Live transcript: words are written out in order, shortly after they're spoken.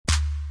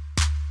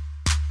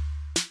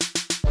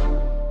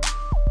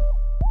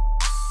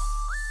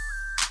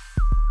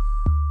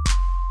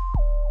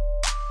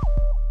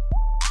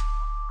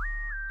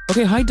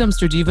Okay, hi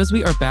Dumpster Divas.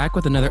 We are back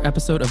with another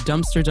episode of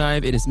Dumpster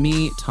Dive. It is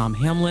me, Tom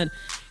Hamlet,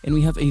 and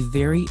we have a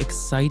very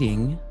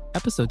exciting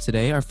episode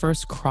today. Our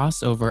first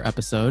crossover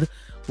episode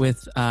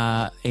with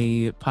a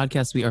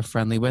podcast we are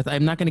friendly with.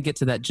 I'm not going to get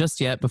to that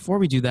just yet. Before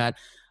we do that,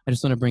 I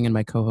just want to bring in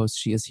my co-host.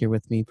 She is here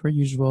with me per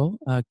usual.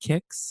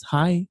 Kix,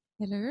 hi.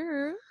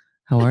 Hello.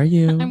 How are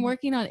you? I'm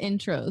working on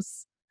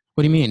intros.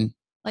 What do you mean?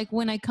 Like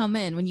when I come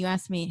in, when you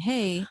ask me,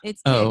 hey,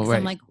 it's Kix, Oh, right.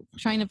 I'm like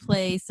trying to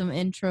play some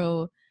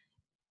intro,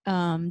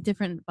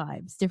 different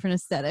vibes, different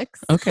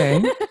aesthetics.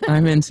 Okay,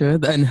 I'm into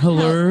it. And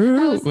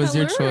hello was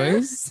your hello?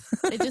 choice.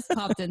 It just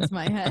popped into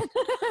my head.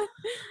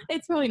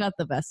 It's probably not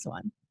the best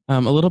one. A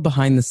little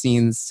behind the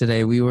scenes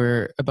today. We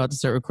were about to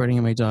start recording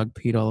and my dog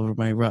peed all over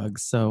my rug.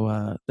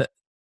 So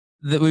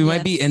that we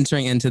might be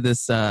entering into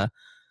this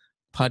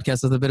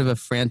podcast with a bit of a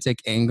frantic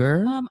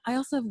anger. I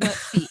also have wet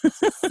feet,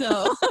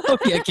 so Oh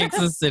yeah,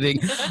 Kix is sitting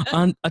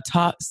on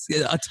atop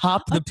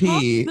the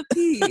pee.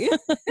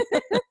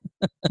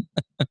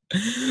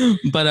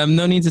 But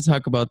no need to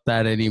talk about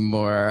that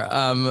anymore.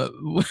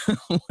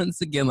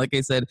 Once again, like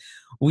I said,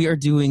 we are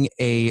doing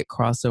a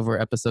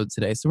crossover episode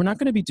today. So we're not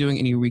going to be doing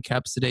any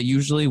recaps today.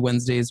 Usually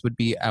Wednesdays would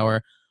be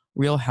our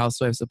Real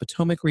Housewives of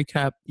Potomac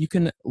recap. You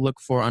can look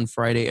for on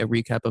Friday a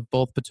recap of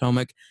both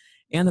Potomac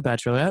and The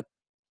Bachelorette.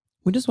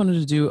 We just wanted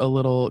to do a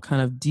little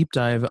kind of deep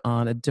dive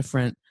on a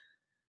different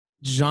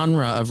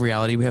genre of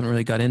reality we haven't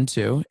really got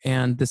into.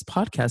 And this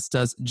podcast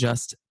does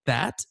just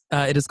that.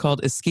 It is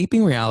called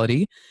Escaping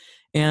Reality.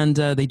 And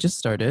they just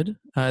started.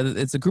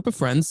 It's a group of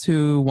friends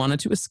who wanted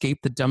to escape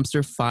the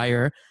dumpster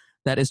fire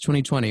that is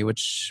 2020,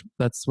 which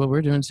that's what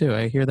we're doing too.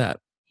 I hear that.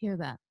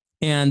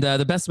 And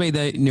the best way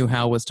they knew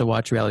how was to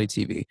watch reality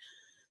TV,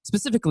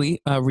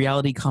 specifically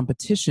reality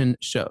competition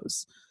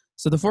shows.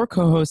 So the four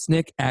co-hosts,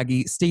 Nick,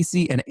 Aggie,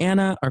 Stacy, and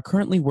Anna, are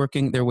currently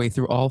working their way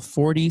through all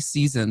 40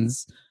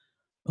 seasons.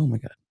 Oh my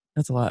God,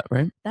 that's a lot,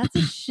 right? That's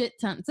a shit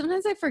ton.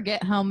 Sometimes I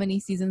forget how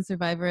many seasons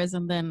Survivor is,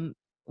 and then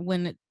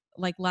when it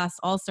like last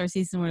All-Star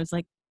season where it's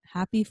like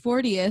happy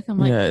 40th, I'm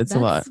like, yeah, it's that's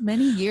a lot.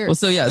 Many years.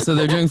 Well, so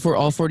they're doing for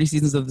all 40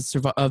 seasons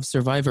of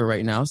Survivor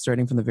right now,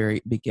 starting from the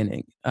very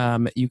beginning.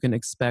 You can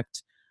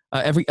expect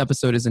every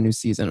episode is a new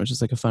season, which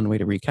is like a fun way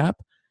to recap.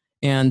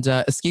 And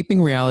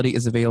Escaping Reality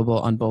is available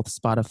on both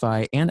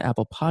Spotify and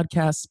Apple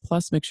Podcasts.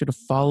 Plus, make sure to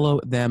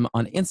follow them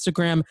on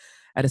Instagram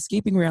at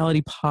Escaping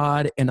Reality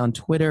Pod and on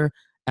Twitter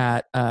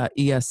at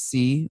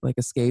ESC, like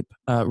Escape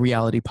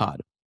Reality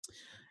Pod.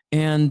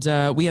 And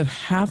we have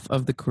half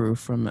of the crew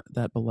from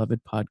that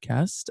beloved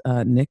podcast,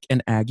 Nick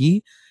and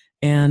Aggie.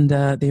 And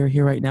they are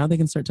here right now. They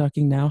can start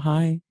talking now.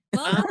 Hi.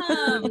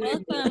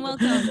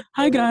 Welcome.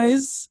 Hi,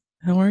 guys.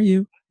 How are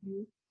you?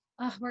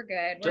 Oh, we're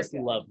good. Just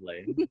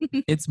lovely.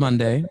 It's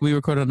Monday. We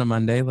record on a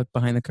Monday. Look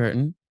behind the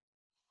curtain.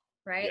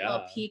 Right? Yeah. A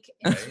little peek.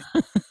 Right?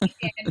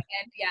 and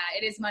yeah,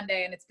 it is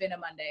Monday and it's been a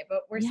Monday, but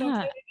we're so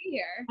excited to be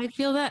here. I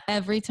feel that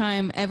every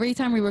time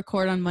we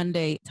record on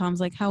Monday, Tom's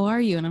like, how are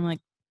you? And I'm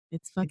like,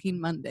 it's fucking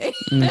Monday.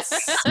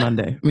 It's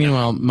Monday.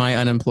 Meanwhile, my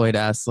unemployed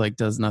ass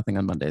does nothing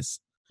on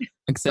Mondays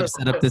except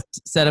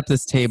set up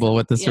this table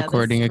with this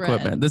recording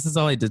equipment. This is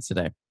all I did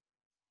today.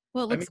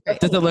 Well, it looks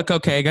great. Does it look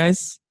okay,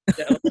 guys?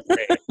 Yeah, it looks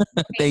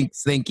great.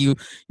 Thank you.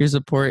 Your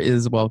support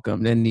is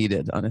welcomed and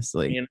needed,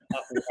 honestly. And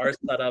our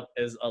setup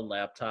is a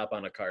laptop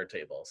on a card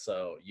table,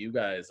 so you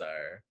guys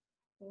are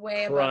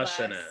way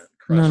crushing above us.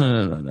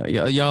 it.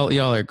 No.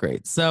 Y'all are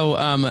great.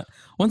 So,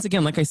 once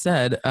again, like I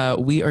said,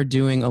 we are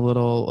doing a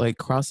little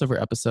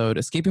crossover episode,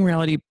 Escaping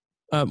Reality.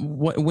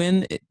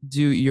 When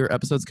do your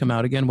episodes come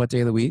out again? What day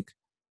of the week?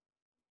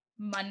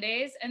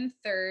 Mondays and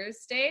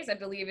Thursdays, I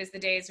believe, is the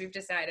days we've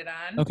decided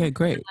on. Okay,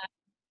 great.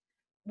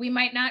 We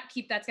might not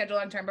keep that schedule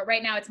long term, but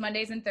right now it's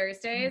Mondays and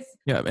Thursdays.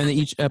 Yeah, and then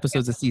each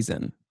episode's a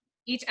season.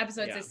 Each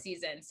episode's a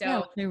season. So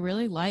yeah, they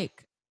really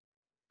like.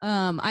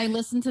 I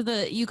listened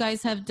to you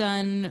guys have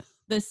done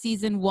the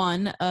season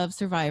 1 of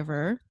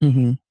Survivor.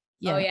 Mm-hmm.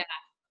 Yeah. Oh yeah.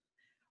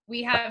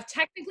 We have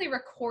technically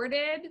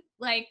recorded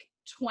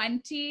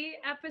 20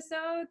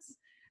 episodes.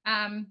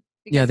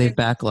 Yeah, they've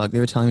backlogged. They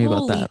were telling me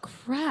about that. Holy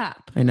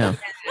crap. I know.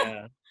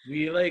 Yeah.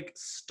 We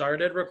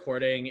started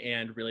recording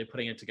and really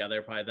putting it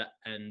together by the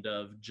end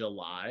of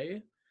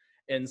July.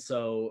 And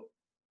so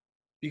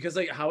because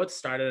how it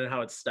started and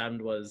how it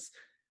stemmed was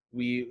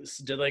we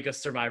did a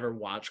Survivor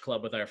watch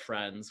club with our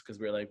friends because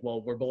we were like,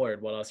 well, we're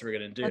bored. What else are we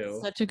going to do?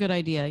 That's such a good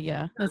idea.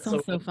 Yeah. That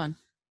sounds so fun.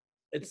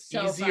 It's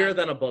so easier fun.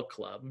 than a book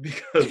club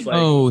because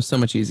so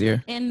much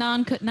easier. And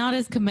not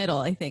as committal,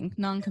 I think.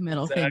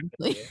 Non-committal,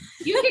 exactly. famously.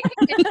 You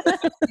can commit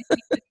to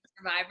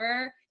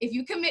Survivor. If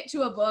you commit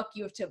to a book,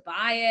 you have to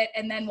buy it.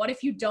 And then what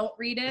if you don't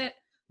read it?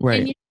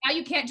 Right. And now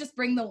you can't just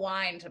bring the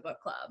wine to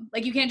book club.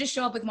 You can't just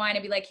show up with wine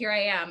and be like, here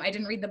I am. I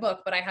didn't read the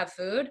book, but I have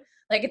food.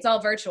 It's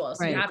all virtual.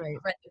 So you have to read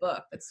the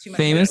book. That's too much.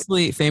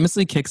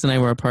 Famously, Kix and I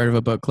were a part of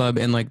a book club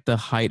in the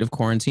height of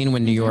quarantine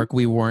when New York,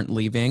 we weren't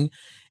leaving.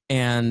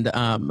 And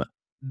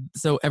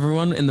so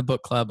everyone in the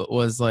book club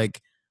was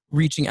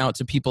reaching out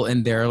to people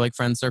in their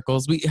friend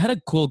circles. We had a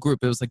cool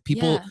group. It was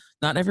people,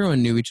 not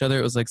everyone knew each other.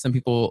 It was some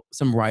people,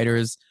 some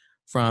writers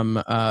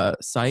from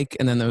Psych,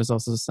 and then there was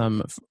also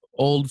some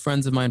old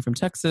friends of mine from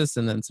Texas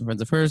and then some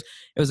friends of hers.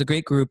 It was a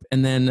great group.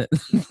 And then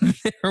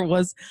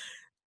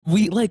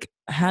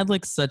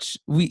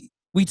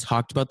we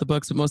talked about the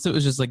books, but most of it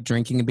was just like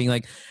drinking and being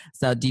like,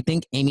 so do you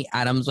think Amy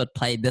Adams would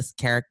play this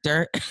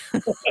character?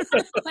 But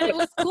it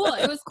was cool.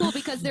 It was cool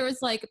because there was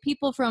like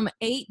people from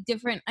 8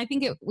 different,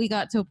 we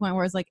got to a point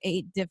where it was like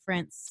 8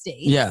 different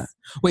states. Yeah.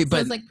 Wait, so but it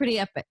was like pretty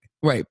epic.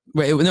 Right.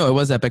 No, it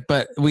was epic,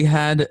 but we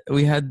had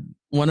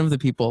one of the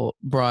people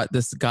brought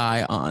this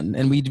guy on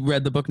and we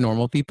read the book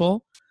Normal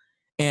People.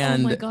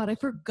 And oh my God, I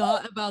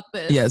forgot about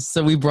this. Yes.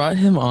 So we brought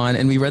him on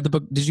and we read the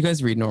book. Did you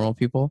guys read Normal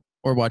People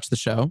or watch the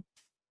show?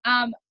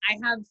 I've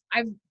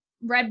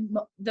read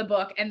the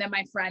book and then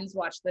my friends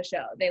watched the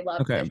show. They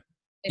loved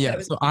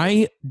it. So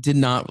I did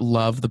not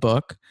love the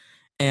book.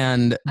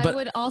 But I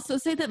would also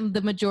say that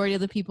the majority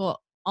of the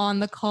people on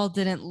the call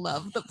didn't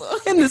love the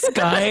book. And this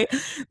guy,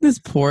 this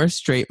poor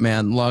straight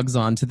man logs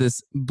on to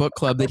this book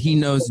club that he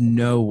knows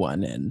no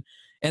one in.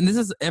 And this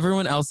is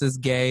everyone else is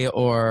gay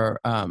or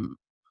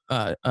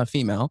a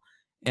female.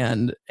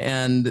 And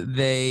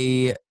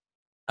they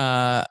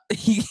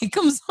he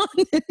comes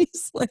on and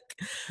he's like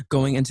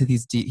going into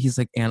these deep, he's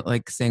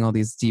like saying all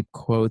these deep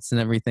quotes and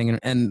everything.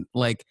 And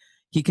like,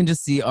 he can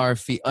just see our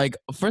feet. Like,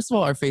 first of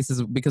all, our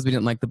faces, because we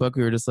didn't like the book,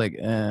 we were just like,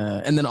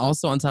 and then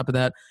also on top of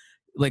that,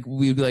 like,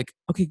 we'd be like,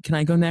 okay, can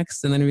I go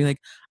next? And then we'd be like,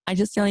 I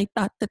just really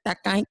thought that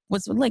guy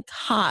was like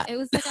hot. It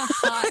was like a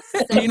hot.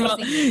 Meanwhile,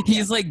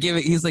 he's like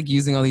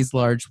using all these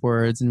large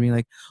words and being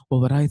like,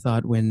 well, what I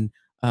thought when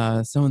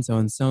so-and-so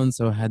and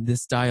so-and-so had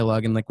this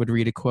dialogue and like would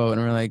read a quote.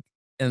 And we're like,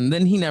 and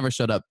then he never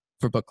showed up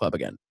for book club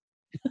again.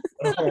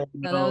 Oh,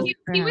 no.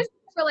 He was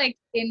for like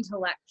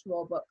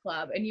intellectual book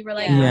club. And you were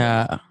like,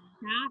 yeah.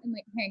 And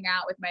like hang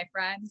out with my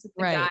friends with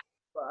the right. guy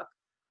book.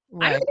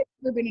 Right. I don't think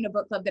I've ever been in a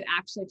book club that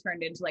actually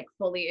turned into like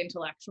fully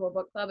intellectual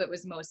book club. It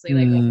was mostly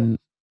like your friends.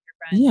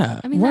 Yeah.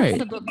 I mean, right. that's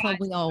the book club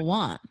we all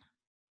want.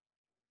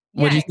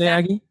 Yeah, what did you say,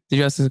 Aggie? Did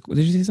you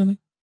say something?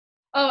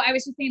 Oh, I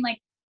was just saying, like,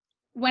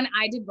 when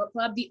I did book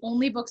club, the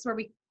only books where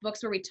we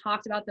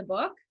talked about the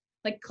book,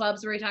 like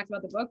clubs where we talked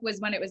about the book, was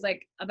when it was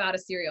like about a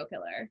serial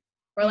killer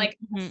or like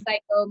a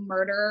psycho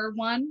murderer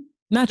one.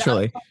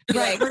 Naturally.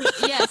 Right.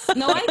 Yes.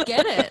 No, I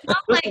get it. Not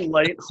like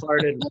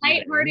lighthearted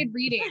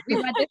reading. We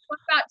read this book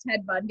about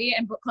Ted Bundy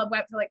and book club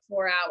went for like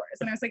 4 hours.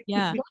 And I was like,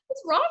 yeah. what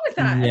is wrong with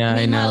that? Yeah,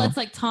 I know. It's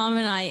like Tom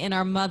and I and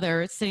our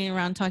mother sitting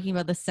around talking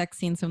about the sex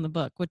scenes from the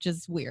book, which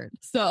is weird.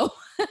 So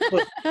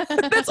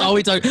that's all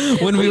we talked.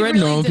 When we read really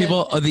Normal did.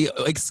 People,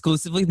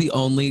 exclusively the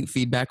only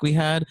feedback we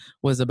had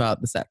was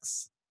about the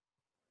sex.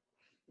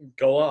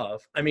 Go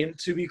off. I mean,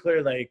 to be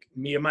clear, like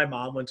me and my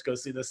mom went to go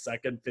see the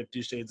second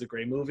 50 Shades of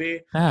Grey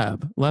movie.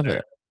 Fab. Love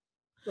it.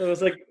 It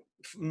was like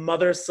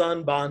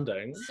mother-son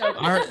bonding.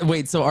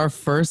 So our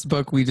first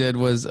book we did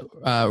was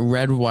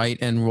Red, White,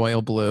 and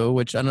Royal Blue,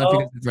 which I don't know if you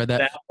guys have read that.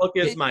 That book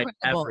is my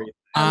everything.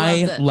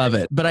 I love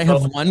it. But I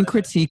have one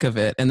critique of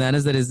it, and that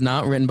is that it's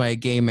not written by a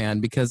gay man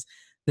because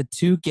the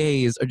two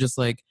gays are just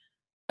like,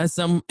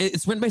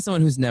 it's written by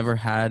someone who's never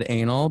had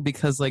anal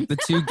because like the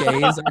two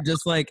gays are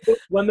just like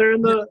when they're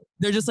in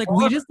they're just like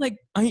we just like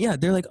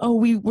they're like, oh,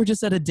 we were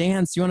just at a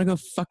dance, you want to go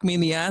fuck me in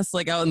the ass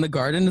like out in the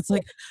garden? It's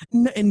like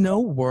in no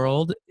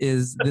world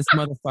is this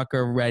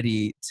motherfucker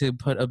ready to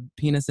put a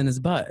penis in his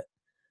butt.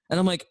 And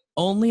I'm like,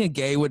 only a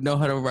gay would know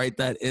how to write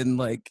that in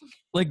like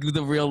the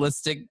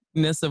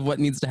realisticness of what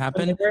needs to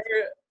happen.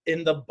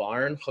 In the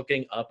barn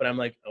hooking up and I'm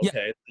like,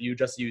 okay, you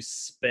just use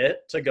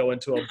spit to go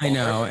into a barn. I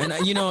know.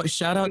 And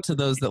shout out to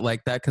those that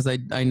like that because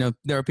I know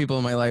there are people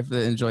in my life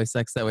that enjoy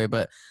sex that way,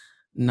 but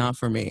not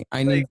for me.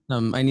 I need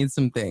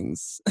some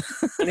things.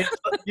 You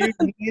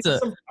need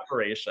some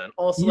preparation.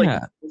 Also, like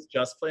I was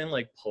just playing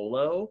like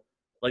polo,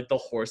 like the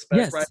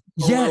horseback ride.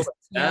 Yes.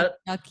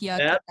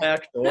 That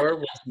back door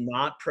was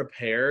not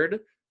prepared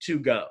to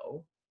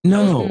go.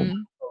 No.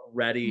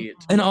 Ready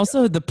and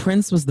also the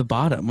prince was the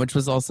bottom, which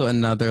was also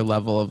another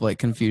level of like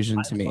confusion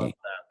to me. Love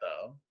that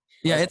though.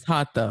 Yeah, it's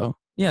hot though.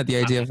 Yeah, the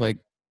idea of like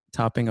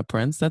topping a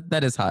prince,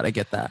 that is hot. I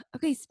get that.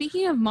 Okay,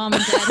 speaking of mom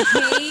and dad,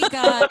 hey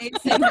guys,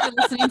 thanks for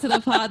listening to the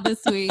pod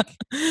this week.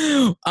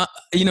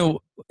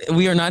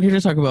 We are not here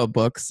to talk about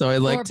books, so I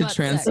like or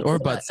to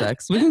butt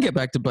sex. We can get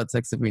back to butt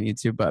sex if we need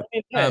to, but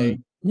You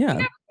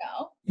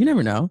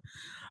never know.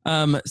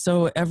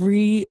 So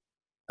every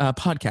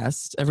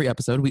podcast, every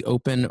episode, we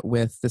open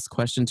with this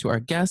question to our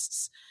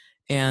guests.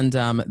 And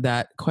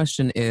that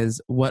question is,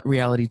 what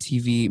reality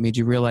TV made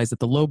you realize that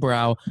the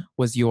lowbrow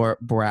was your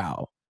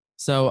brow?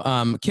 So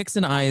Kix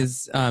and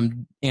I's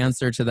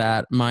answer to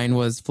that, mine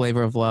was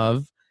Flavor of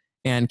Love,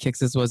 and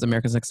Kix's was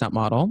America's Next Top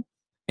Model.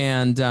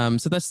 And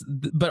so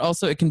but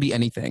also it can be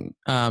anything.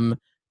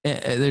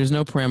 There's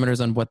no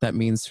parameters on what that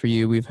means for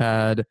you. We've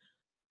had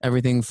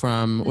everything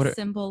from The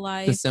Simple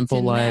Life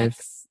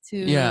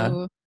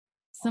to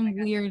some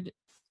weird,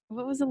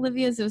 what was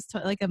Olivia's? It was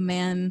like a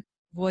man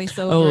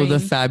voiceover. Oh,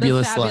 The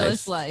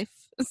Fabulous Life.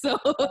 So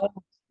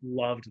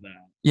loved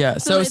that. Yeah.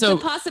 So the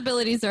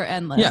possibilities are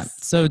endless. Yeah.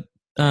 So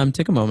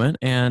take a moment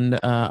and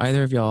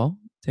either of y'all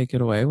take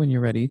it away when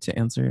you're ready to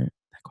answer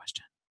that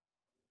question.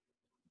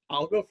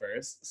 I'll go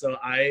first. So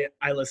I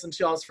listened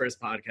to y'all's first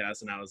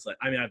podcast, and I was like,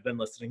 I mean, I've been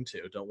listening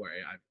to. Don't worry,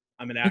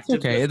 I'm an It's active.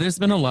 okay. listener. There's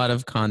been a lot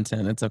of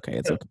content. It's okay.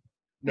 It's okay.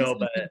 No, I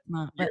but think it's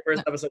not, your but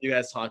first episode, you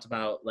guys talked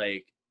about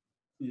like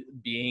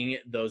being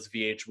those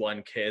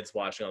VH1 kids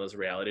watching all those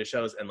reality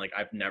shows, and like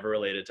I've never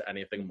related to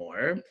anything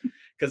more,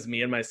 because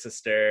me and my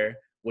sister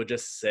would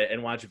just sit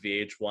and watch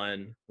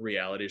VH1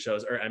 reality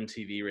shows or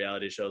MTV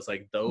reality shows,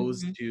 like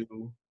those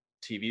two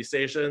TV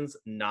stations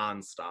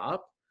nonstop.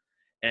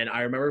 And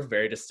I remember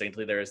very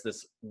distinctly there is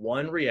this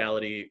one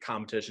reality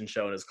competition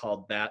show, and it's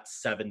called That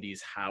 70s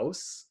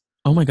House.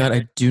 Oh my God,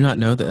 I do not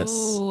know this.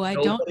 Oh, I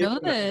don't Nobody know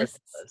remembers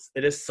this.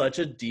 It is such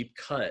a deep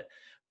cut.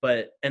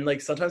 But, and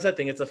like sometimes I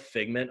think it's a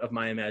figment of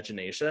my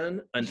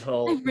imagination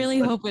until I really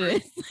hope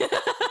it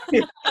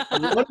is.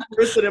 one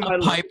person in my A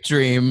life, pipe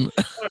dream.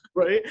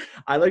 right?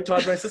 I like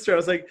talked to my sister. I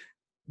was like,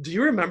 do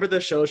you remember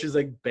this show? She's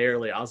like,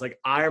 barely. I was like,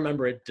 I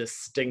remember it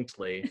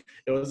distinctly.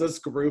 It was this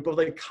group of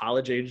like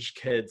college age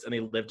kids, and they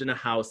lived in a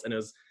house, and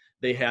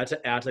they had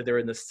to act like they were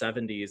in the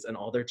 70s, and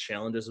all their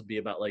challenges would be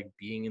about like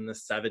being in the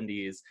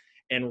 70s.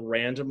 And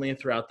randomly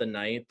throughout the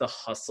night, the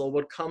hustle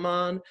would come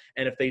on.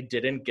 And if they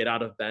didn't get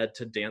out of bed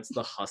to dance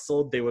the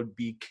hustle, they would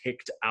be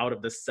kicked out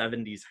of the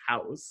 70s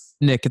house.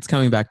 Nick, it's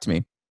coming back to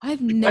me.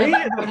 I've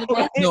never heard of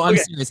this. No, I'm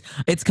Okay. serious.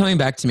 It's coming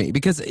back to me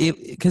because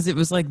it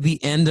was like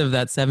the end of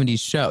that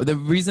 70s show. The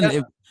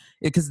reason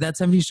because that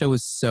 70s show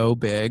was so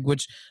big,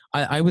 which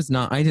I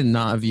did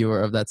not a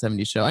viewer of that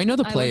 70s show. I know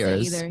the I wasn't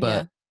players, either, but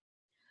yeah.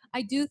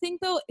 I do think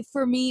though,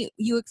 for me,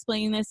 you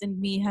explaining this and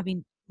me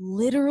having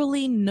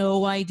literally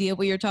no idea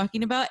what you're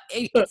talking about,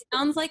 it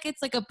sounds like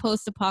it's like a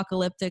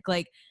post-apocalyptic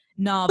like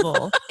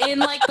novel in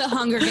like the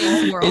Hunger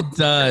Games world. it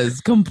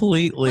does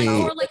completely.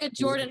 Or like a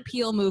Jordan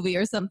Peele movie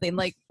or something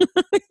like.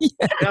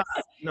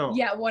 No.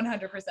 Yeah,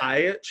 100%.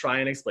 I try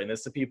and explain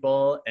this to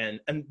people, and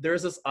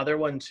there's this other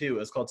one too.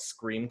 It's called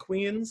Scream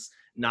Queens,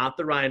 not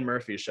the Ryan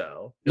Murphy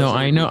show. It No, was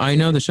I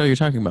know the show you're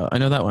talking about. I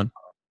know that one.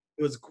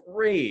 It was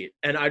great,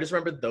 and I just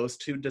remember those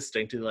two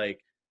distinctly like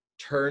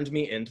turned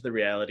me into the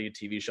reality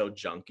TV show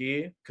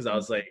junkie, because I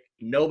was like,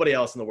 nobody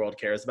else in the world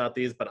cares about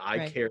these, but I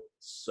Right. care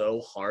so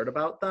hard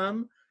about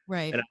them.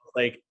 Right. And I was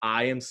like,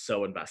 I am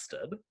so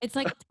invested. It's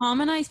like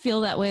Tom and I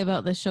feel that way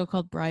about this show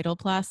called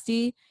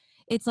Bridalplasty.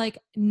 It's like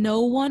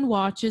no one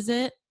watches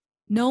it.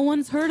 No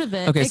one's heard of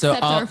it Okay, so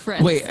except our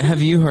friends. wait,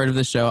 have you heard of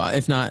the show?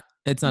 If not,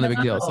 it's not a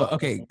big deal. So No.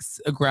 okay,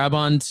 grab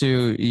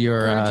onto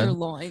your Gird your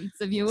loins,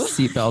 if you will.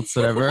 seatbelts,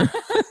 whatever.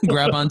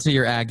 Grab onto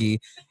your Aggie,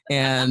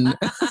 and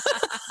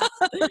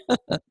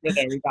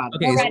okay.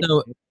 Ready.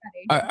 So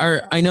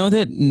I know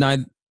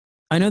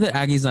that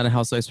Aggie's not a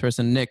Housewives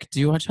person. Nick, do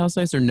you watch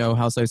Housewives or know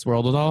Housewives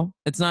World at all?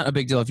 It's not a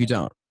big deal if you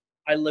don't.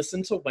 I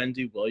listened to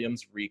Wendy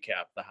Williams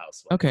recap The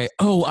Housewives. Okay.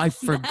 Oh, I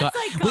forgot. That's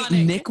Wait,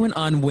 iconic. Nick went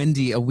on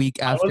Wendy a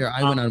week after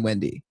I went on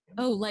Wendy.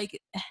 Oh, like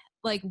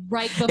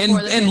right before And the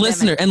pandemic.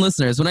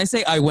 listeners, when I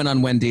say I went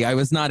on Wendy, I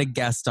was not a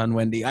guest on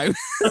Wendy. I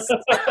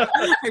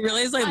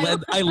realized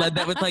I led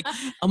that with like,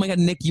 oh my God,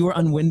 Nick, you were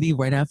on Wendy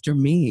right after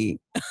me.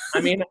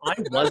 I mean, I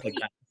was a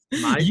guest.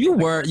 You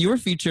were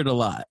featured a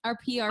lot. Our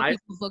PR I-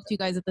 people booked you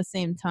guys at the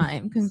same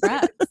time.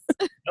 Congrats.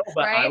 No,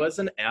 but I Right? was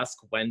an Ask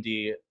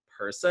Wendy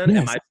person, Yes.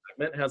 and my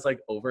segment has like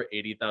over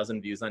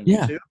 80,000 views on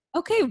Yeah. YouTube.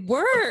 Okay,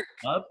 work.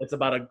 It's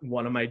about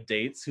one of my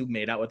dates who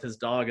made out with his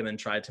dog and then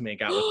tried to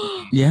make out with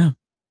me. Yeah.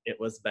 It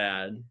was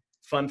bad.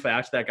 Fun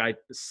fact, that guy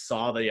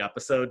saw the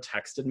episode,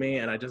 texted me,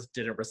 and I just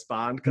didn't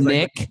respond because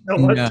Nick,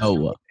 know what to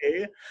no.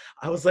 say.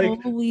 I was like,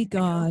 Holy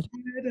God.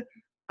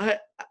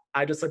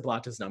 I just like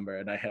blocked his number,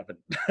 and I haven't.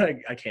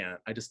 I can't.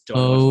 I just don't.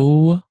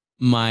 Oh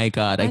my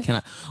God, I I've-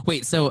 cannot.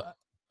 Wait, so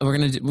we're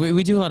gonna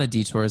we do a lot of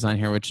detours on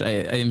here, which I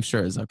am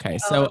sure is okay.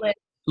 So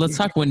let's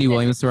talk Wendy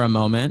Williams for a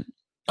moment.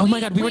 Oh my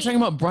Wait, God, we were wait.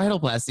 talking about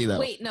Bridalplasty though.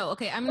 Wait, no.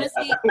 Okay, I'm gonna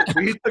say.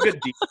 We took a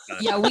deep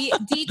dive. Yeah, we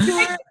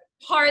detour.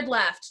 Hard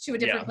left to a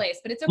different Yeah. place,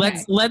 but it's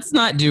okay. Let's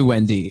not do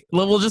Wendy.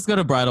 We'll just go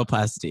to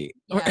Bridalplasty.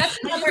 Yeah. That's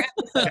another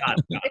episode. God,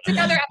 It's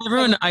another episode.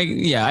 Everyone,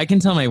 I can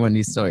tell my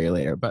Wendy story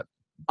later, but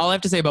all I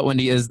have to say about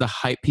Wendy is the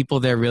hype people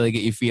there really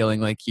get you feeling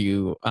like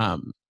you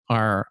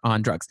are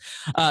on drugs.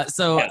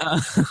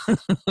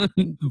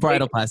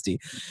 Bridalplasty.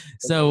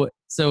 So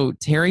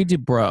Terry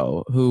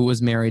Dubrow, who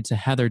was married to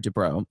Heather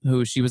Dubrow,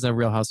 who she was a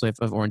Real Housewife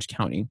of Orange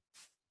County.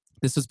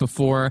 This was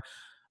before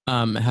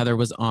Heather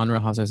was on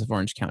Real Housewives of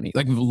Orange County,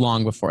 like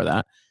long before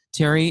that.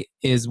 Terry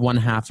is one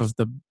half of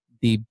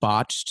the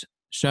Botched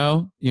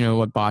show. You know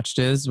what Botched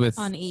is with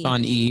On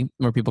E.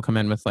 where people come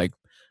in with like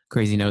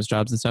crazy nose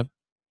jobs and stuff.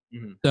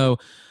 Mhm. So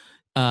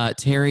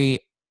Terry,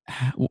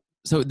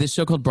 so this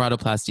show called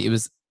Bridalplasty, it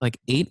was like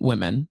 8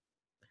 women,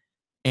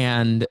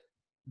 and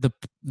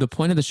the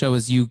point of the show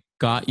is you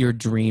got your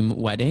dream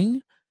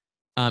wedding.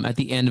 At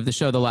the end of the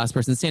show, the last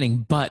person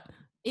standing, but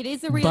It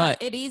is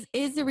But- it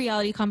is a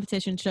reality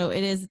competition show.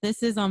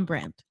 This is on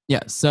brand.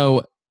 yeah,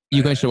 so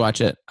you guys should watch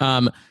it.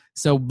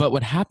 But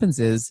what happens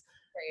is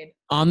Agreed.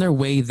 on their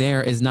way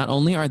there is not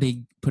only are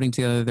they putting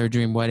together their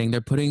dream wedding,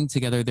 they're putting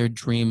together their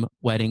dream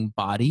wedding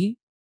body.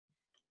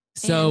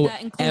 So And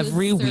that includes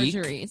every week,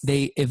 surgeries.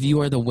 if you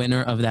are the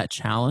winner of that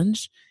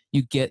challenge,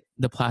 you get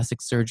the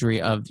plastic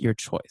surgery of your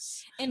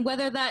choice. And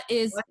whether that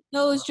is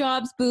nose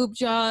jobs, boob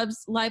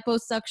jobs,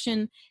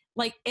 liposuction,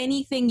 like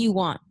anything you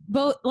want.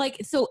 Both, like,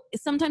 so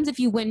sometimes if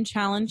you win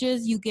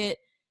challenges, you get,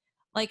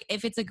 like,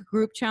 if it's a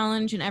group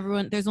challenge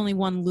and there's only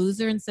one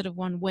loser instead of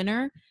one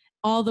winner,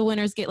 all the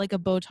winners get like a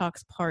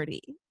Botox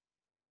party.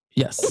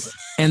 Yes.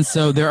 And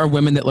so there are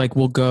women that like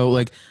will go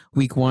like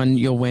week 1,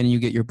 you'll win, you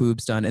get your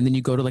boobs done. And then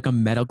you go to like a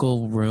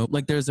medical room.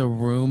 Like there's a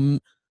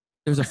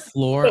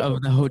floor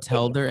of the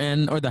hotel they're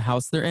in or the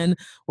house they're in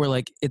where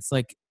like it's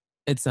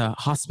a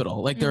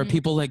hospital. Like there are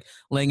people like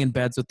laying in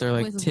beds with their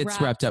like tits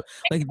wrapped up.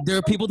 Like there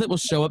are people that will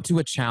show up to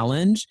a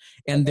challenge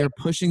and they're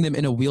pushing them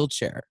in a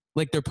wheelchair.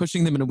 Like they're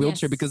pushing them in a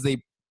wheelchair because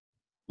they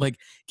like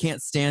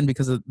can't stand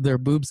because of their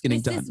boobs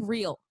getting done. This is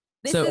real.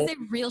 This is a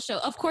real show.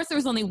 Of course, there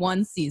was only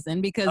one season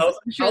because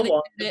I'm sure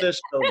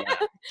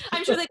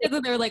I'm sure they did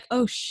it. They were like,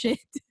 "Oh shit!"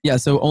 Yeah,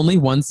 so only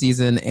one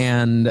season,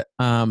 and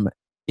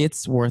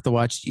it's worth a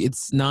watch.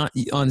 It's not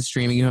on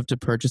streaming; you have to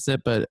purchase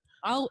it, but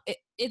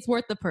it's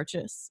worth the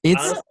purchase.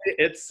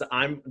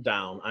 I'm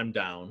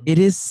down. It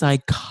is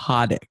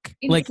psychotic.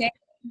 Like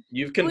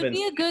you've convinced. It would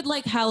be a good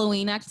like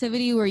Halloween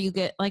activity where you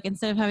get like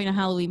instead of having a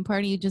Halloween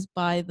party, you just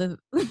buy the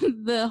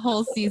the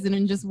whole season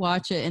and just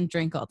watch it and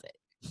drink all day.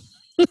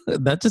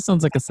 That just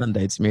sounds like a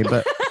Sunday to me,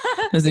 but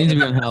it doesn't need to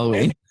be on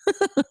Halloween.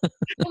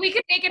 Well, we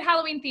could make it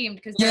Halloween themed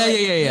because yeah.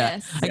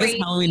 Yes. I guess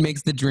Halloween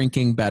makes the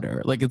drinking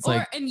better. Like it's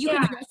and you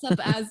can dress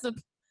up as a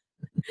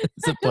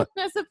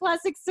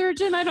plastic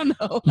surgeon. I don't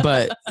know.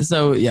 But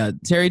so yeah,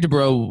 Terry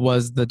Dubrow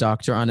was the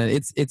doctor on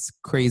it. It's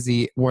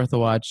crazy, worth a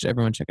watch.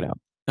 Everyone check it out.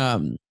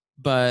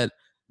 But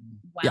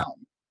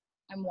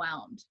I'm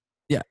wound.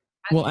 Yeah.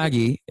 Well,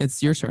 Aggie,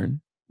 it's your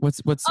turn.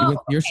 What's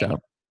your show?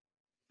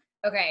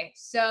 Okay,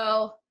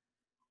 so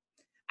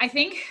I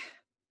think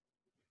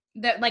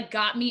that like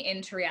got me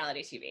into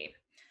reality TV.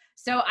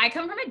 So I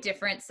come from a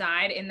different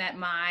side in that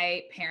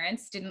my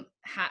parents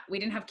we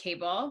didn't have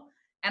cable,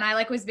 and I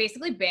like was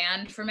basically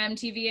banned from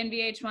MTV and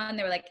VH1.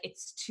 They were like,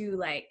 it's too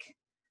like,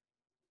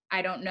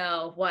 I don't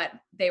know what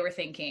they were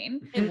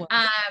thinking.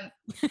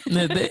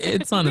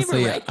 It's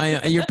honestly,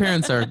 your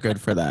parents are good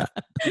for that.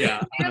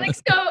 Yeah. They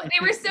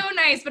were so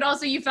nice, but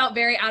also you felt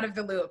very out of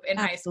the loop in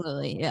high school.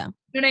 Absolutely, yeah.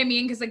 You know what I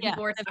mean? Because like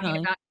people were talking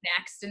about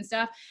Next and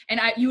stuff, and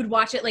you would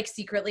watch it like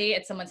secretly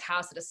at someone's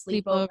house at a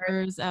sleepover.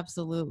 Sleepovers,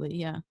 absolutely,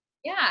 yeah.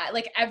 Yeah,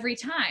 like every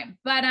time.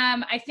 But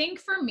I think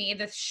for me,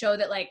 the show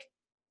that like,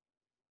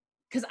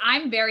 because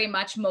I'm very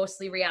much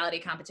mostly reality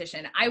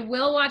competition. I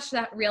will watch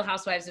that Real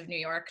Housewives of New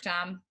York,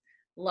 Tom.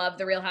 Love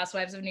the Real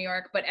Housewives of New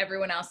York, but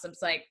everyone else,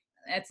 it's like,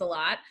 it's a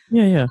lot.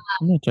 Yeah.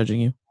 I'm not judging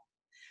you.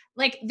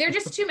 Like, there are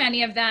just too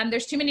many of them.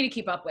 There's too many to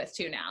keep up with,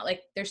 too, now.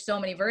 Like, there's so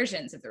many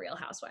versions of the Real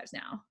Housewives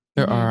now.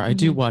 There are. I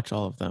do watch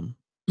all of them.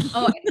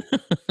 Oh,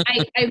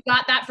 I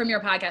got that from your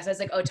podcast. I was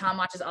like, oh, Tom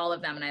watches all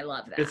of them, and I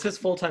love that. It's his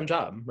full-time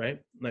job, right?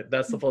 Like,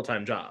 that's the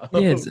full-time job.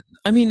 Yeah,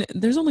 I mean,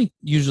 there's only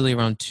usually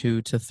around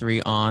 2 to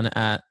 3 on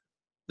at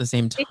the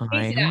same time,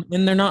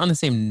 and they're not on the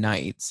same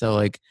night. So,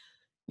 like,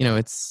 you know,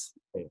 it's...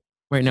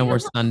 Right now we're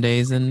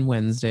Sundays and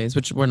Wednesdays,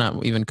 which we're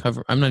not even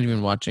covering. I'm not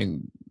even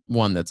watching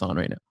one that's on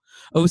right now.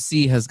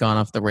 OC has gone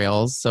off the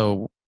rails,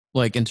 so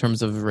like in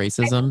terms of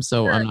racism,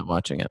 so I'm not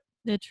watching it.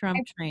 The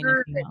Trump train.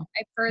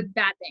 I've heard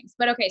bad things.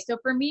 But okay, so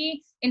for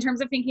me, in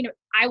terms of thinking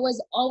I was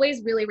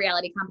always really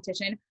reality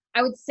competition.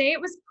 I would say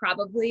it was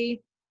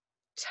probably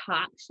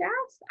Top Chef,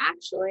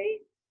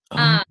 actually.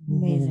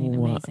 Amazing.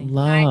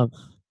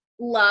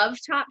 Love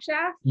Top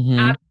Chef.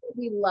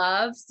 Absolutely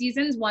love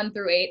seasons 1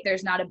 through 8.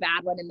 There's not a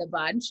bad one in the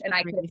bunch. And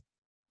I could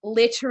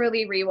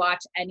literally rewatch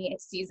any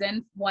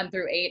season 1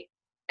 through 8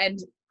 and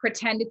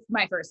pretend it's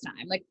my first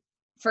time. Like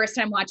first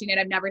time watching it,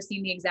 I've never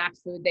seen the exact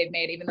food they've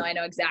made, even though I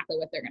know exactly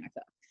what they're going to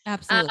cook.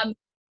 Absolutely.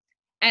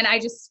 And I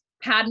just,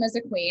 Padma's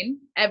a queen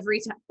every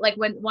time. Like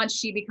once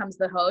she becomes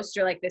the host,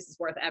 you're like, this is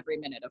worth every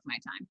minute of my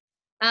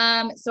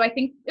time. So I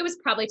think it was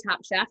probably Top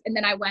Chef. And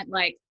then I went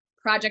like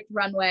Project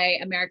Runway,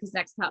 America's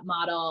Next Top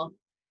Model,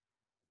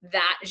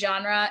 that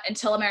genre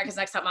until America's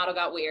Next Top Model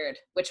got weird,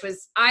 which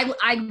was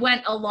I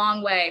went a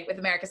long way with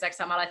America's Next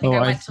Top Model. I think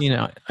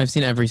I've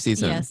seen every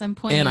season. Yes, I'm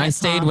pointing. And I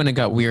stayed when it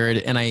got weird,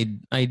 and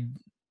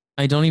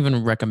I don't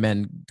even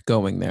recommend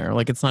going there.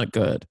 Like it's not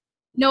good.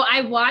 No,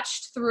 I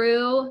watched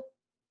through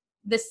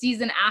the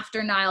season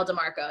after Niall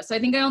DeMarco, so I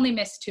think I only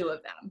missed 2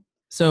 of them.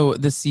 So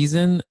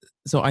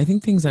I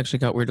think things actually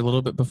got weird a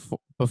little bit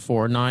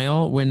before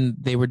Niall when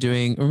they were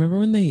doing. Remember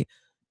when they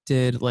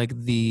did like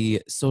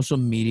the social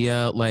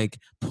media like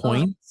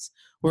points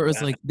where it was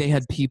like they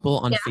had people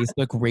on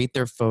Facebook rate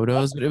their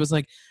photos, but it was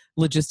like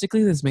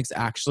logistically this makes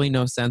actually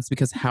no sense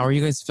because how are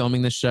you guys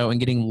filming the show and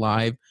getting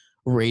live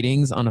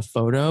ratings on a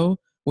photo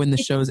when the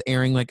show's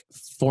airing like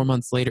 4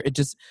 months later? It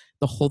just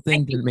the whole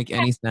thing didn't make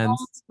any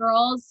sense.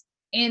 Girls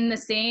in the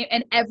same,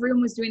 and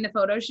everyone was doing the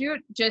photo shoot.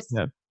 Just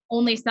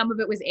only some of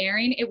it was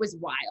airing. It was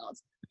wild.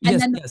 And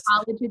then the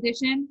college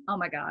edition. Oh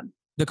my god.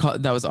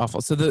 That was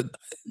awful. So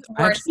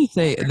I actually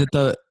say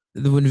that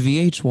when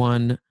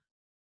VH1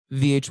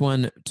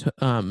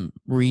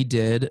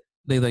 redid,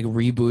 they like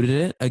rebooted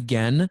it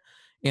again.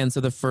 And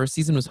so the first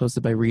season was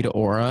hosted by Rita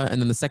Ora,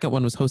 and then the second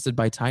one was hosted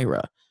by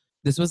Tyra.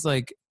 This was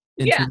like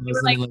in Yeah, they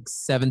were, like-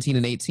 2017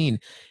 and 18.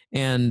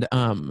 And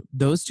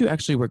those two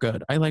actually were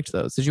good. I liked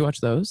those. Did you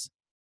watch those?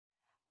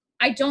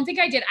 I don't think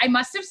I did. I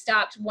must have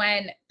stopped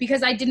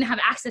because I didn't have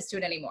access to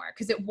it anymore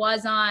because it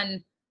was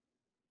on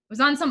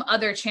some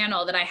other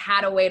channel that I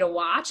had a way to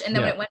watch. And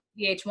then when it went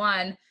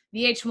to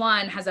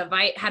VH1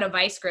 had a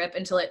Vice grip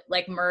until it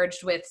like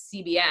merged with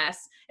CBS.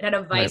 It had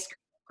a Vice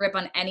grip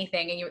on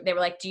anything. And they were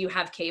like, do you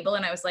have cable?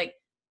 And I was like,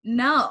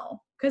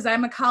 no, because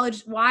I'm a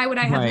college. Why would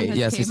I have Right.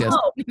 Yes.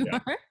 cable?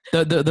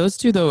 Those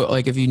two though,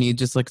 like if you need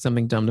just like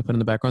something dumb to put in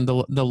the background,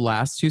 the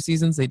last two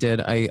seasons they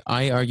did,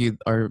 I argue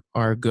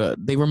are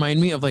good. They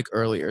remind me of like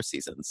earlier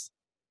seasons.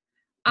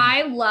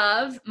 I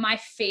love my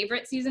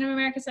favorite season of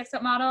America's Next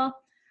Top Model.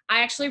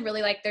 I actually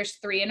really like there's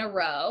 3 in a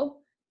row.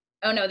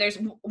 Oh no, there's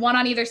one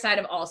on either side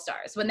of All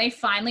Stars. When they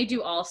finally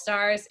do All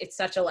Stars, it's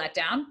such a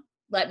letdown.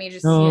 Let me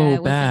just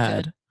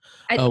bad.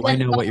 I know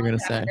what you're gonna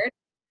say.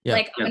 Yep.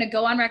 Like I'm gonna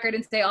go on record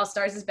and say All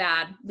Stars is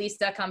bad.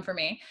 Lisa, come for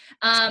me.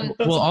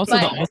 Well, also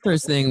the All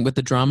Stars thing with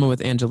the drama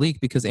with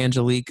Angelique, because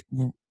Angelique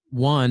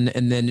won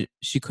and then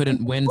she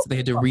couldn't win, so they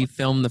had to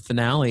refilm the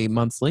finale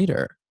months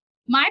later.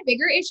 My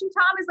bigger issue,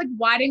 Tom, is like,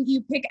 why didn't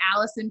you pick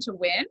Allison to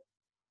win?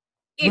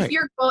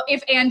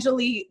 If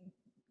Angelique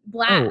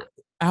black. Oh,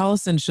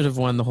 Allison should have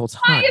won the whole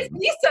time. Why is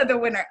Lisa the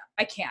winner?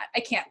 I can't.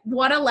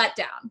 What a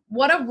letdown.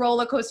 What a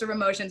roller coaster of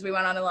emotions we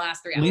went on in the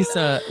last 3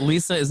 hours.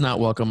 Lisa is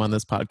not welcome on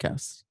this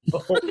podcast.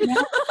 She's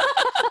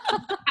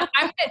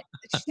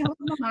not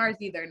on ours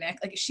either, Nick.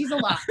 Like she's a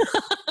lot.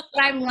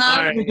 But I love.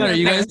 Oh my God, are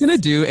you guys gonna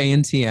do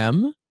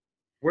ANTM?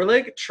 We're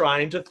like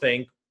trying to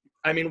think.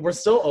 I mean,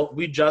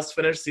 we just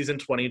finished season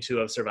 22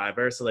 of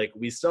Survivor, so like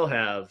we still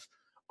have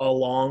a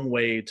long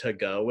way to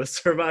go with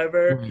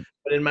Survivor. Right.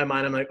 But in my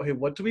mind, I'm like, okay,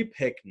 what do we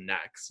pick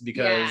next?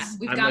 Because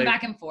we've gone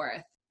back and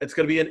forth. It's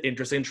going to be an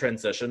interesting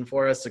transition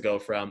for us to go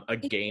from a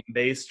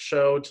game-based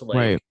show to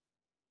like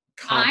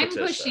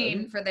competition. I'm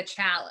pushing for the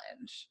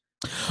challenge.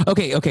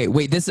 Okay.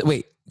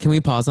 Wait, can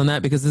we pause on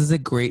that? Because this is a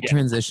great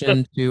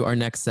transition to our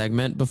next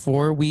segment.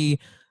 Before we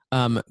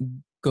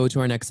go to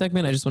our next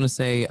segment, I just want to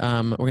say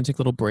we're going to take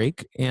a little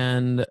break,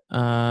 and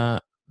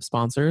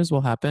sponsors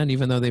will happen,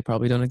 even though they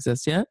probably don't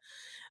exist yet.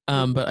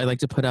 But I like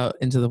to put out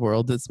into the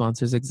world that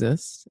sponsors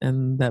exist,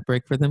 and that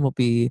break for them will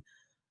be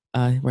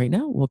right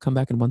now. We'll come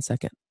back in 1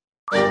 second.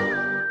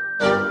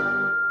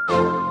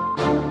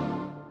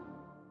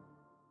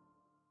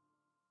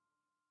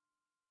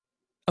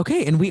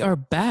 Okay, and we are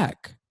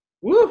back.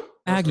 Woo!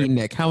 Aggie,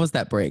 Nick, how was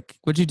that break?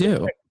 What'd you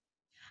do?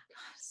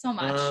 So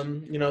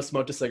much.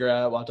 Smoked a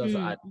cigarette, walked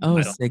outside.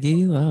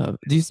 Siggy love.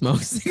 Do you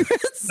smoke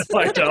cigarettes? No,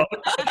 I don't.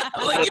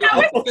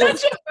 That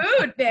was such a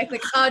mood, Nick.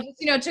 Like,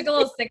 just took a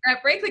little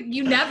cigarette break. Like,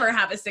 you never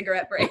have a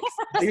cigarette break.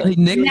 Like,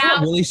 Nick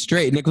was really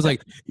straight. Nick was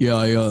like,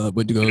 I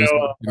went to go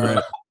smoke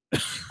a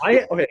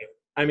cigarette.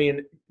 I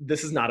mean,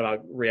 this is not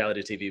about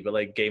reality TV, but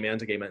like gay man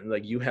to gay man,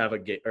 like you have a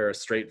gay or a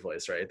straight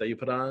voice, right? That you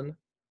put on.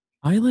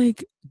 I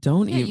like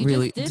don't you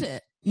really just did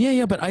it.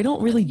 Yeah, but I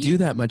don't really do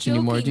that much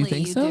anymore. Do you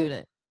think so? Did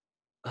it.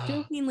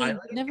 Jokingly,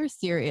 never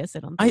serious. I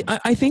don't.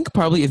 I think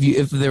probably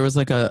if there was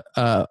like a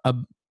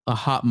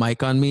hot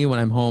mic on me when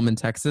I'm home in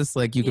Texas,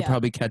 like you could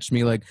probably catch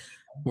me like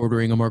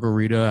ordering a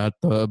margarita at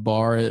the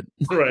bar at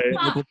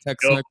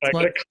Tex-Mex.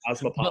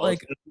 But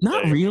like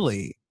not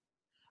really.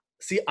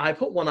 See, I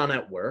put one on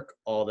at work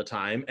all the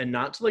time, and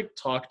not to like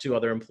talk to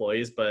other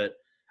employees, but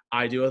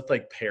I do with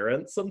like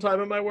parents sometime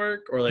at my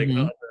work or like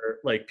other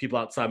like people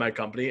outside my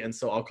company, and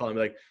so I'll call them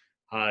like,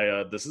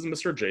 "Hi, this is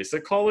Mr.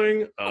 Jacek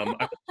calling. I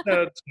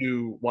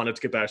wanted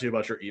to get back to you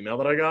about your email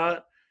that I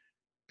got,"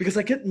 because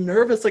I get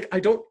nervous. Like I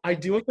do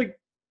with like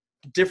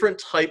different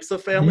types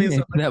of families.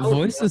 That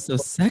voice is so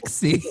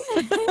sexy.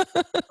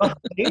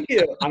 Thank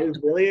you.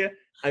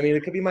 I mean,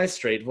 it could be my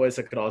straight voice.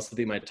 It could also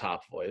be my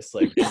top voice.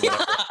 Like, it's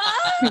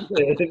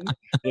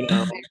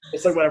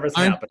like whatever's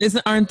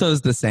happening. Aren't those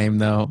the same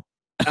though?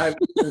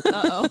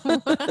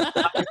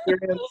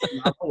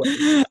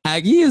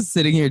 Aggie is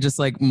sitting here just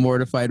like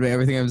mortified by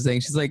everything I'm saying.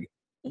 She's like,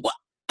 what?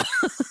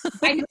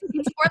 It's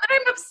more that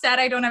I'm upset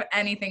I don't have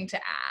anything to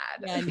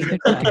add.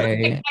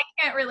 Okay. I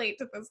can't relate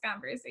to this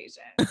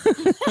conversation.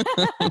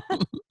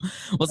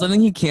 Well,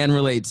 something you can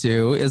relate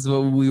to is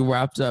what we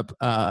wrapped up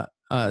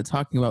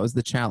talking about was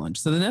the challenge.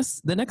 So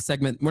the next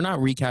segment, we're not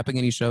recapping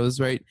any shows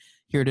right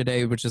here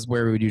today, which is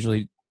where we would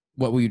usually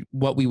what we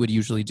would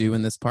usually do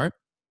in this part.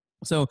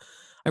 So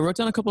I wrote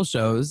down a couple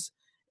shows,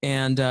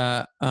 and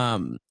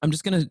I'm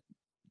just gonna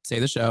say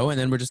the show, and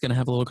then we're just gonna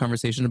have a little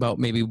conversation about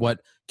maybe what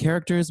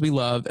characters we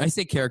love. I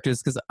say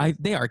characters because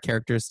they are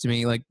characters to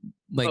me, like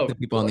the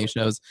people on these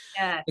shows.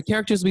 Yeah. The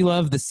characters we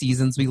love, the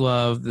seasons we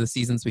love, the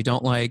seasons we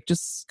don't like,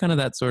 just kind of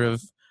that sort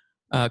of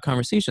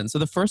conversation. So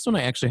the first one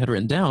I actually had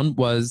written down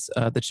was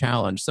the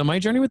challenge. So my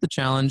journey with the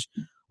challenge,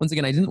 once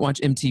again, I didn't watch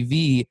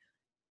MTV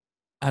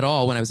at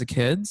all when I was a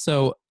kid.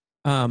 So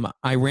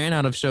I ran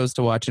out of shows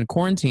to watch in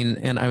quarantine,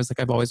 and I was like,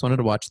 I've always wanted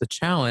to watch the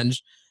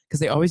challenge because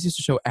they always used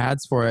to show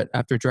ads for it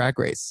after Drag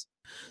Race.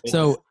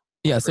 So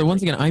yeah, so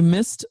once again, I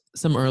missed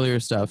some earlier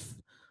stuff.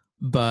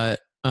 but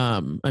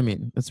I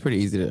mean, it's pretty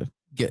easy to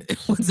get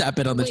what's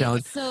happened on the Wait,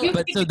 challenge. so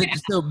But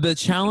so the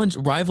challenge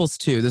Rivals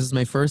 2, this is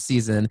my first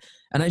season,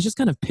 and I just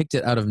kind of picked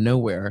it out of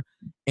nowhere.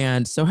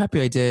 And so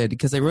happy I did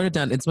because I wrote it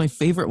down. It's my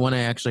favorite one I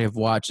actually have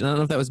watched. And I don't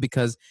know if that was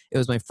because it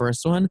was my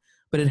first one,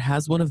 but it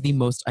has one of the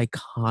most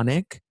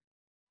iconic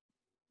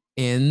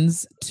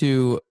ends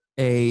to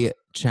a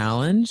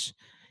challenge.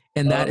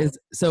 And that is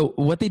so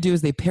what they do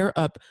is they pair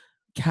up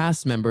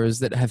cast members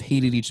that have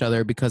hated each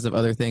other because of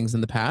other things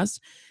in the past.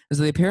 And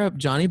so they pair up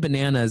Johnny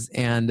Bananas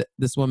and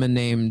this woman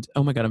named,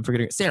 oh my God, I'm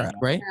forgetting, Sarah,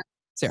 right?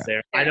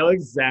 Sarah. I know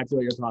exactly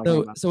what you're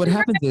talking about. So what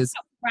happens is,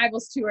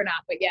 Rivals 2 or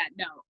not, but yeah,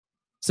 no.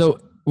 so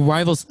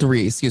Rivals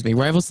 3,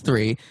 Rivals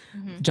 3,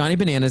 Mhm. Johnny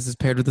Bananas is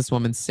paired with this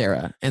woman,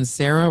 Sarah. And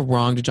Sarah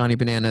wronged Johnny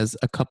Bananas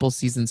a couple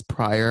seasons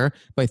prior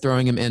by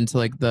throwing him into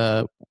like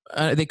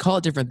they call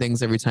it different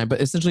things every time,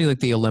 but essentially like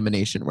the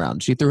elimination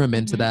round. She threw him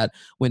into Mhm. that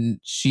when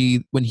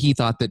he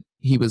thought that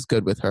he was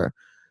good with her.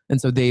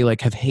 And so they like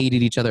have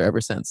hated each other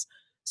ever since.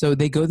 So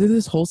they go through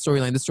this whole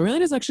storyline. The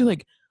storyline is actually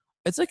like,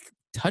 it's like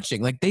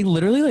touching. Like they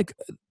literally like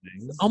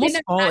almost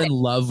fall in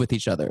love with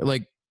each other.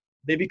 Like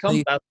They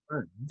become best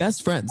friends.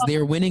 best friends. They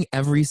are winning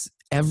every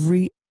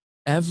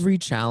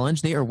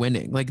challenge. They are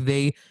winning. Like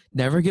they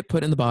never get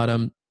put in the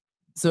bottom.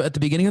 So at the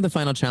beginning of the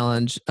final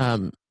challenge,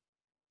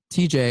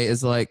 TJ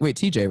is like, wait,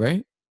 TJ,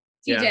 right?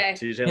 TJ. Yeah,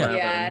 TJ Yeah. Lavin.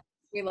 Yeah,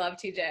 we love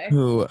TJ.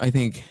 Who I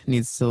think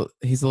he's a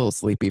little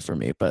sleepy for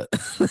me, but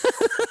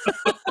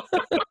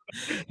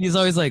he's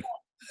always like,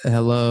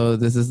 hello,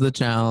 this is the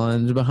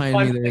challenge. Behind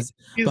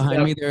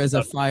me there is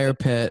a fire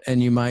pit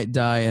and you might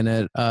die in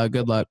it.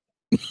 Good luck.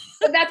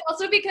 But that's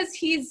also because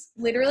he's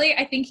literally,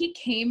 I think he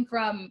came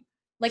from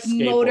like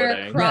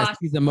Skateboarding. motocross. Yes,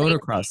 he's a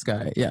motocross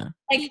guy. Yeah.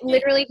 Like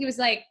literally he was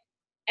like,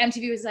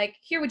 MTV was like,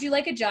 here, would you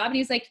like a job? And he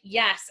was like,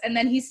 yes. And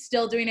then he's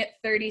still doing it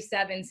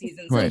 37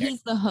 seasons So Right. later.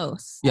 he's the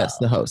host. Yes,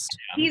 the host.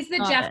 He's the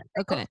Got Jeff.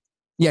 it. Okay.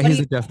 Yeah, But he's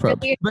he's the Jeff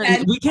Probst. really But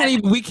intense. we can't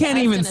I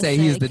was even gonna say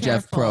he's say, the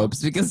Jeff careful.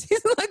 Probst because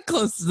he's not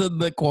close to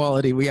the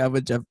quality we have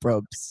with Jeff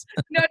Probst.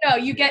 No,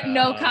 you get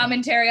no Yeah.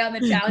 commentary on the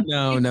challenge.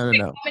 No. You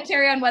get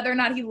commentary on whether or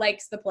not he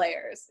likes the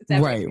players. It's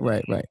everything.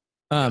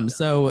 Right.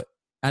 So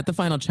at the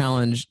final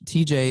challenge,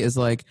 TJ is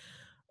like,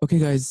 okay,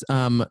 guys,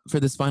 for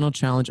this final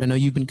challenge, I know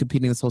you've been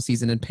competing this whole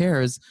season in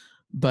pairs,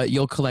 but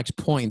you'll collect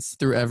points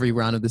through every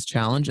round of this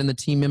challenge. And the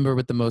team member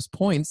with the most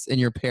points in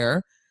your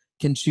pair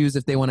can choose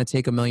if they want to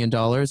take $1 million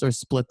or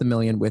split the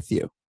million with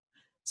you.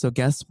 So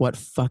guess what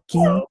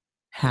fucking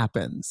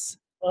happens?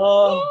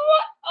 Oh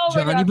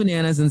my Johnny God.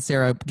 Bananas and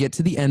Sarah get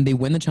to the end. They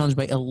win the challenge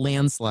by a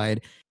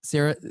landslide.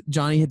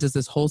 Johnny does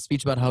this whole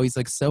speech about how he's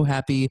like so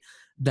happy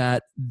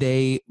that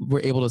they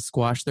were able to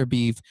squash their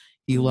beef.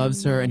 He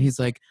loves her, and he's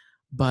like,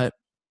 but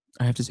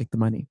I have to take the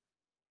money.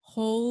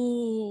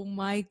 Oh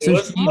my So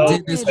was she so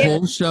did this good.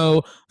 whole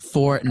show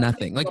for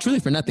nothing, like truly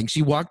for nothing.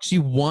 She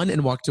won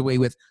and walked away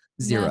with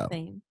zero.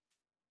 Nothing.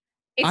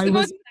 It's I the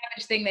was- most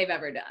savage thing they've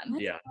ever done.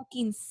 That's Yeah.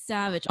 fucking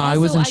savage. I Also,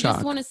 was in I shock.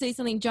 just want to say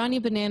something. Johnny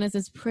Bananas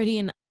is pretty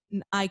an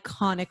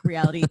iconic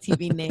reality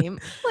TV name.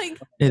 Like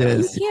It you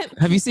is. can't.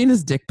 Have you seen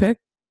his dick pic?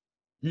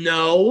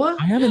 No.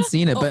 I haven't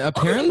seen it, but Oh,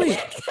 apparently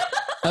I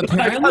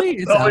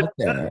it's got so out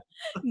there.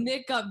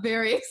 Nick got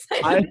very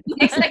excited.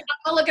 Nick's like, I'm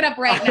gonna look it up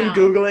right I'm now.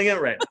 Googling it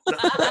right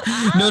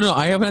now. No,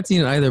 I haven't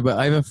seen it either, but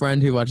I have a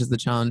friend who watches the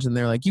challenge and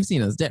they're like, you've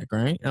seen his dick,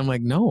 right? And I'm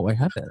like, no, I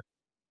haven't.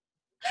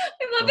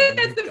 I love Oh that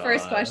that's my the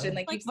first God. question.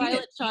 Like, like you've seen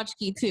Violet it.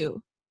 Chachki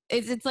too.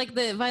 It's like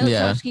the Violet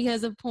Yeah. Chachki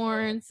has a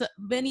porn. So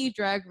many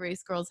drag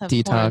race girls have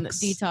porn Detox.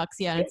 detox.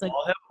 Yeah, and They it's like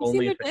all have you see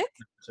only their dick.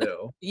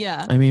 too.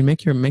 Yeah. I mean,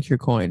 make your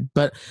coin.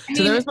 But I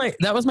so mean,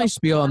 that was my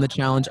spiel on the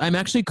challenge. I'm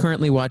actually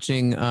currently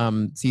watching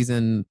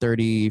season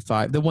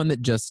 35, the one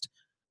that just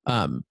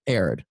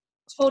aired.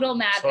 total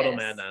madness. Total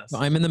madness. So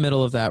I'm in the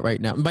middle of that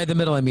right now. And by the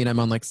middle, I mean I'm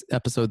on like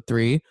episode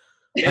 3.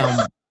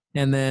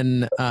 And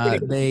then I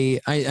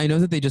know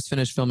that they just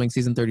finished filming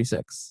season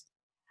 36.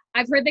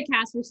 I've heard the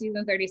cast for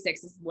season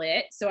 36 is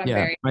lit, so I'm Yeah,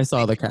 very I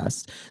saw the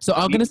cast. So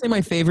I'm gonna say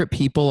my favorite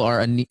people are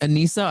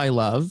Anissa. I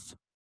love.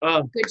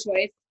 good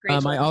choice.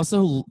 Great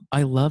choice.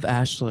 I love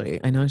Ashley.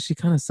 I know she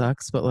kind of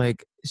sucks, but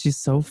like she's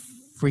so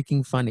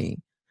freaking funny.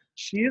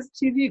 She is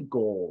TV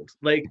gold.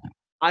 Like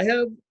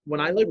when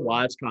I like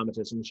watch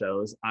competition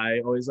shows, I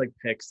always like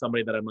pick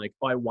somebody that I'm like,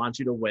 oh, I want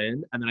you to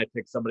win, and then I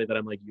pick somebody that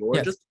I'm like, you're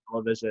Yes. just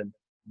television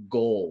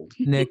gold.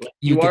 Nick, Like,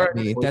 you are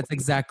get me. That's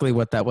exactly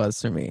what that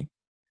was for me.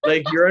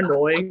 like you're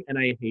annoying, and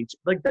I hate you.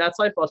 Like that's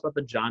how I felt about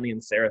the Johnny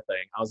and Sarah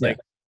thing. I was Yeah. like,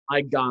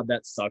 my God,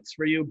 that sucks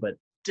for you, but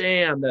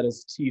damn, that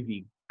is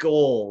TV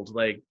gold.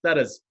 Like that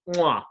is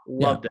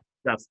loved it.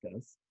 That's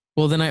good.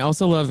 Well, then I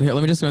also love here.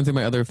 Let me just run through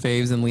my other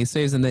faves and least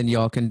faves, and then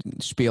y'all can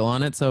spiel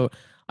on it. So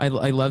I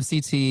love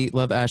CT,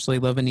 love Ashley,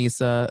 love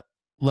Anissa,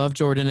 love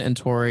Jordan and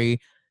Tori,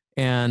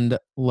 and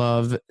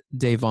love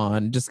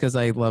Davon, just because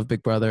I love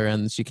Big Brother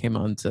and she came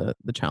on to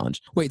the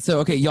challenge. Wait, so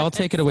okay, y'all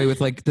take it away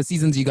with like the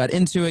seasons you got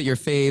into it, your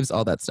faves,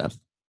 all that stuff.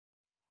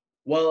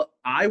 Well,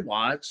 I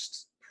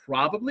watched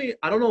probably,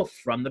 I don't know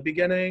from the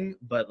beginning,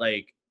 but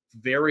like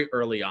very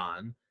early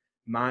on.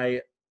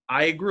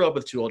 I grew up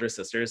with two older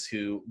sisters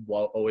who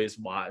always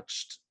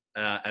watched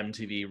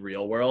MTV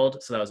Real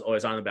World. So that was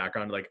always on in the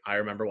background. Like I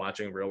remember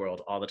watching Real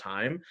World all the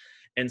time.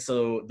 And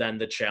so then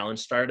the challenge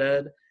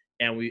started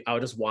and I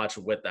would just watch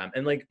with them.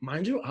 And like,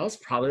 mind you, I was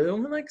probably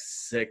only like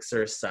 6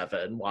 or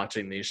 7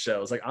 watching these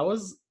shows. Like I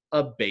was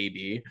a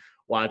baby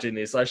watching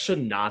these, so I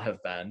should not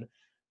have been.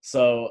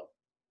 So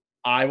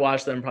I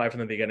watched them probably from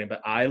the beginning,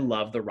 but I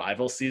love the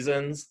rival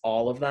seasons.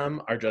 All of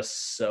them are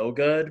just so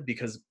good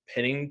because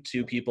pitting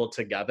two people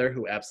together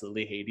who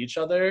absolutely hate each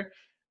other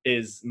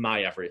is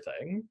my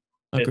everything.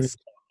 Agreed. It's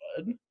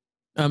so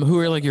good. Who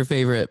are like your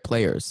favorite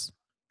players?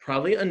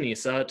 Probably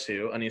Anissa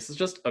too. Anissa's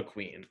just a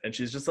queen and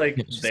she's just like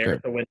she's there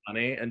good. to win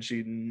money and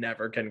she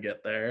never can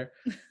get there.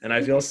 And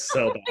I feel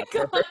so bad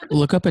for her.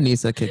 Look up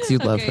Anissa Kicks.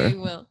 You'd love Okay, her.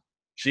 I will.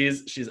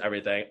 She's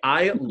everything.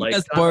 I like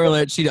Yeah, spoiler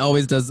alert, she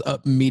always does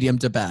medium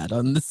to bad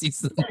on the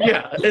season.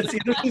 Yeah, it's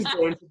either she's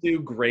going to do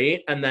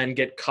great and then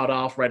get cut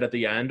off right at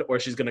the end, or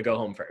she's gonna go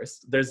home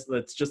first.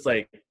 It's just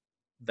like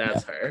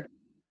that's her.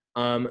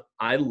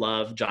 I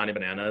love Johnny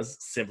Bananas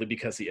simply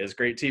because he is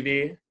great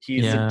TV.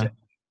 He's a dick,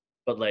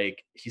 but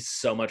like he's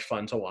so much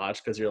fun to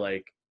watch because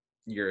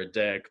you're a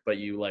dick, but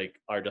you like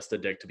are just a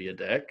dick to be a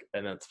dick,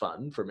 and that's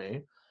fun for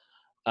me.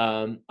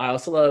 I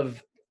also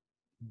love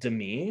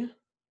Demi.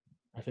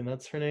 I think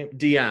that's her name.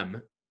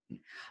 DM.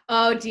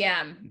 Oh,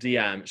 DM.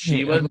 DM.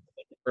 She was an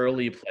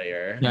early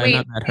player. Yeah, Wait.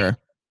 I met her.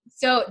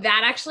 So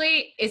that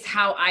actually is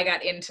how I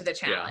got into the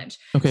challenge.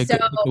 Okay, So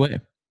good way.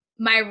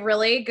 my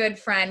really good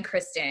friend,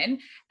 Kristen,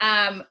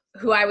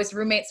 who I was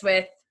roommates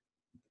with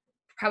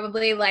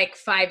probably like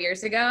 5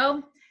 years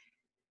ago,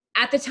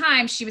 at the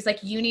time, she was like,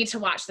 you need to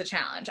watch the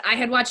challenge. I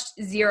had watched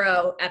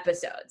 0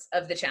 episodes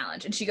of the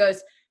challenge. And she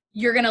goes,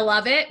 you're going to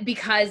love it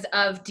because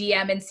of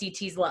DM and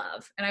CT's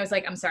love. And I was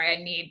like, I'm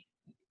sorry,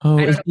 Oh,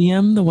 I don't is know.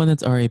 DM the one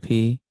that's RAP?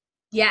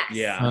 Yes.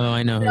 Yeah. Oh,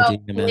 I know who So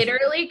DM is.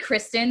 literally,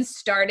 Kristen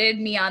started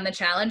me on the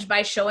challenge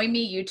by showing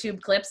me YouTube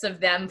clips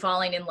of them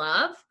falling in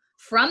love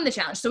from the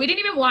challenge. So we didn't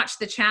even watch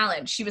the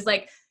challenge. She was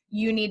like,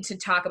 you need to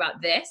talk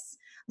about this.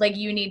 Like,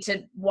 you need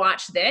to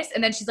watch this.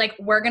 And then she's like,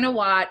 we're going to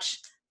watch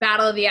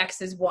Battle of the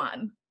Exes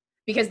 1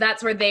 because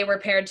that's where they were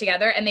paired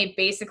together and they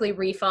basically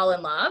re-fall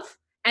in love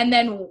and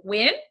then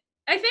win,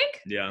 I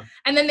think. Yeah.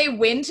 And then they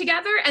win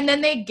together and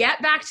then they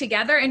get back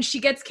together and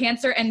she gets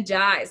cancer and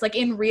dies like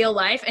in real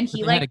life. And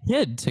he They had a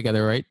kid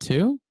together, right?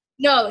 Too?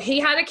 no, he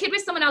had a kid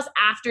with someone else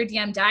after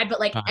DM died, but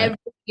like every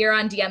year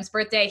on DM's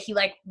birthday, he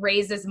like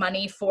raises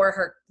money for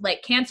her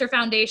like cancer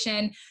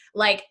foundation.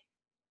 Like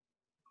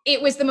it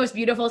was the most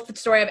beautiful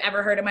story I've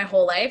ever heard in my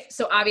whole life.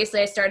 So obviously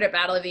I started at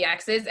Battle of the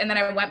Exes and then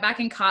I went back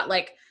and caught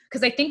like,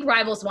 because I think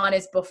Rivals 1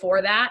 is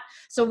before that.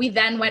 So we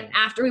then went,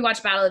 after we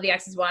watched Battle of the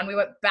Exes 1, we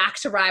went back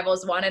to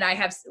Rivals 1 and I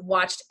have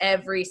watched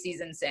every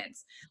season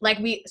since. Like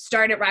we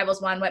started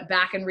Rivals 1, went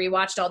back and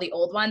rewatched all the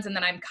old ones and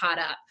then I'm caught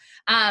up.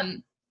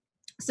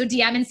 So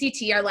DM and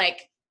CT are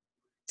like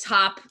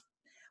top.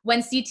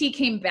 When CT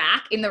came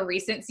back in the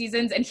recent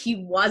seasons and he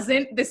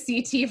wasn't the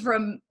CT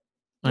from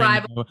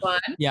Rivals 1.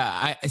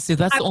 Yeah, I see.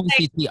 That's I the was only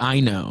like- CT I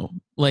know.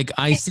 Like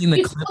I seen the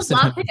You clips still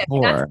of him love him.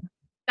 before.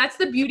 That's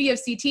the beauty of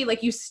CT.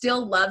 Like you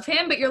still love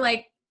him, but you're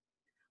like,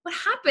 what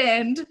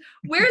happened?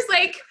 Where's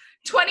like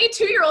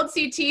 22-year-old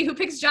CT who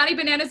picks Johnny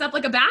Bananas up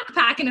like a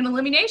backpack in an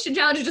elimination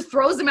challenge and just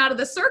throws him out of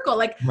the circle?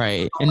 Like,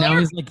 Right. And now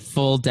he's like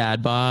full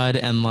dad bod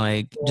and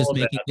like just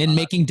Full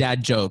making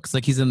dad jokes.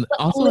 Like he's in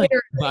also like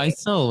literally. but I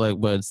still like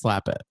would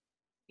slap it.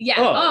 yeah.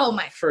 Oh, Oh,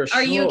 my. For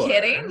Are you sure.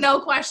 kidding? No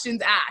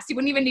questions asked. You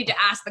wouldn't even need to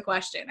ask the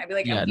question. I'd be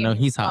like, Yeah, okay. no,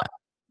 he's hot.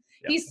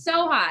 He's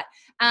so hot.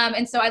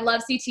 And so I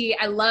love CT.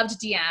 I loved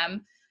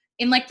DM.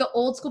 In like the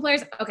old school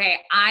players, okay,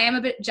 I am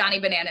a bit Johnny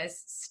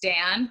Bananas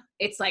stan.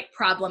 It's like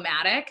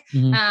problematic.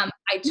 Mhm. I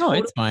No, totally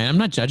it's fine. I'm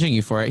not judging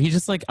you for it. He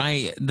just like my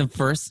You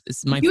first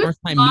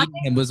time saw meeting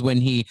him was when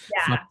he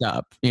Yeah. fucked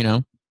up, you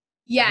know?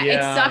 Yeah, Yeah.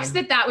 it sucks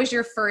that was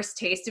your first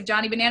taste of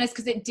Johnny Bananas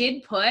because it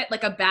did put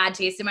like a bad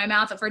taste in my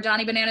mouth for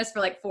Johnny Bananas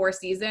for like 4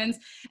 seasons.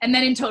 And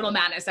then in Total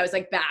Madness, I was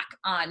like back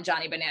on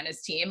Johnny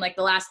Bananas team. Like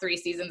the last 3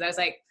 seasons, I was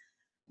like,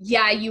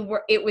 yeah,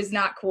 it was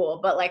not cool,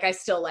 but like, I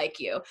still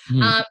like you.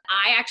 Mhm.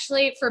 I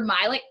actually, for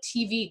my like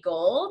TV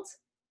gold,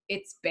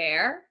 it's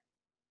Bear.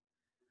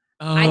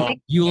 I Oh,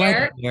 think you like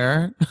Bear-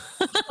 hair?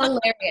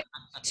 Hilarious.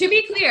 To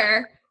be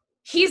clear,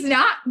 he's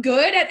not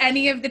good at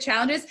any of the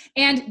challenges.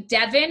 And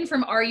Devin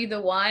from Are You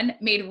the One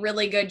made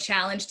really good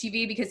challenge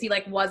TV because he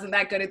like wasn't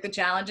that good at the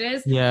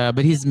challenges. Yeah,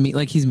 but he's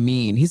he's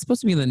mean. He's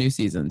supposed to be in the new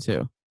season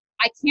too.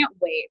 I can't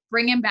wait.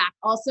 Bring him back.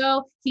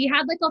 Also, he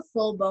had like a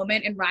full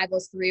moment in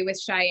Rivals 3 with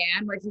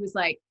Cheyenne where he was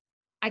like,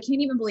 I can't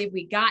even believe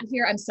we got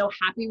here. I'm so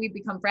happy we've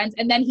become friends.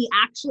 And then he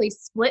actually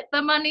split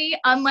the money,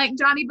 unlike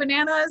Johnny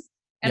Bananas.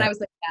 And Yeah. I was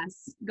like,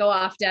 yes, go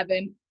off,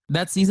 Devin.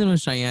 That season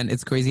with Cheyenne,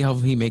 it's crazy how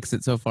he makes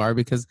it so far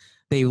because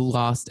they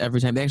lost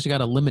every time. They actually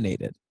got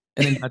eliminated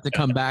and then got to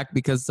come back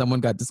because someone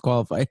got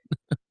disqualified.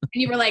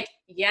 And you were like,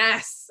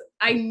 yes,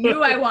 I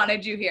knew I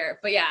wanted you here.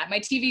 But yeah, my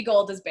TV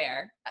gold is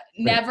Bear.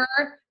 Never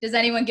does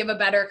anyone give a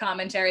better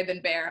commentary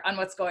than Bear on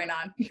what's going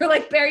on. You're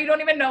like, Bear, you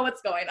don't even know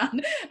what's going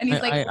on. And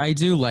he's like, I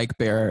do like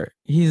Bear.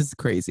 He's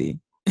crazy.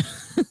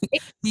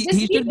 he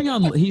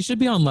just should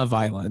be on Love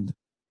Island.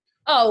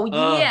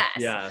 oh, yes.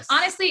 Yes.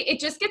 Honestly, it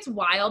just gets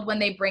wild when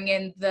they bring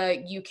in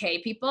the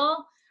UK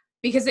people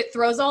because it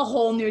throws a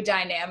whole new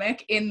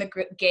dynamic in the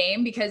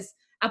game because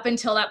up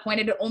until that point,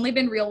 it had only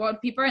been real world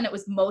people and it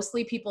was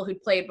mostly people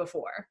who'd played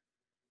before.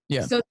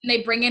 Yeah. So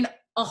they bring in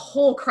a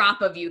whole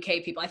crop of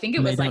UK people. I think it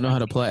was they don't know how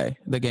to play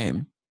the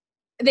game.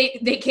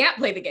 They can't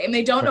play the game.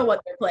 They don't know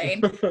what they're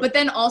playing. But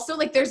then also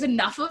like there's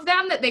enough of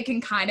them that they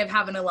can kind of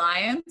have an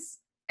alliance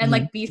and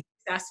like be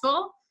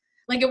successful.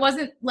 Like it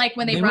wasn't like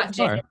when they brought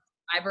Jay from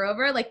Survivor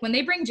over. Like when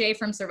they bring Jay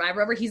from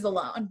Survivor over, he's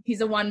alone. He's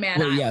a one man.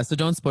 Well, yeah. So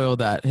don't spoil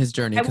his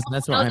journey because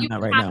that's where I'm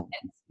at right now.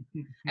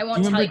 I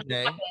won't tell you.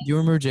 Jay? Do you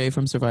remember Jay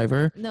from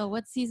Survivor? No,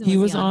 what season? He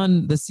was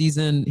on the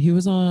season. He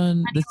was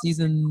on the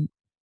season.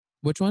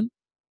 Which one?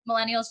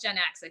 Millennials Gen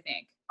X, I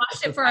think.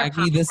 Watched it for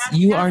Aggie,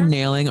 you are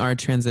nailing our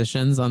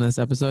transitions on this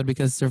episode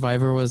because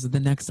Survivor was the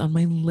next on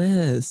my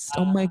list.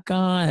 Oh my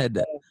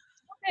god!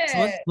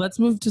 So let's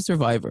move to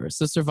Survivor.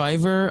 So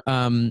Survivor.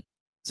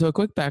 So a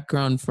quick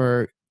background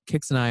for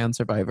Kix and I on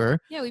Survivor.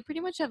 Yeah, we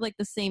pretty much have like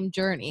the same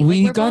journey.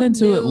 We like, got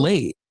into it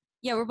late.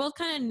 Yeah, we're both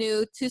kind of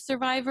new to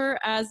Survivor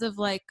as of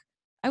like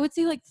I would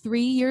say like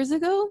 3 years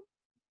ago.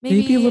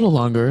 Maybe a little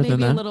longer than that.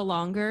 Maybe a little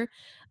longer.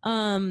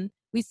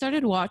 We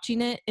started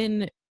watching it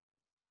in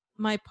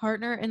my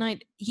partner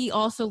and he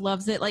also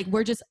loves it. Like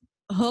we're just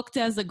hooked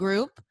as a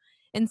group.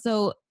 And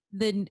so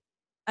then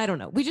I don't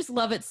know. We just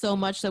love it so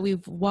much that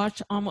we've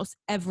watched almost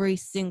every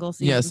single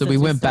season. Yeah, so we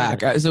went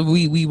back. So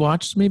we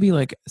watched maybe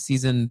like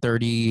season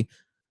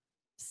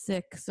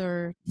 36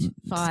 or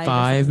 5.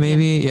 Five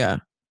maybe, yeah.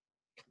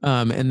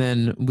 And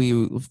then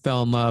we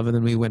fell in love and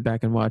then we went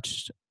back and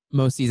watched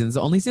most seasons.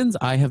 The only seasons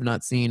I have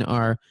not seen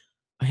I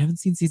haven't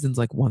seen seasons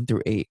like 1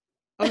 through 8.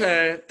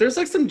 Okay, there's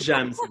like some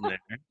gems in there.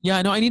 Yeah,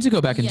 I know. I need to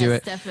go back and do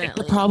it.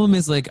 Definitely. The problem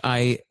is like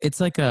I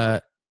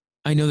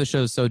know the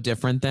show is so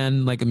different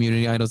than like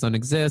Immunity Idols don't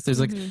exist. There's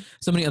like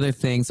so many other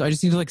things. So I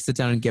just need to like sit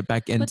down and get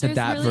back into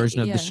that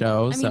version of the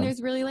show. I mean,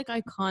 there's really like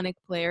iconic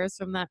players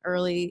from that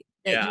early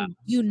that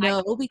you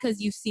know because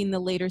you've seen the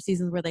later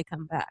seasons where they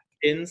come back.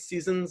 In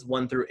seasons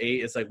 1 through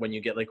 8, it's like when you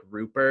get like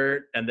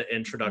Rupert and the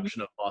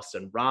introduction of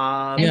Boston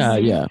Rob.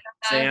 Yeah.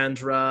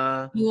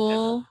 Sandra.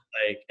 Yul.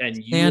 And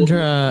Yul.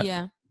 Sandra.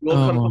 Yeah. Yul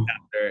comes up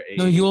after 8.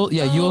 No, Yul.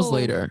 Yeah, Yul's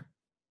later.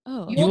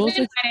 Oh, Yul's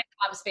been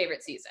Bob's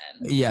favorite season.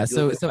 Yeah,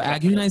 so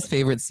Aggie and I's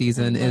favorite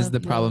season is the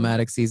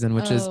problematic season,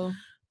 which is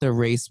the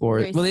Race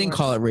Wars. Well, they didn't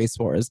call it Race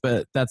Wars,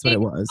 but that's what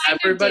it was.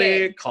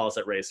 Everybody calls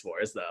it Race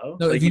Wars, though.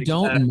 So if you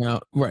don't know,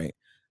 right?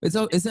 Is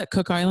that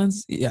Cook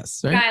Islands?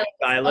 Yes, right.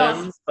 Cook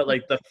Islands, but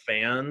like the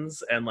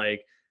fans and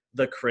like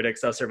the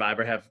critics of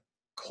Survivor have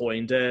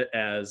coined it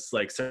as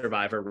like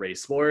Survivor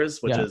Race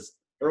Wars, which is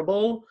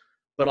terrible,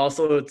 but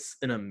also it's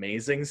an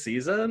amazing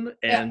season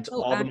and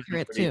all the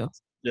minorities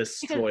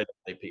destroy the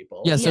white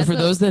people. Yeah, so for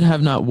those that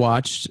have not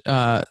watched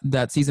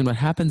that season, what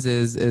happens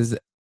is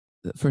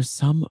for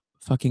some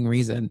fucking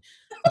reason,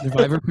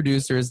 Survivor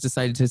producers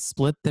decided to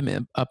split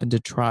them up into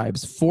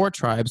tribes, 4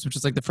 tribes, which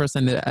is like the first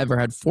time they ever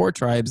had 4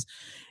 tribes.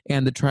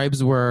 And the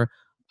tribes were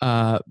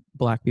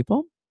Black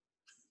people,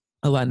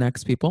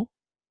 Latinx people,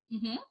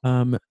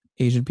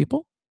 Asian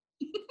people,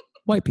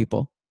 white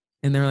people.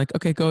 And they're like,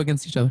 okay, go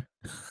against each other.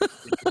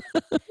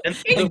 And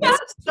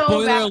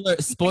spoiler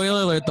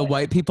alert, the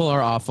white people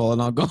are awful and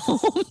I'll go home.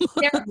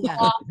 They're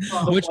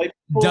awful. Which,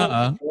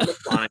 duh.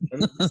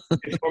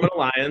 They form an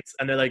alliance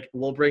and they're like,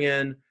 we'll bring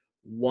in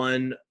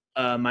one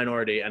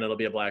minority and it'll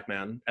be a Black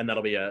man and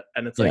that'll be it.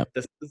 And it's like,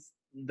 this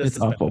is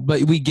awful.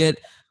 But we get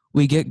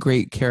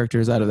great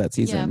characters out of that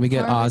season. Yeah, we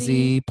get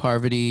Ozzy,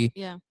 Parvati,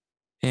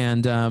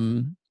 and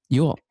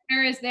Yul.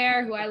 Penner is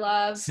there, who I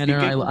love.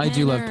 Penner, I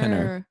do love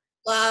Penner.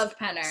 Love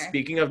Penner.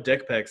 Speaking of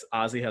dick pics,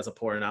 Ozzy has a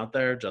porn out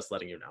there, just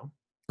letting you know.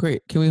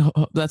 Great. Can we?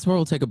 That's where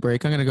we'll take a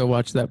break. I'm gonna go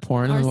watch that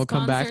porn, and then we'll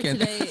come back. Our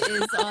sponsor today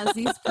is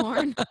Ozzy's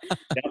porn. Yep.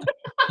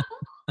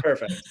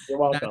 Perfect. You're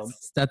welcome.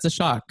 That's a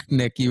shock,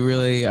 Nick. You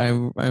really,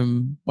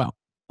 I'm. Wow.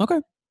 Okay.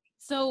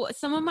 So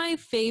some of my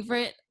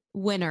favorite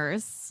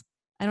winners.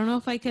 I don't know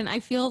if I can. I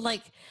feel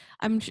like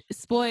I'm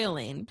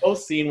spoiling.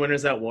 Both seen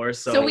Winners at War,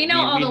 so we know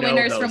all the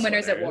winners from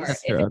Winners at War.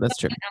 That's true. That's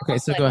true. Okay,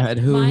 so go ahead.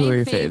 Who are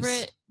your faves? My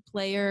favorite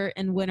player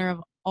and winner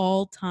of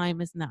all time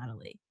is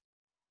Natalie.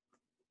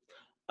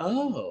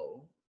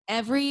 Oh.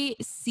 Every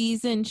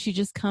season, she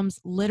just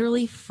comes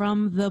literally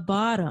from the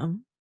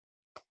bottom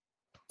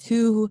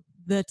to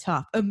the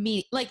top.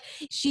 Like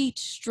she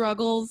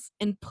struggles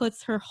and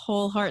puts her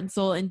whole heart and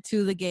soul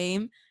into the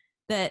game.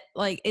 That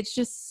like it's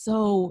just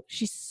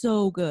she's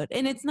so good,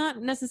 and it's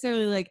not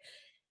necessarily like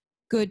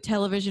good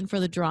television for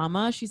the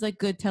drama. She's like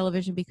good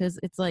television because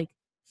it's like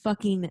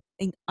fucking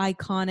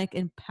iconic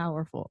and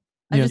powerful.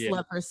 I just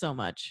love her so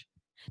much.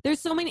 There's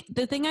so many.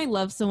 The thing I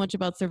love so much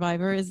about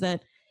Survivor is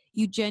that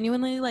you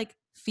genuinely like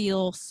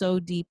feel so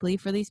deeply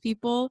for these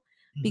people.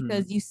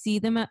 because you see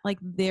them at like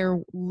their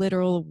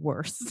literal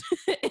worst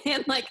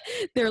and like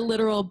their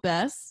literal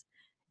best.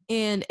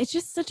 And it's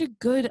just such a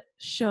good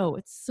show.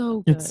 It's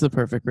so good. It's the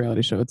perfect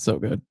reality show. It's so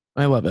good.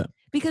 I love it.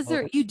 Because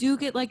you do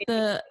get like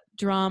the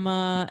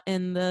drama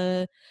and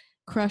the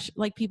crush,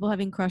 like people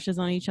having crushes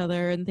on each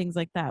other and things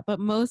like that. But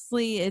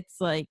mostly it's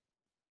like,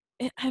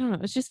 I don't know.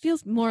 It just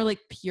feels more like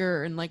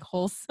pure and like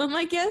wholesome,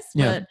 I guess.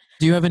 Yeah. But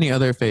Do you have any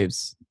other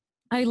faves?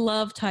 I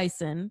love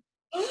Tyson.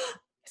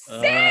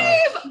 Same.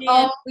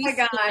 Oh We my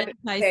god, stand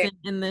Tyson Okay.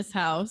 in this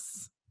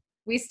house.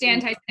 We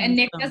stand Tyson, him and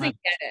Nick so doesn't much.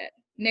 get it.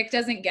 Nick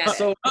doesn't get it.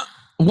 So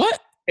What?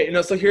 okay,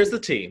 no, so here's the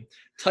tea.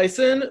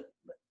 Tyson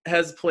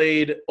has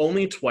played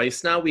only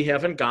twice now. We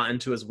haven't gotten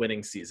to his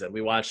winning season.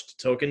 We watched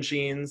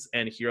Tocantins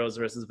and Heroes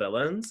versus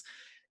Villains,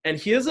 and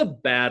he is a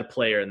bad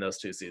player in those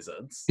 2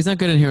 seasons. He's not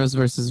good in Heroes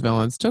versus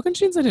Villains.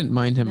 Tocantins, I didn't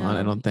mind him on,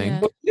 I No, don't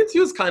think. yeah. Tocantins, he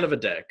was kind of a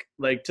dick.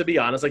 Like, to be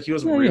honest, like he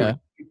was Yeah, rude yeah. to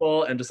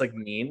people and just like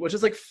mean, which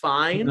is like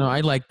fine. No,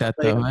 I like that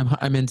though.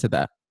 I'm into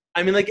that.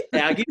 I mean, like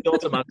Aggie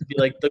built him up to be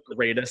like the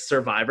greatest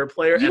Survivor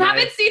player. You and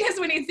haven't seen his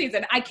winning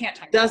season. I can't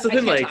talk. That's the I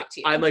thing. can't Like, talk to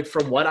you. I'm like,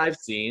 from what I've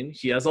seen,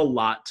 he has a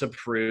lot to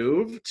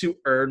prove to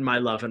earn my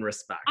love and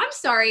respect. I'm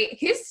sorry.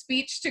 His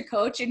speech to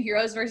Coach in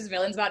Heroes versus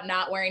Villains about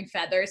not wearing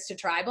feathers to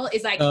Tribal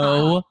is iconic.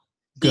 Oh,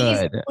 He's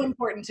good. so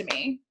important to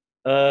me.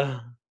 Uh,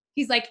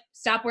 He's like,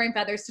 stop wearing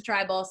feathers to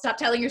Tribal. Stop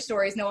telling your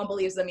stories. No one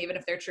believes them, even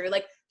if they're true.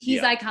 Like,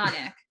 he's Yeah.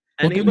 iconic.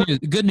 Well, anybody-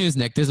 good news,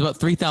 Nick. There's about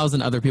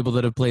 3,000 other people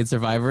that have played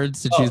Survivor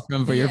to Oh, choose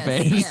from for your Yes,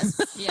 faves.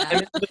 yes, yeah.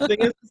 And the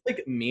thing is,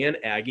 like, me and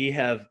Aggie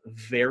have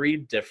very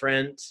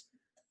different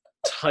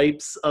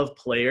types of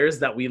players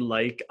that we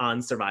like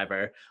on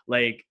Survivor.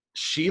 Like,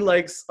 she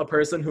likes a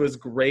person who is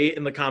great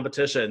in the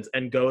competitions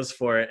and goes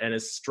for it and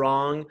is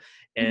strong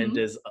and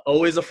is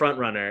always a front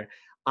runner.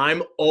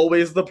 I'm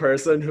always the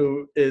person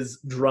who is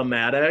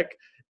dramatic,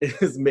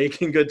 is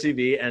making good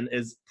TV, and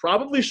is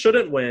probably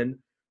shouldn't win,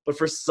 but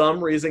for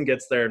some reason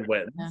gets there and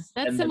wins. Yeah,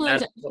 that's And similar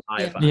that's to- what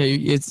I yeah. find.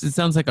 Yeah, it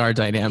sounds like our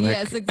dynamic.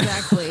 Yes,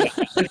 exactly.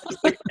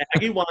 Like,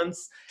 Aggie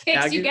wants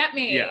Kicks, Aggie, you get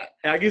me. Yeah,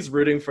 Aggie's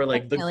rooting for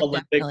like the Definitely,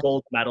 Olympic definitely.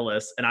 gold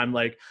medalist, and I'm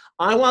like,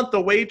 I want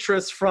the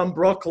waitress from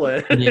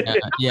Brooklyn. Yeah,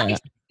 yeah.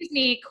 Excuse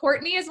me.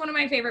 Courtney is one of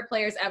my favorite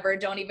players ever.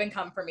 Don't even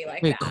come for me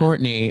like Wait, that.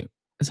 Courtney.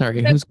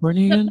 Sorry, who's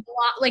Courtney The again?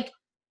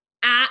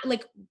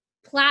 like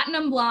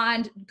platinum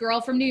blonde girl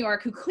from New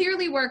York who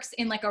clearly works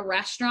in like a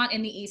restaurant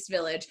in the East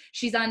Village.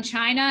 She's on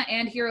China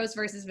and Heroes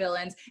versus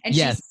Villains, and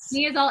Yes.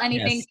 she is all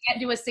anything. Yes. Can't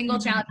do a single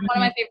challenge. One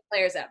of my favorite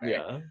players ever.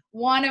 Yeah.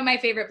 One of my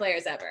favorite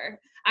players ever.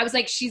 I was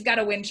like, she's got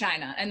to win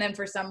China, and then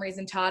for some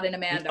reason, Todd and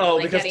Amanda. Oh,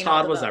 were, like, because getting all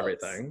Todd the was votes.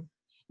 everything.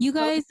 You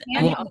guys,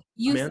 Amanda.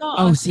 you Amanda. saw.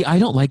 Oh, see, I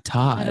don't like I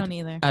Todd don't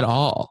either. at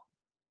all.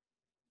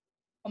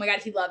 Oh my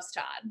God, he loves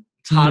Todd.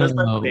 Todd is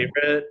my No.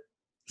 favorite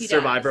He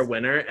Survivor does.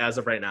 winner as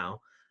of right now.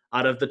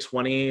 Out of the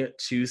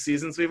 22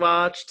 seasons we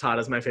watched, Todd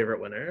is my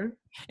favorite winner.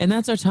 And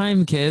that's our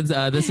time, kids.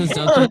 This is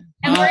Don't Judge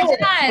And we're Todd.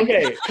 done.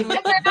 Okay, And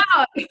we're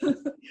out.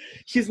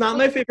 he's not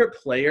my favorite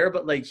player,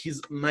 but like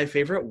he's my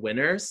favorite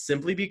winner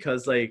simply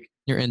because like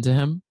You're into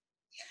him?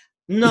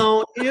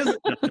 no, he isn't.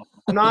 No,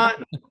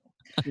 not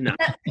no,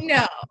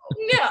 No,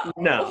 no.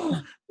 no.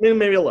 I mean,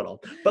 maybe a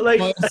little, but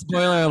like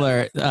Spoiler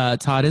alert,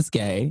 Todd is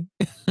gay.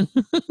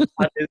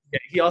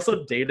 he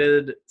also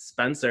dated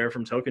Spencer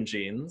from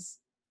Tocantins,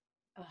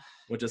 Ugh.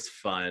 which is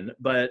fun.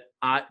 But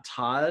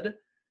Todd,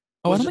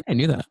 Oh, I was don't think I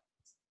knew that.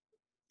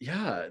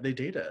 yeah, they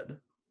dated.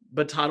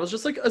 But Todd was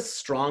just like a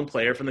strong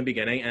player from the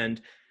beginning,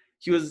 and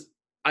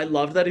I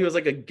loved that he was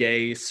like a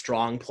gay,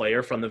 strong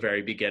player from the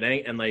very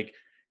beginning, and like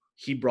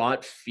he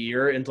brought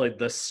fear into like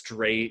the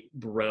straight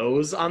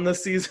bros on the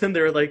season.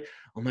 They were like,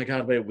 oh my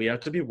God, wait, we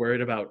have to be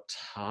worried about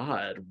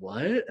Todd.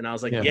 What? And I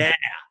was like, Yeah. yeah,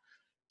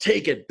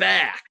 take it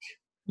back.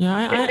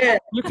 Yeah, Yeah.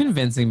 you're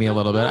convincing me a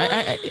little bit.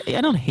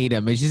 I don't hate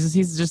him.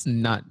 He's just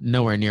not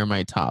nowhere near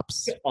my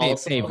tops.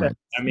 Also, Favorite.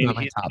 I mean, Not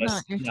my he's tops.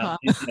 Not your top.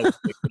 he's nowhere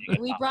near being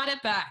a We top. brought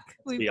it back.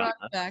 be We brought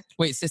honest. it back.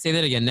 Wait, say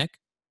that again, Nick.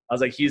 I was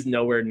like, he's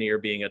nowhere near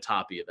being a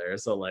top either.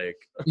 So like,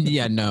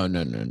 Yeah, no.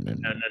 no.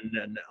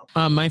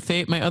 My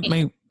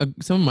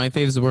some of my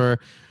faves were,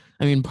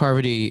 I mean,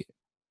 Parvati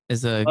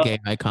is a Oh. gay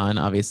icon,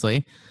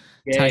 obviously.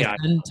 Yeah,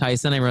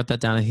 Tyson, I wrote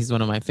that down. He's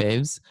one of my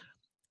faves.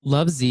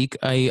 Love Zeke.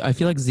 I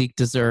feel like Zeke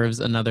deserves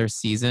another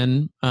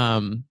season.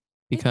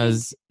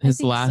 Because I his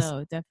think last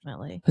so,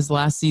 definitely. his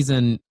last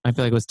season, I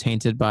feel like was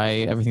tainted by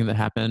everything that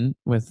happened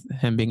with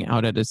him being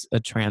outed as a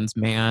trans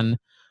man.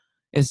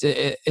 It's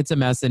a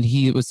mess, and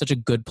he was such a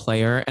good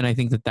player, and I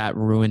think that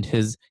ruined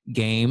his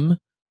game,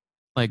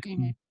 like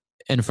Mhm.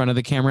 in front of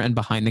the camera and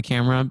behind the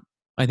camera.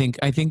 I think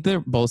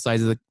they're both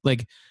sides of the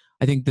like.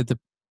 I think that the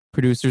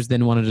producers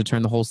then wanted to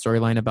turn the whole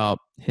storyline about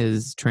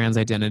his trans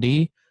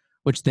identity,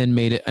 which then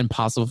made it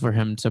impossible for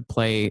him to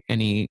play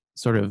any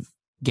sort of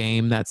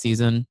game that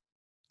season.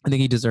 I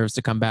think he deserves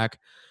to come back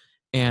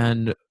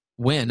and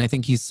win. I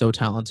think he's so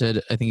talented.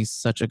 I think he's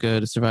such a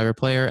good Survivor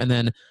player. And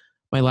then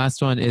My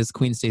last one is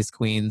Queen Stays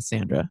Queen,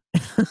 Sandra.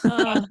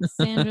 Oh,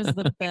 Sandra's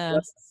the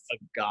best. A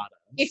goddess.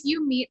 If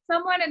you meet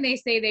someone and they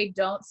say they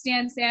don't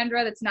stand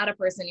Sandra, that's not a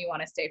person you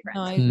want to stay friends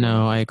No, with. I agree.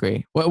 No, I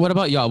agree. What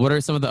about y'all? What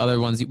are some of the other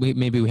ones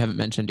maybe we haven't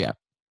mentioned yet?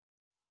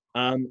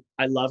 I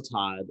love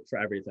Todd for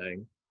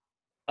everything.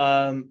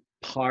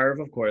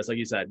 Parv, of course, like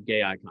you said,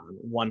 gay icon,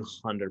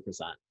 100%.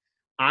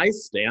 I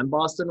stand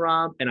Boston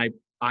Rob, and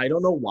I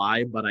don't know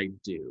why, but I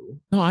do.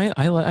 No,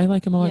 I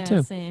like him a lot Yeah,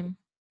 too. same.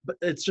 But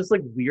it's just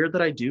like weird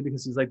that I do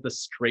because he's like the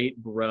straight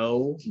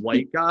bro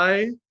white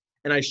guy,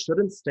 and I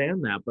shouldn't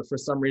stand that. But for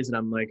some reason,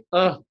 I'm like,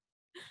 oh,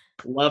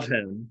 love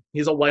him.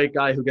 He's a white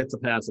guy who gets a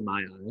pass in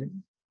my eye.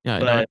 Yeah,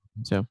 But- no, I like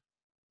him too.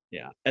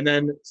 Yeah. And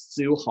then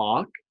Sue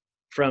Hawk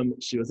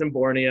she was in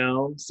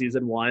Borneo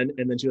season 1,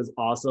 and then she was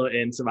also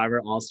in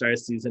Survivor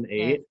All-Stars season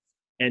 8. Yes.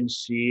 And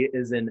she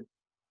is an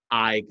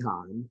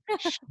icon.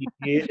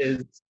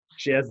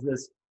 She has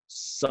this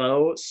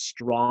so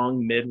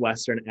strong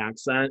Midwestern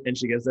accent, and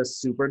she gives this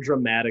super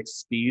dramatic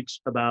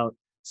speech about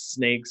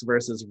snakes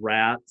versus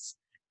rats.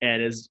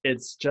 And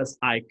it's just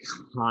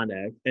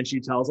iconic. And she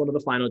tells one of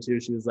the final two,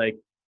 she was like,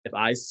 if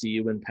I see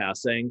you in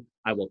passing,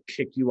 I will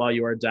kick you while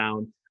you are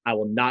down. I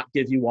will not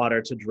give you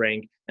water to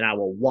drink, and I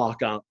will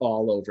walk on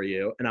all over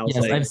you. And I was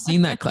Yes, like, I've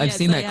seen that. I've Yes,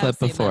 seen I that have clip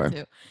seen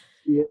that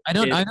before.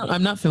 too.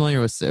 I'm not familiar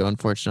with Sue,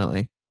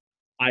 unfortunately.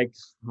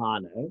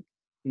 Iconic.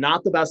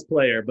 Not the best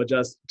player, but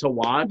just to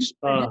watch,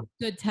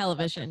 Good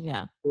television,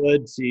 yeah.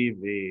 good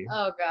TV.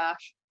 Oh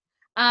gosh.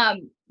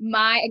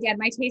 My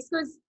taste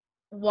goes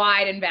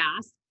wide and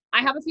vast.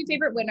 I have a few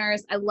favorite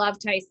winners. I love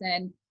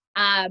Tyson.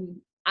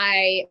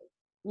 I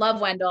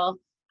love Wendell.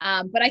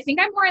 But I think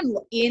I'm more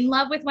in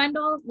love with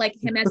Wendell, like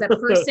him as a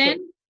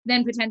person,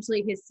 than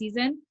potentially his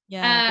season.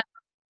 Yeah.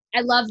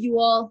 I love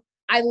Yul.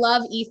 I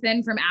love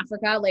Ethan from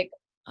Africa. Like,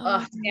 Oh,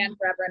 stand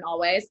forever and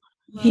always.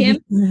 love Him,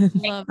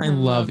 love I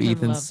him, love him,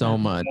 Ethan love so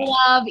him. much.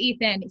 love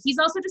Ethan. He's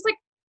also just like,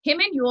 him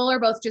and Yul are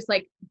both just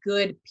like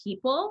good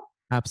people.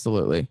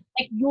 Absolutely.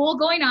 Like Yul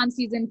going on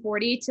season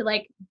 40 to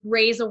like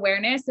raise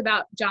awareness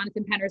about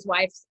Jonathan Penner's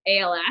wife's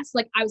ALS.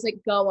 Like, I was like,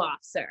 go off,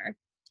 sir.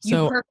 You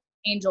So perfect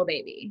angel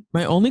baby.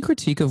 my only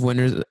critique of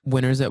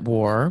Winners at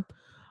War,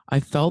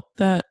 I felt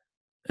that,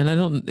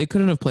 and they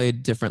couldn't have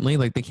played differently.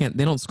 Like they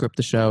don't script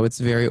the show. It's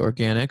very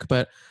organic.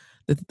 But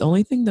the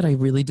only thing that I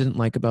really didn't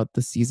like about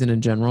the season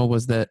in general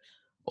was that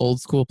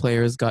old school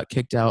players got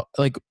kicked out.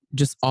 Like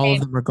just all of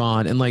them were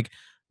gone. And like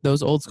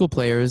those old school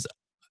players,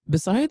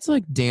 besides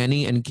like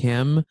Danny and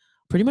Kim,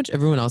 pretty much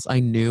everyone else, I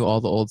knew all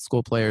the old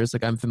school players.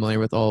 Like I'm familiar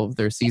with all of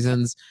their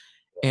seasons,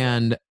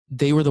 and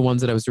they were the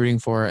ones that I was rooting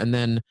for. And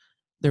then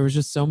there was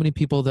just so many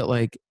people that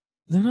like,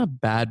 they're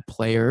not bad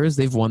players.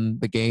 They've won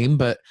the game,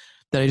 but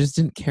that I just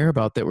didn't care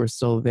about that were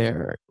still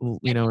there,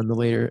 you know,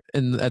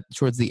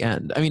 towards the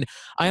end. I mean,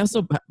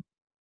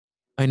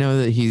 I know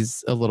that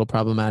he's a little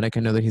problematic. I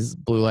know that he's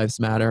Blue Lives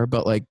Matter,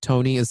 but like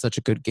Tony is such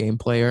a good game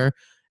player.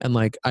 And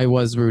like, I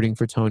was rooting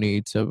for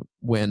Tony to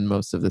win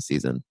most of the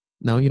season.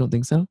 No, you don't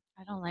think so?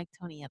 I don't like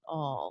Tony at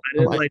all.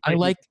 I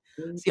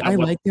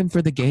like him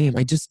for the game.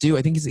 I just do.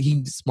 I think he's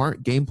a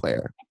smart game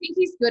player. I think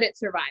he's good at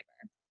Survivor.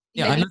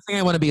 Yeah, I'm not saying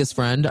I want to be his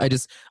friend. I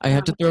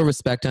have to throw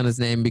respect on his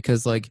name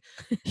because like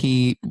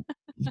he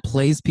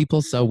plays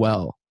people so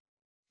well.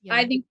 Yeah.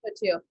 I think so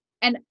too.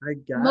 And I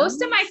guess.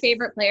 most of my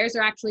favorite players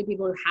are actually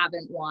people who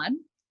haven't won.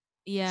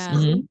 Yeah.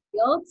 Mhm.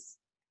 Fields,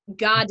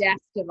 goddess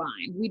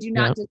divine. We do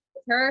not Yep.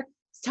 dismiss her.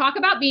 Talk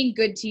about being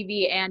good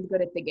TV and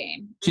good at the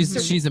game.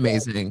 She's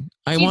amazing.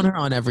 I She's- want her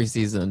on every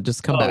season.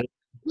 Just come Oh, back.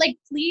 Like,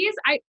 please,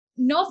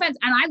 no offense,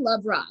 and I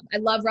love Rob. I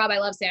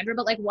love Sandra,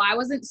 but like, why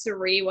wasn't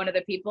Suri one of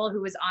the people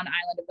who was on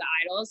Island of the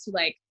Idols who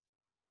like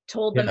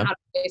told them Yeah. how to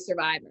play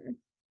Survivor?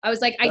 I was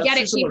like, I That get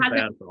it. season She was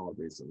hasn't. bad for all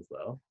reasons,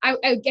 though.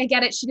 I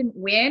get it. She didn't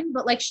win,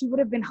 but like, she would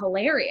have been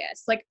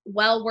hilarious. Like,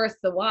 well worth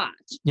the watch.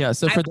 Yeah.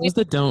 So I for think- those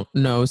that don't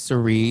know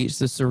Suri,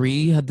 so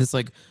Suri had this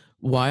like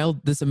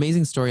this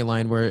amazing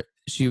storyline where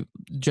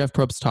Jeff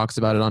Probst talks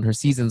about it on her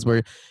seasons,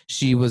 where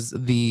she was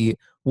the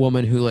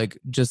woman who like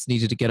just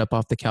needed to get up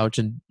off the couch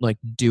and like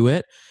do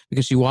it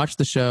because she watched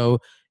the show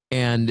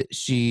and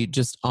she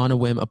just on a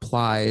whim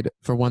applied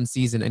for one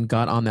season and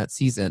got on that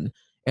season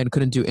and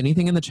couldn't do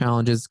anything in the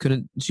challenges.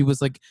 She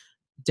was like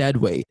dead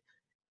weight.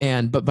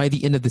 But by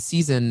the end of the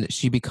season,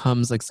 she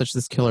becomes like such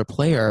this killer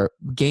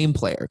game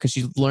player, because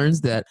she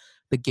learns that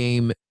the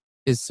game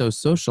is so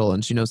social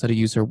and she knows how to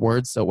use her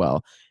words so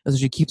well. And so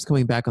she keeps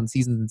coming back on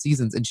seasons and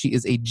seasons, and she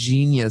is a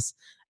genius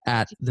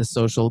at the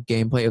social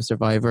gameplay of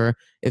Survivor.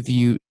 If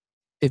you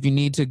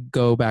need to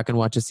go back and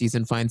watch a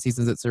season, find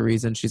seasons at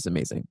Cerise, and she's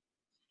amazing.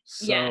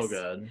 So Yes.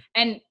 good.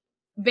 And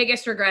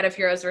biggest regret of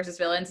Heroes versus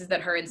Villains is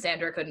that her and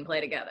Sandra couldn't play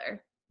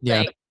together. Yeah.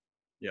 Like,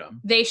 Yeah.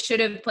 they should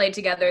have played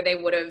together. They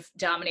would have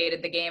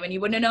dominated the game, and you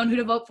wouldn't have known who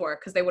to vote for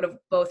because they would have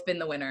both been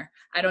the winner.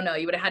 I don't know.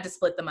 You would have had to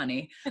split the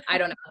money. I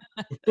don't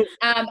know.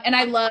 And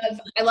I love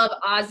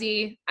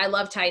Ozzy. I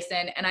love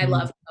Tyson, and I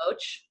love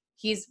Coach.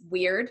 He's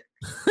weird.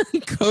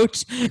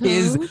 Coach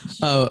is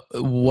Coach?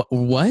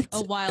 what?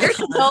 A wild There's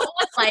card. no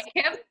one like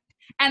him.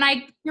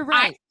 And You're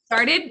right.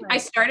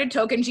 started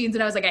Token Jeans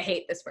and I was like, I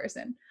hate this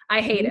person.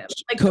 I hate him.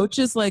 Like, Coach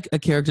is like a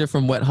character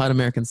from Wet Hot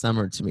American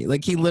Summer to me.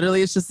 Like he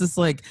literally is just this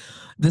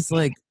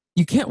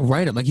you can't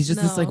write him. Like he's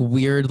just this like No.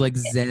 weird like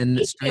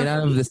Zen straight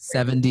out of the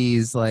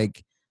 70s.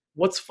 Like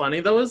What's funny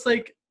though is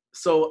like,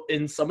 so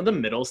in some of the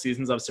middle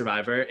seasons of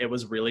Survivor, it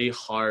was really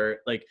hard.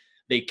 Like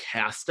they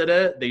casted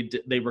it,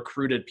 they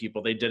recruited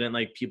people. They didn't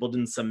like, people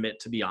didn't submit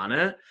to be on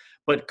it.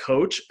 But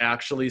Coach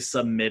actually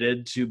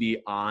submitted to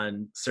be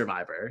on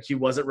Survivor. He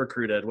wasn't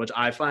recruited, which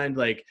I find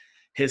like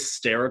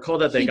hysterical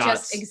that they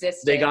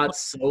got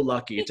so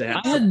lucky to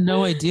have. I had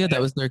no idea that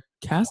was their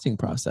casting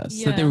process.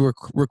 Yeah. That they were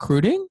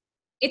recruiting.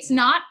 It's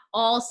not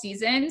all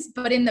seasons,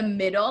 but in the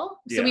middle.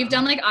 So Yeah. we've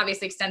done like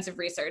obviously extensive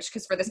research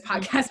because for this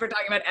podcast, we're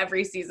talking about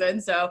every season.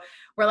 So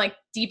we're like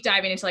deep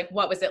diving into like,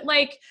 what was it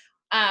like?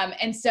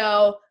 And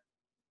so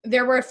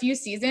there were a few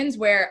seasons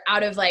where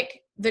out of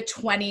like the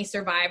 20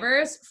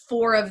 survivors,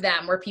 4 of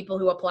them were people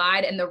who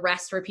applied and the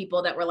rest were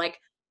people that were like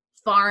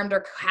farmed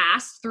or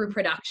cast through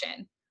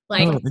production.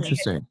 Like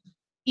Interesting.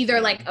 either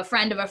like a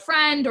friend of a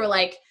friend or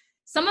like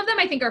some of them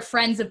I think are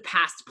friends of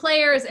past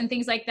players and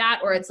things like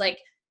that. Or it's like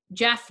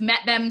Jeff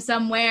met them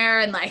somewhere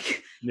and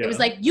like, it was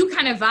like, you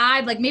kind of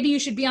vibe, like maybe you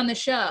should be on the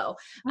show.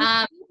 I've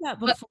heard that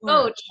but before.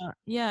 Coach-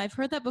 Yeah, I've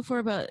heard that before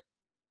about,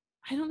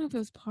 I don't know if it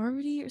was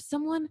Parvati or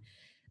someone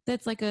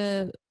that's like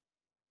a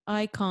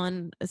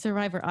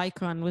Survivor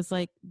icon was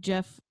like,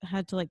 Jeff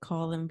had to like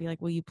call them and be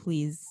like, will you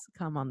please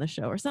come on the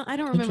show or something. I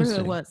don't remember who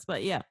it was,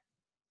 but yeah.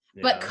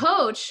 But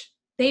Coach,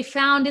 they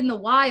found in the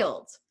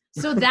wild.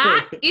 So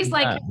that is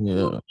like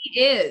who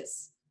he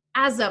is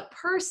as a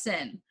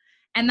person.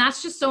 And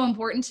that's just so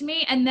important to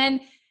me. And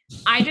then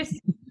I just,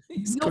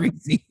 He's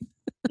crazy.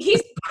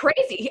 he's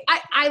crazy.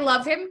 I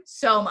love him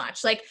so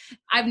much. Like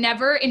I've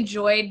never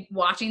enjoyed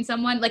watching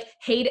someone like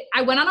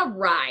I went on a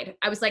ride.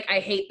 I was like, I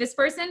hate this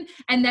person.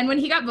 And then when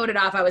he got voted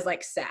off, I was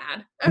like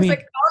sad. I was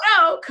like, oh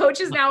no, Coach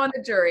is now on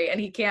the jury and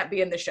he can't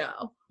be in the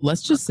show.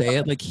 Let's just say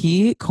it. Like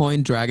he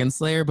coined Dragon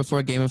Slayer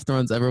before Game of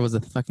Thrones ever was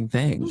a fucking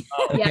thing.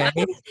 Yeah.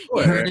 Okay?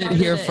 Heard it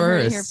here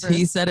first.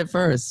 He said it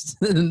first.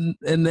 and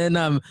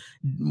then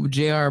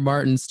J.R.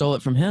 Martin stole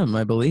it from him,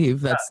 I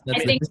believe. That's I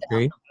the think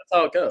history. That's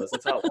how it goes.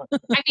 That's how it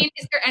works. I mean,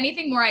 is there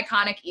anything more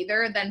iconic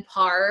either than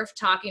Parv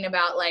talking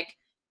about like,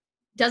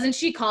 doesn't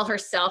she call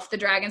herself the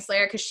Dragon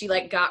Slayer because she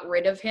like got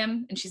rid of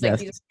him and she's like,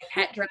 these are my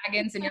pet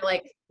dragons, and you're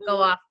like, go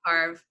off,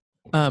 Parv.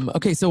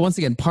 Okay, so once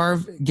again,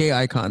 Parv, gay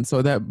icon.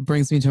 So that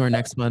brings me to our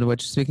next one,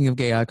 which speaking of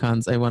gay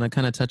icons, I want to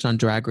kind of touch on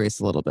Drag Race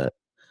a little bit.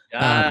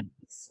 Yes.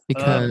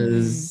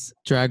 Because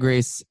Drag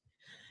Race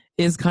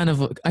is kind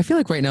of, I feel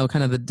like right now,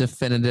 kind of the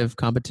definitive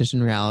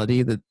competition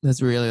reality that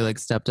has really like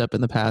stepped up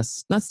in the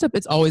past.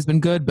 It's always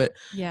been good, but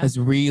has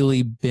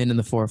really been in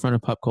the forefront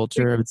of pop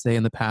culture, I would say,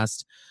 in the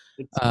past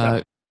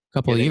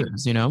couple of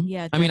years, you know?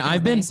 Yeah. I mean,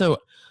 I've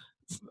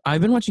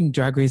been watching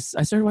Drag Race.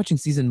 I started watching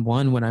season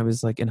 1 when I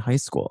was like in high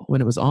school when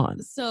it was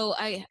on. So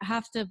I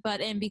have to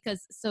butt in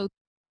because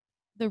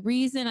the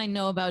reason I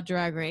know about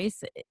Drag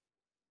Race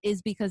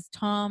is because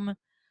Tom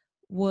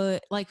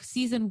would like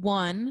season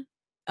 1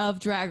 of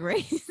Drag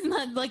Race,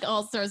 not like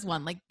All Stars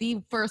 1, like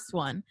the first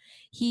one.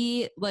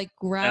 He like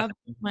grabbed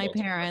my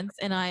parents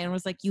and I and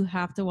was like, you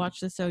have to watch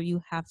this show.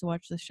 You have to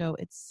watch the show.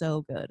 It's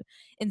so good.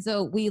 And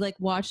so we like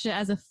watched it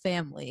as a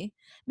family,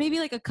 maybe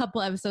like a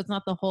couple episodes,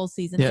 not the whole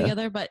season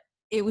together, but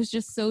it was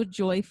just so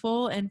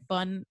joyful and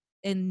fun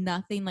and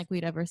nothing like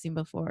we'd ever seen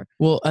before.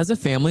 Well, as a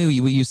family,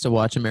 we used to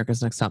watch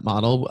America's Next Top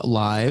Model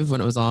live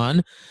when it was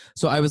on.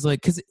 So I was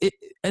like, because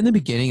in the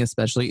beginning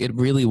especially, it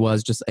really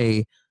was just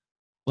a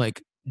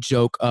like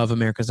joke of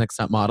America's Next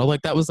Top Model.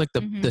 Like that was like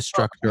the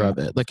structure of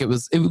it. Like it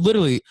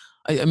literally,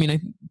 I mean,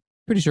 I'm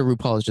pretty sure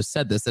RuPaul has just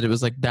said this, that it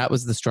was like, that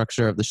was the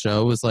structure of the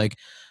show, was like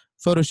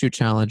photo shoot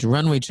challenge,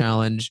 runway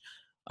challenge,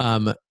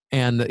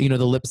 and you know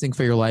the lip sync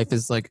for your life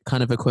is like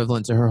kind of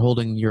equivalent to her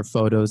holding your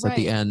photos at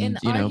the end. And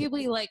you know,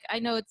 arguably, like I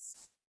know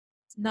it's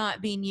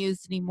not being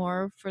used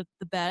anymore for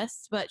the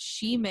best, but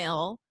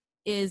She-Male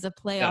is a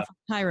play off of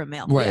Tyra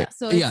Male. Right. Yeah.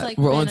 So it's like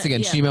once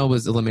again, She-Male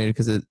was eliminated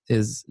because it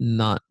is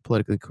not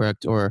politically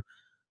correct or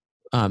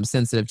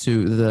sensitive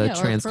to the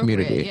trans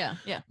community. Yeah.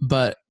 Yeah.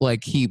 But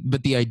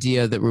the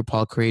idea that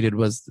RuPaul created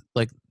was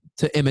like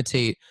to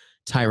imitate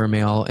Tyra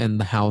Male, and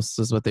the house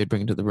is what they'd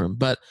bring into the room.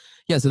 But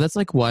yeah, so that's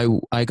like why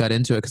I got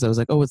into it, because I was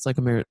like, oh, it's like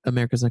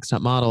America's Next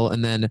Top Model.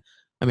 And then,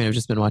 I mean, I've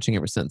just been watching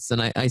ever since,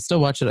 and I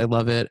still watch it. I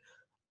love it.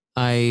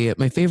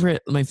 My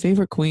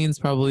favorite queens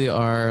probably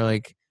are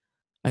like,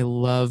 I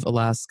love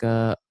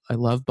Alaska, I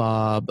love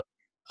Bob,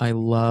 I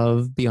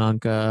love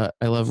Bianca,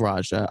 I love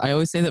Raja. I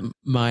always say that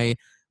my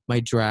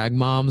drag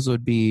moms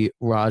would be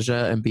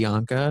Raja and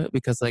Bianca,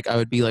 because like I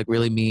would be like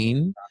really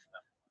mean.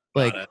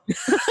 Like,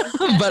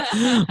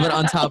 but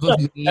on top of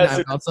me,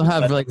 I also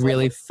have like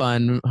really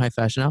fun high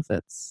fashion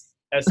outfits.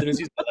 As soon as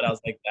you said that, I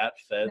was like, that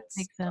fits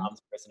makes sense.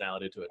 Tom's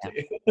personality to a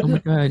T. Oh my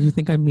god, you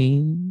think I'm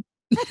mean?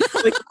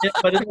 But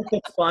it's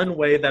like a fun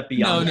way that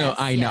Bianca. No,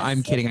 I know.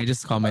 I'm kidding. I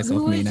just call myself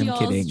Who mean. is I'm y'all's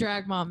kidding.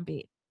 drag mom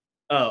beat?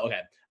 Oh,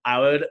 okay. I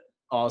would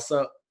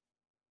also.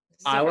 This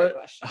is a hard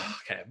question.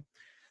 Okay.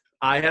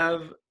 I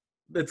have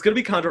it's gonna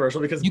be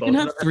controversial because You both can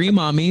of have them 3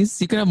 mommies.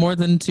 You can have more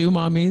than 2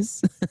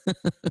 mommies.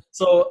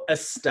 So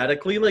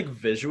aesthetically, like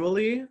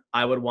visually,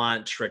 I would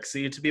want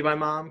Trixie to be my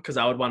mom because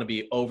I would want to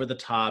be over the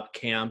top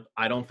camp.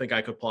 I don't think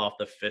I could pull off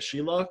the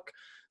fishy look.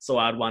 So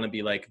I'd want to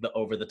be like the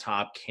over the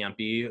top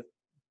campy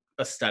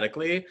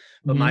aesthetically.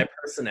 But Mhm. my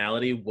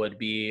personality would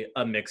be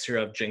a mixture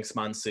of Jinx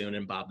Monsoon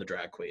and Bob the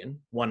Drag Queen.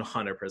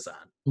 100%.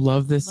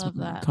 Love this Love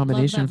that.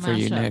 combination Love that for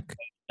you, mashup. Nick.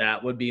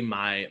 That would be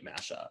my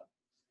mashup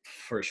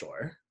for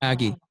sure.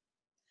 Aggie.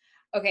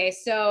 Okay,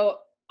 so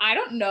I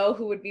don't know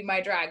who would be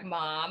my drag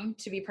mom,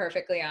 to be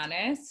perfectly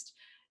honest.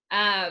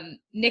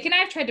 Nick and I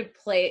have tried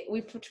to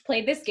we've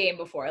played this game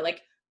before,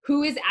 like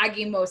who is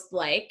Aggie most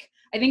like?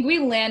 I think we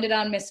landed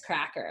on Miss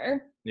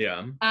Cracker.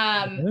 Yeah.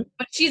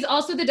 But she's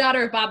also the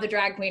daughter of Bob the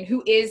Drag Queen,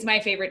 who is my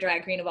favorite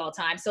drag queen of all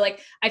time. So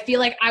like I feel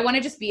like I want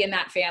to just be in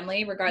that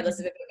family, regardless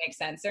of if it makes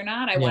sense or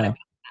not. I want to be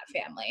in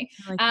that family.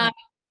 I like that.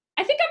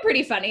 I think I'm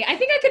pretty funny. I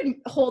think I could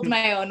hold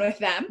my own with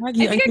them.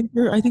 Aggie,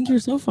 I think you're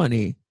so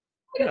funny.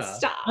 Yeah.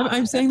 Stop.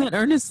 I'm saying that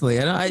earnestly.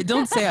 I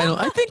don't say I don't.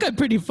 I think I'm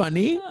pretty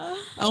funny.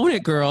 Own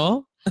it,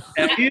 girl.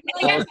 Aggie I feel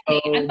like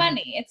also- I'm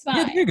funny. It's Yeah,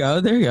 fine. there you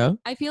go. There you go.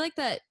 I feel like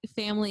that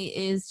family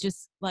is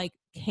just like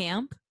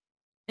camp.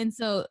 And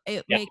so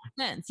it Yeah. makes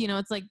sense. You know,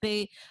 it's like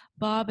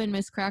Bob and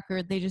Miss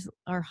Cracker, they just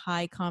are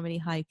high comedy,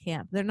 high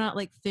camp. They're not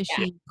like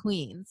fishy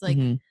queens. Like,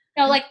 Mhm.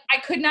 No, like I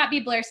could not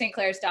be Blair St.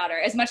 Clair's daughter.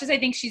 As much as I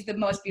think she's the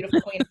most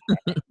beautiful queen,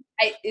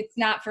 it's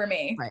not for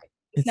me. Right.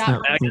 It's not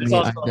not for Aggie's me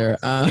also- either.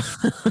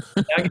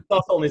 Aggie's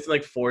also only seen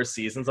like 4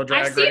 seasons of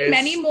Drag I've Race. seen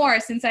many more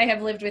since I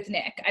have lived with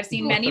Nick. I've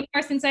seen many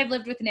more since I've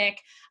lived with Nick.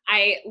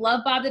 I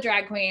love Bob the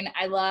Drag Queen.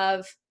 I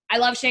love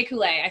Shea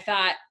Coulee. I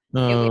thought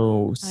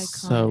Oh,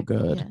 so iconic.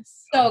 good.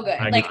 Yes. so good,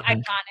 Iconic. like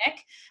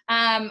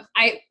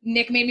iconic.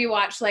 Nick made me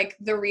watch like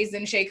the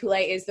reason Shea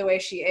Coulee is the way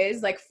she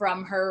is, like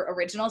from her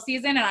original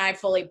season, and I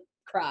fully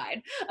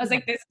cried. I was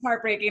like, this is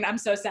heartbreaking. I'm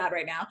so sad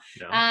right now.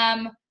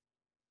 Yeah.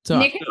 So,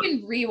 Nick has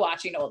been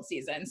rewatching old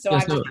seasons, so yeah,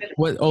 I'm so just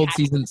what old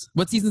seasons?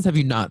 What seasons have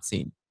you not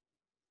seen?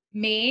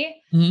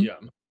 me. Mhm.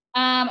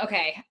 Yeah.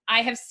 Okay,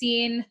 I have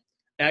seen.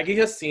 Aggie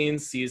has seen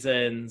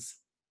seasons.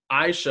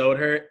 I showed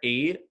her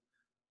 8,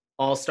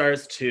 All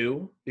Stars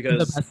 2, The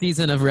because best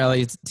season of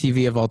reality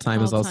TV of all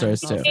time is All All time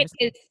Stars is 2. All It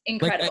is Like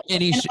incredible.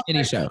 any And any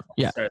All Stars show.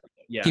 Yeah.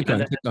 yeah. Keep going.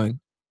 Keep going.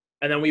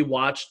 And then we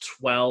watched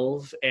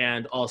 12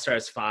 and All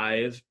Stars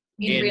 5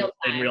 in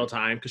real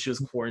time because she was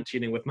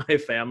quarantining with my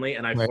family,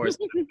 and I Right. forced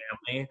my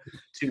family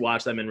to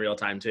watch them in real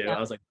time too. Yeah. I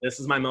was like, this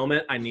is my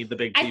moment. I need the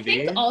big TV. I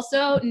think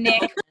also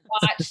Nick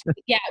watched.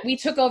 Yeah, we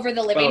took over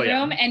the living Oh,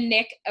 yeah. room, and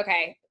Nick.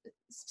 Okay,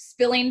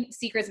 spilling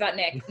secrets about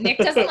Nick. Nick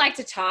doesn't like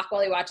to talk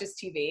while he watches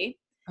TV.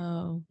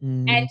 Oh.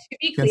 And to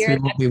be Guess we clear,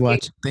 won't be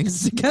watching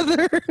things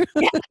together.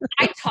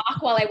 I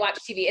talk while I watch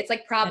TV. It's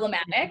like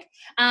problematic.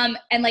 And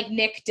like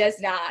Nick does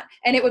not.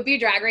 And it would be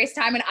Drag Race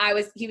time, and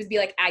he would be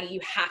like, Aggie, you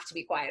have to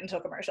be quiet until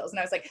commercials. And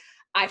I was like,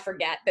 I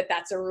forget that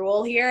that's a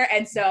rule here.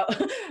 And so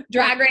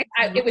Drag Race,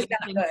 it was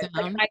not good.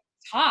 Like, I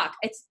talk.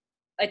 It's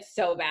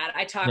so bad.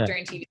 I talk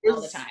during TV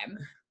all the time.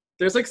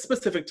 There's like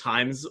specific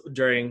times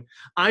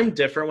I'm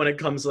different when it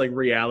comes to like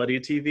reality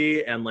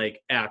TV and like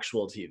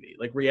actual TV.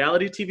 Like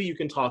reality TV, you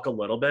can talk a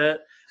little bit.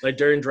 Like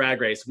during Drag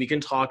Race, we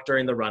can talk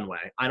during the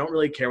runway. I don't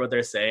really care what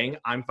they're saying.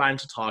 I'm fine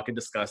to talk and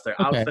discuss their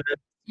outfits.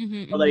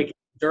 But like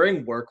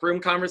during workroom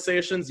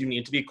conversations, you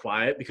need to be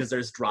quiet because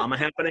there's drama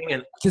happening.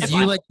 And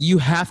Because you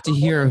have to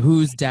hear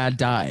whose dad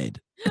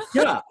died.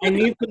 yeah, I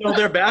need to know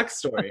their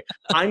backstory.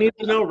 I need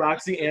to know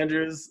Roxy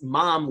Andrews'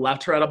 mom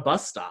left her at a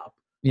bus stop.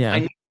 Yeah. I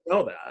need to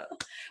know that.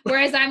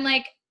 Whereas I'm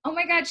like, oh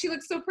my God, she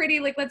looks so pretty.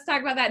 Like, let's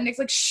talk about that. And Nick's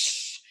like,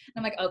 shh. And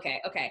I'm like,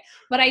 okay.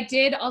 But I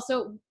did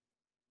also,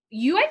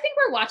 I think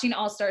we're watching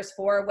All Stars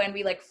 4 when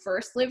we like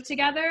first lived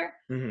together.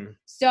 Mm-hmm.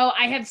 So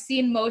I have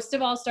seen most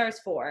of All Stars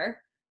 4.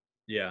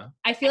 Yeah.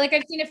 I feel like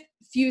I've seen a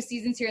few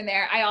seasons here and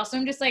there. I also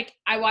am just like,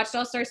 I watched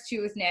All Stars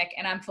 2 with Nick,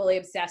 and I'm fully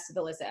obsessed with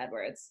Alyssa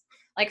Edwards.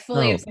 Like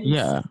fully obsessed.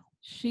 Yeah.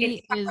 She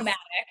It's is problematic.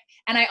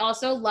 And I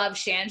also love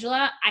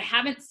Shangela. I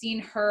haven't seen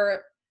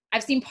her.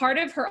 I've seen part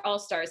of her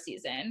All-Star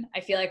season, I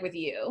feel like, with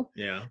you.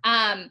 Yeah.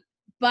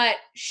 But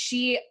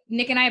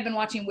Nick and I have been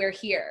watching We're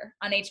Here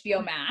on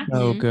HBO Max.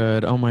 Oh,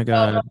 good. Oh my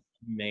God.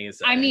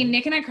 Amazing. I mean,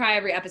 Nick and I cry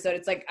every episode.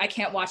 It's like, I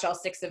can't watch all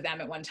 6 of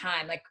them at one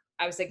time. Like,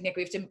 I was like, Nick,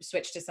 we have to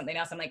switch to something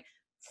else. I'm like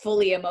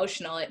fully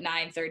emotional at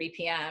 9:30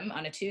 p.m.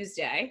 on a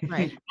Tuesday.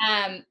 right.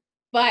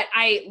 But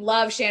I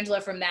love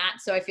Shangela from that.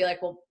 So I feel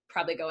like we'll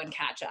probably go and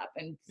catch up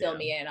and fill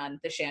me in on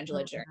the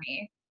Shangela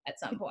journey at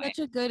some point.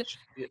 Such a good.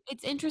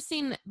 It's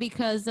interesting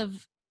because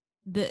of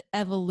the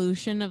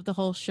evolution of the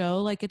whole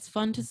show. Like, it's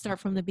fun to start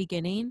from the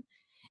beginning.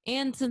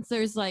 And since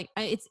there's like,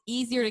 it's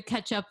easier to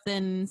catch up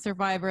than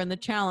Survivor and The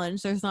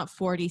Challenge, there's not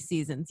 40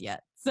 seasons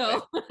yet.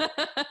 So,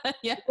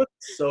 yeah.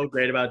 What's so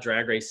great about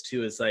Drag Race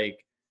too is like,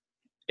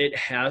 it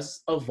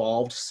has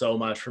evolved so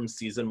much from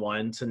season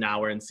 1 to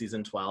now we're in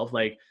season 12.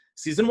 Like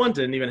season 1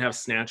 didn't even have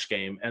Snatch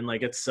Game. And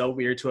like, it's so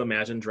weird to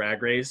imagine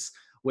Drag Race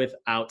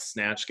without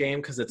Snatch Game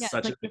because it's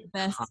such like a the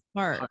best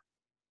part.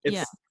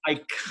 it's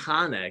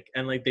iconic.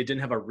 And like, they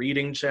didn't have a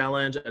reading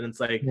challenge. And it's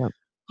like,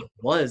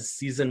 was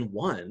season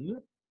 1.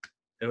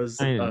 It was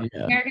Yeah.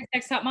 America's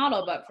Next Top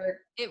Model, but for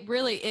It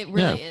really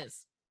Yeah.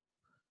 is.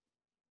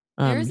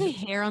 There's a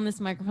hair on this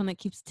microphone that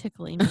keeps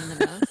tickling me in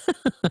the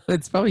nose.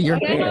 It's probably your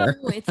hair.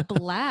 Oh, it's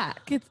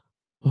black. It's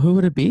Who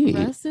would it be?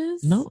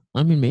 Russ's. No,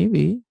 I mean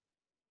maybe.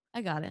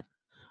 I got it.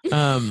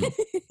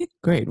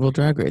 Great. Well,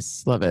 Drag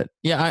Race, love it.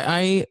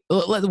 Yeah,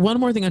 one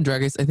more thing on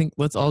Drag Race. I think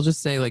let's all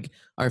just say like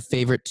our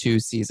favorite 2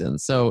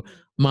 seasons. So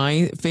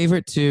my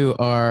favorite 2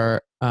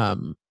 are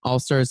All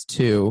Stars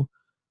 2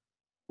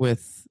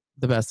 with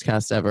the best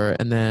cast ever,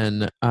 and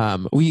then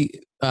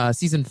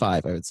season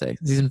 5. I would say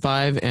season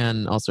 5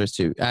 and All Stars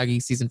 2. Aggie,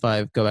 season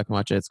 5. Go back and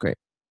watch it. It's great.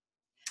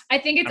 I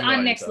think it's I'm on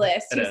going Nick's to.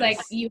 list. It He was is. like,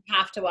 you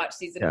have to watch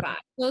season Yeah. 5.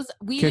 Those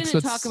we Kix, didn't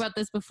what's- talk about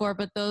this before,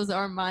 but those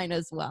are mine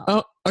as well.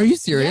 Oh, are you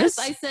serious? Yes,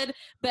 I said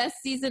best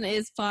season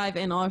is 5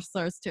 and All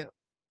Stars 2.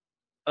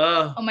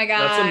 Oh my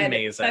god, That's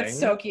amazing. That's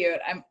so cute.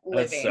 I'm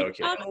That's living. so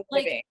cute. I'm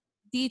Like, living.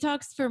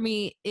 Detox for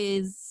me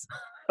is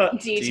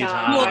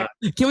Detox.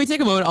 Can we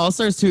take a moment? All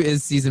Stars 2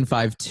 is season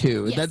 5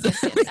 too. Yes,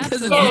 That's yes, because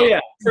absolutely. Oh yeah,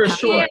 for half,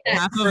 sure.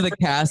 half of the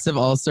cast of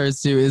All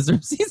Stars 2 is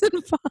from season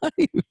 5.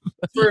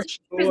 For Because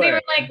they sure.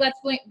 were like, let's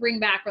bring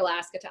back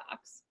Alaska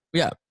Talks.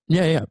 Yeah.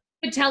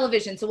 Good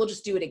television, so we'll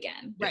just do it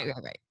again. right.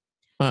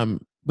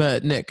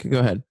 But Nick, go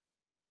ahead.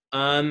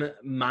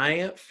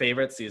 My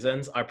favorite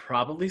seasons are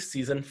probably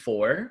season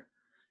 4,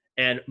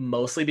 and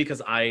mostly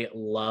because I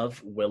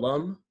love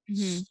Willem.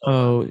 Mhm.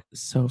 Oh,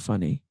 so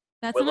funny.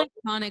 That's Willow- an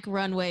iconic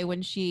runway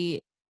when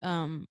she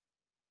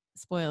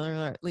spoiler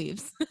alert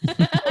leaves.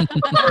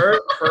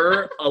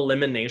 her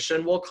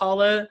elimination, we'll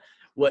call it,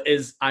 what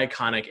is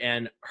iconic.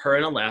 And her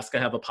and Alaska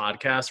have a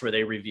podcast where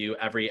they review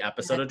every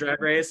episode of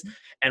Drag Race.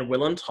 And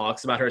Willem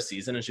talks about her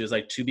season, and she was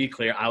like, to be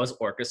clear, I was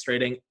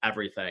orchestrating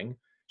everything.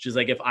 She's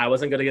like, if I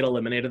wasn't going to get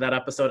eliminated that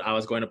episode, I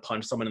was going to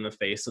punch someone in the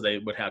face so they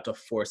would have to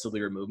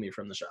forcibly remove me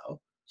from the show.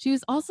 She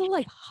was also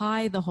like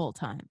high the whole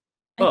time.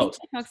 I Oh, think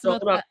she talks Still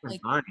about that about like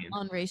fine.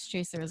 on Race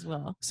Chaser as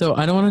well. So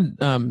I don't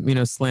want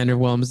to, slander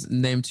Willem's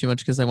name too much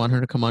because I want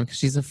her to come on because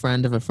she's a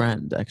friend of a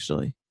friend,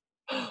 actually.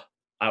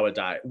 I would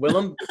die.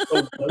 Willem,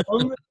 so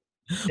Willem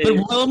But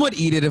is- Willem would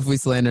eat it if we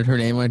slandered her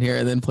name on here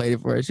and then played it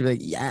for her. She'd be like,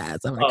 "Yes,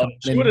 I'm gonna Oh, come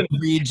she in and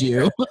wouldn't- read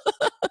you."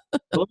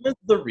 Willem is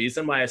the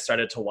reason why I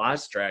started to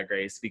watch Drag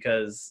Race,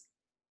 because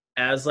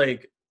as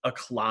like a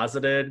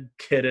closeted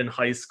kid in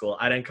high school,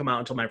 I didn't come out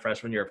until my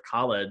freshman year of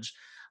college.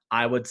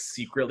 I would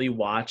secretly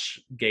watch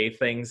gay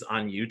things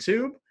on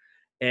YouTube.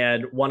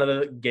 And one of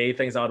the gay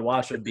things I would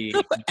watch would be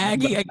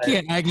Aggie, I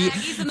can't. Aggie,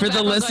 Aggie's in the for the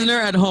background listener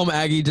going, at home,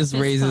 Aggie just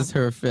Fist raises pump.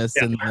 her fist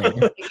Yeah. in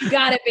the air. You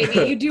got it,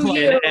 baby. You do An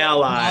you. an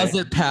ally.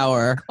 Closet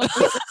power.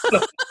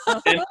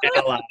 An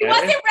ally. He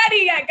wasn't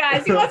ready yet,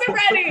 guys. He wasn't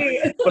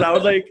ready. But I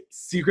would like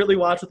secretly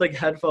watch with like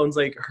headphones,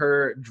 like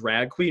her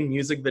drag queen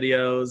music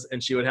videos,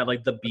 and she would have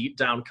like the beat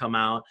down come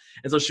out.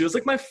 And so she was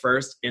like my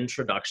first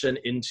introduction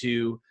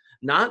into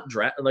not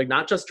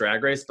just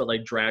Drag Race, but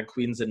like drag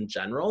queens in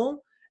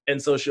general.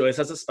 And so she always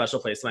has a special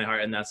place in my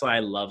heart, and that's why I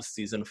love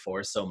season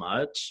 4 so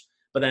much.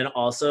 But then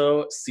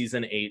also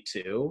season 8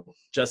 too,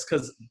 just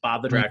because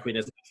Bob the Drag Queen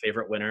is my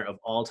favorite winner of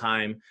all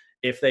time.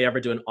 If they ever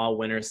do an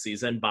all-winner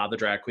season, Bob the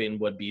Drag Queen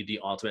would be the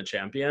ultimate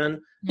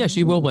champion. Yeah,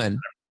 she will win.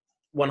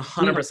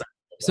 100%.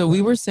 So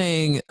we were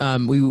saying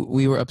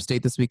we were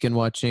upstate this weekend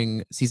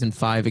watching season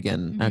 5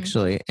 again, Mhm.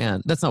 actually,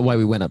 and that's not why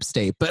we went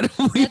upstate, but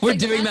we That's were like-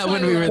 doing that's that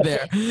when why we we were went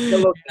there. The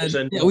And,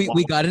 location. yeah,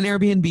 we got an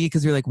Airbnb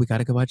because we were like, we got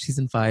to go watch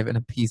season 5 in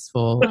a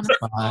peaceful On a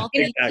spot. small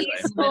Exactly. beach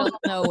in the middle of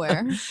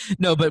nowhere.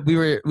 No, but we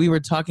were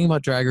talking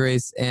about Drag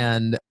Race,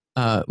 and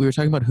we were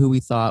talking about who we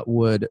thought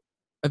would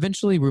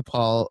eventually.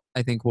 RuPaul,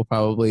 I think, will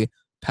probably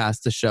pass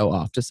the show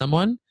off to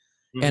someone.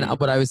 And Mhm.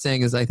 what I was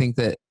saying is, I think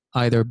that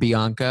either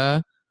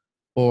Bianca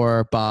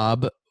or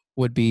Bob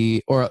would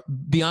be, or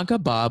Bianca,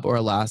 Bob, or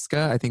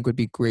Alaska, I think would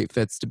be great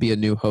fits to be a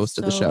new host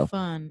of the So show.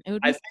 fun. It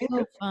would I be think-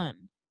 so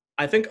fun.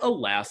 I think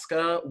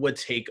Alaska would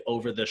take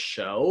over the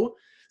show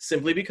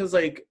simply because,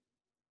 like,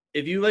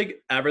 if you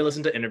like ever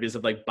listen to interviews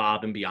of like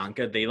Bob and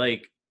Bianca, they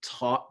like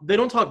they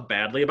don't talk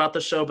badly about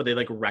the show, but they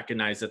like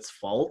recognize its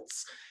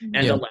faults.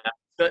 And Yeah.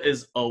 Alaska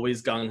is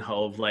always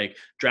gung-ho of like,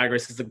 Drag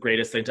Race is the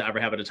greatest thing to ever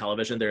happen to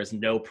television. There's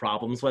no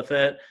problems with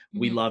it.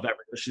 We Mhm. love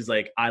she's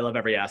like, I love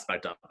every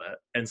aspect of it.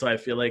 And so I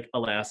feel like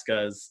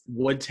Alaska's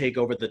would take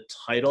over the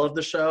title of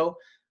the show.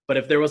 But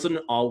if there was an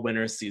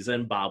all-winner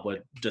season, Bob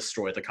would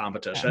destroy the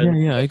competition.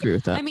 Yeah, I agree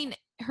with that. I mean,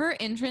 her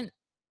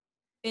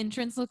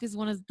entrance look is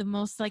one of the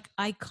most like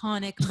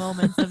iconic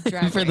moments of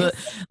Drag For the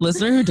Race.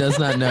 listener who does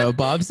not know,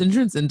 Bob's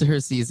entrance into her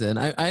season,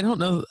 I don't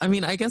know. I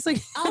mean, I guess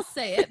like I'll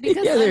say it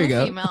because Yeah, there I'm you a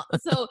go. female.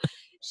 So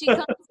she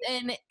comes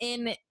in is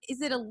it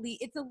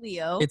it's a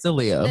Leo it's a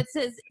Leo. that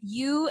says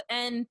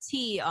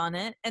UNT on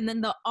it, and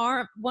then the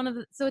arm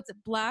so it's a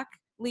black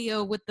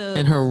Leo with the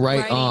And her right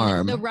writing,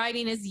 arm. The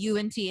writing is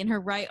UNT, and her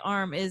right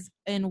arm is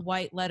in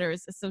white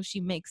letters, so she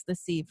makes the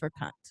C for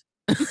cunt.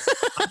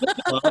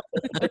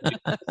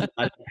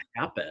 That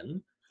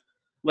happen.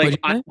 What'd Like,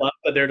 you I say? love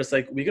that they're just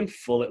like, we can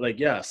fully, like,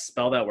 yeah,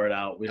 spell that word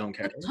out. We don't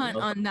care. Hunt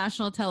on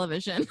national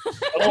television.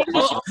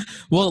 Oh,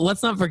 Well,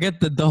 let's not forget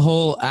that the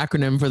whole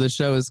acronym for the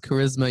show is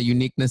charisma,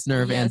 uniqueness,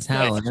 nerve, and Yes,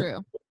 that's talent.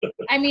 true.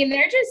 I mean,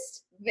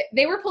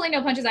 they were pulling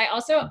no punches.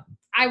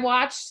 I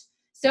watched,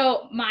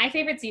 so my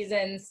favorite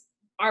seasons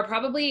are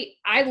probably,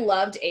 I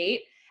loved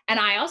 8, and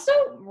I also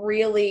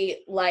really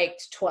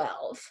liked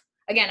 12.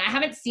 Again, I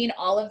haven't seen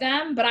all of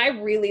them, but I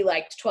really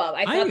liked 12.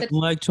 I thought that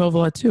like 12 a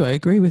lot too. I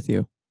agree with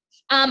you.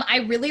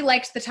 I really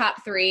liked the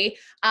top 3.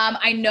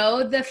 I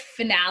know the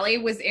finale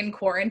was in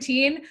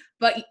quarantine,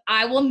 but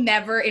I will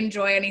never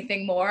enjoy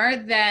anything more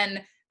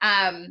than,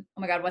 oh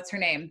my God, what's her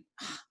name?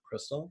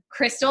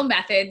 Crystal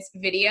Method's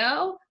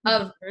video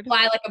of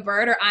Fly Like a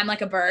Bird or I'm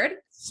Like a Bird.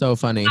 So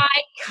funny.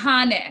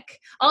 Iconic.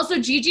 Also,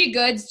 Gigi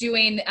Good's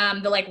doing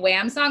the like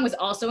Wham song was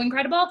also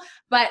incredible,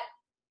 but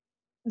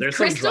there's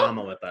Crystal, some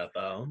drama with that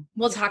though.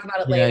 We'll talk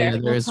about it Yeah,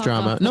 later. there is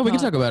drama. No, we can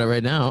talk about it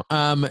right now.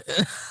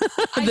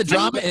 The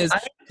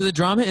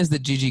drama is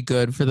that Gigi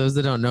Good, for those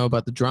that don't know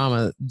about the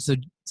drama,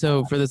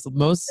 so for this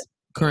most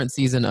current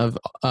season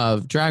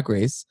of Drag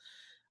Race,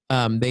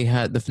 they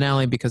had the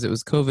finale because it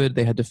was COVID,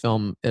 they had to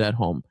film it at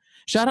home.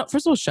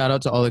 First of all, shout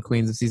out to all the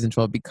queens of season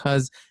 12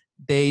 because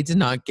they did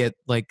not get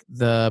like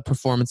the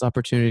performance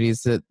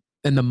opportunities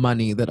and the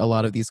money that a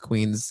lot of these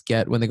queens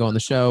get when they go on the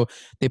show.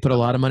 They put a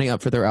lot of money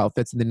up for their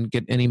outfits and didn't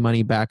get any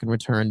money back in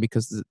return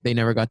because they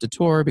never got to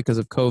tour because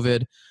of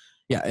COVID.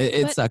 Yeah,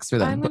 it sucks for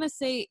them. I'm going to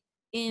say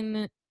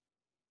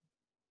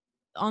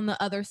on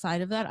the other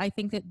side of that, I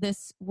think that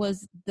this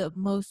was the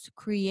most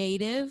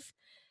creative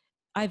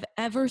I've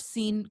ever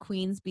seen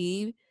queens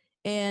be.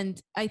 And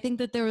I think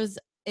that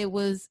it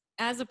was,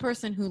 as a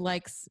person who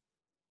likes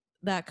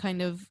that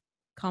kind of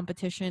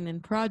competition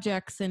and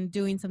projects and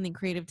doing something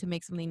creative to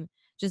make something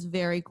just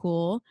very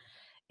cool,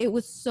 it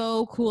was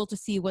so cool to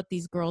see what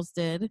these girls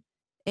did.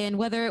 And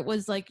whether it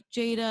was like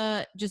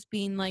Jada just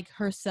being like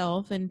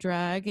herself and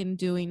drag and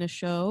doing a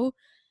show,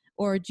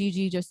 or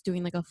Gigi just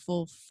doing like a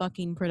full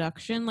fucking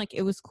production, like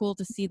it was cool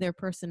to see their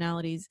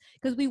personalities,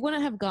 because we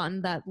wouldn't have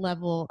gotten that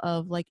level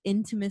of like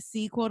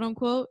intimacy, quote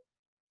unquote,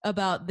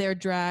 about their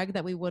drag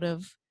that we would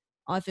have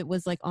if it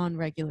was like on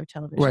regular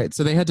television. Right.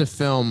 So they had to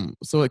film.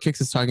 So what Kix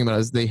is talking about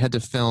is they had to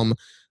film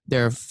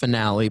their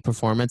finale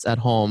performance at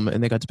home,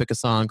 and they got to pick a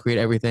song, create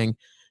everything.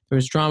 There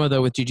was drama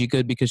though with Gigi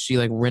Good because she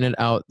like rented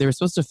out. They were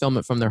supposed to film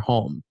it from their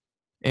home,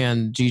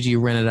 and Gigi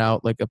rented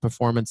out like a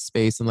performance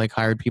space and like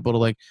hired people to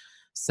like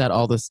set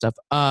all this stuff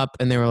up.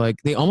 And they were like,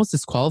 they almost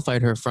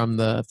disqualified her from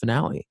the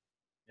finale.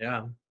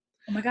 Yeah.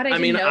 Oh my God, I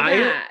didn't know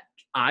that.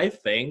 I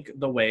think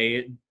the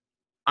way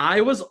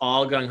I was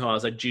all gung ho, I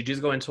was like, Gigi's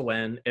going to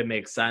win. It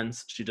makes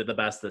sense. She did the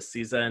best this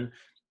season.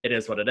 It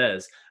is what it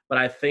is. But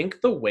I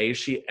think the way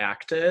she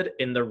acted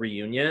in the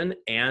reunion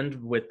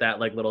and with that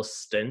like little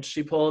stint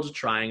she pulled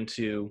trying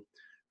to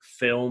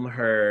film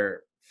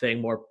her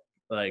thing more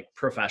like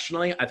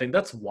professionally, I think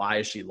that's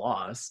why she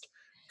lost.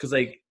 Because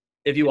like,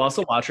 if you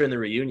also watch her in the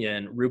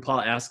reunion,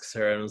 RuPaul asks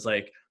her and was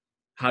like,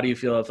 how do you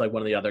feel if like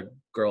one of the other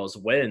girls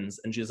wins?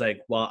 And she's like,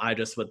 well, I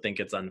just would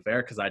think it's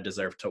unfair because I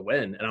deserve to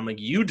win. And I'm like,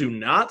 you do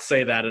not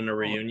say that in a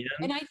reunion.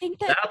 And I think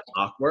that's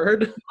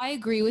awkward. I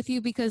agree with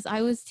you because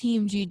I was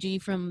team Gigi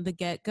from the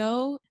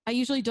get-go. I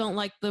usually don't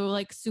like the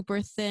like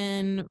super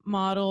thin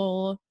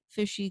model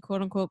fishy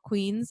quote unquote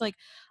queens. Like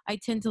I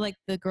tend to like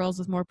the girls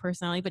with more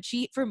personality, but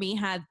she for me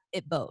had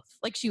it both.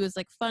 Like she was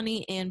like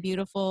funny and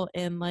beautiful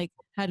and like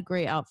had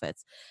great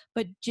outfits.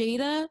 But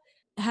Jada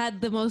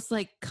had the most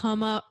like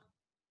come up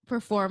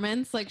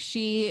performance. Like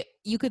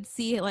you could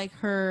see like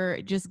her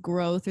just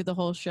grow through the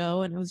whole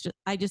show, and it was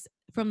just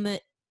from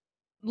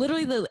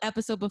literally the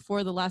episode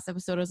before the last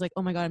episode, I was like,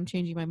 oh my God, I'm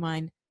changing my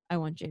mind. I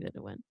want Jada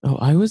to win. Oh,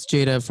 I was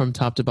Jada from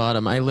top to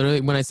bottom. I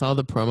literally, when I saw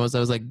the promos, I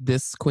was like,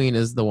 this queen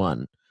is the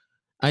one.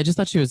 I just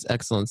thought she was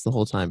excellence the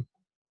whole time.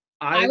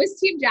 I was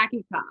team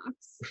Jackie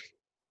Cox.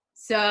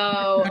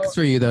 So Sucks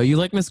for you though. You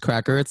like Miss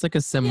Cracker. It's like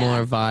a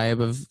similar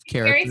vibe of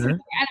character. Very similar. And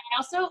I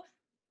also,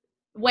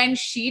 when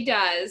she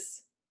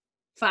does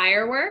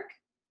firework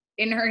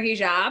in her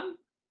hijab,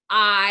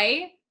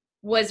 I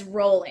was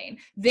rolling.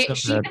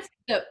 She has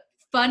the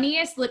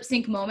funniest lip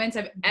sync moments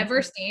I've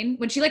ever seen.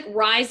 When she like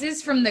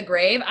rises from the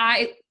grave,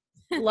 I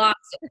lost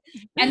it.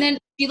 And then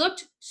she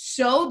looked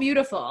so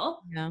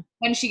beautiful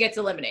when she gets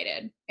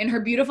eliminated in her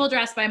beautiful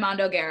dress by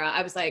Mondo Guerra.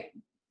 I was like,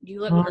 you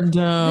look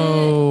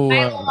Mondo.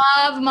 perfect.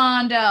 I love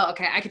Mondo.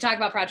 Okay, I could talk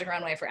about Project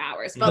Runway for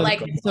hours,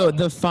 but so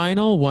the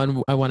final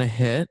one I want to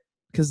hit,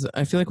 because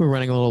I feel like we're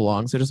running a little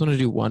long, so I just want to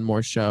do one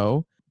more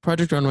show.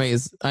 Project Runway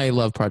I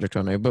love Project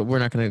Runway, but we're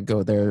not going to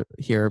go there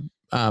here.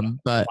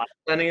 But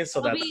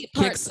so that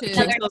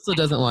Kix also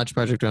doesn't watch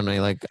Project Runway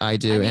like I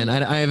do, and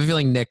I have a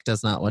feeling Nick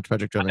does not watch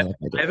Project Runway like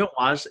I do. I haven't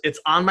watched. It's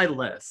on my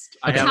list.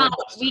 Okay.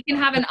 We can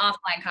have an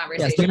offline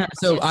conversation. Yes,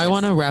 so I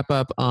want to wrap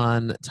up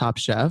on Top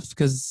Chef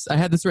because I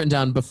had this written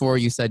down before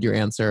you said your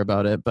answer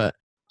about it, but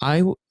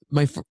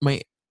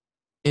my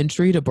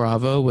entry to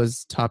Bravo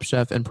was Top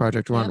Chef and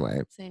Project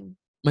Runway. Same.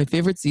 My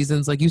favorite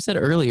seasons, like you said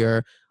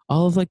earlier,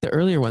 all of like the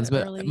earlier ones,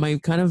 but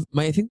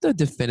I think the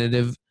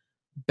definitive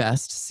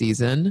best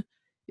season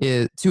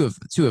is two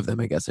of them,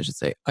 I guess I should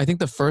say. I think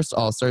the first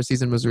All-Star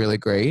season was really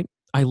great.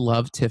 I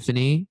love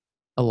Tiffany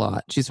a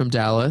lot. She's from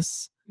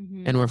Dallas,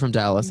 and we're from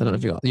Dallas. I don't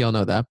know if y'all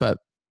know that, but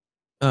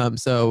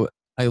so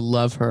I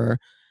love her.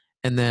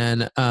 And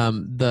then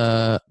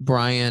the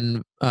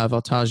Brian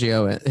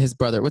Voltaggio, his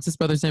brother. What's his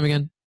brother's name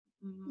again?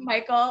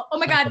 Michael. Oh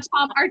my God,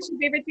 Tom, our two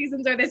favorite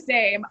seasons are the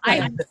same.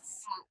 Yeah.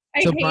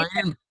 I So hate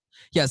Brian,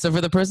 yeah. So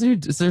for the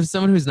person so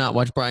someone who's not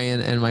watched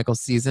Brian and Michael's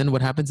season,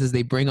 what happens is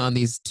they bring on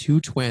these two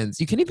twins.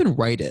 You can't even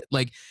write it.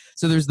 Like,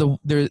 so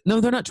they're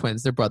not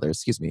twins. They're brothers.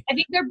 Excuse me. I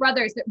think they're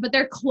brothers, but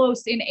they're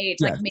close in age,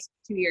 Yes. like maybe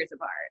 2 years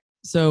apart.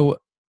 So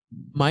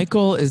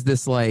Michael is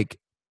this like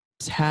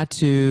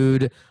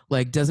tattooed,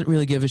 like doesn't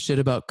really give a shit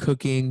about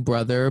cooking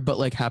brother, but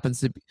like happens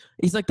to be,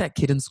 he's like that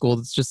kid in school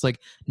that's just like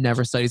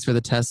never studies for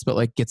the tests, but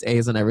like gets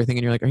A's on everything.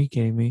 And you're like, are you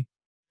kidding me?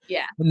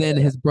 Yeah. And then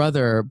his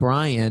brother,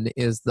 Brian,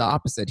 is the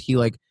opposite. He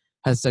like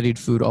has studied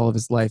food all of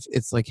his life.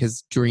 It's like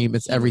his dream.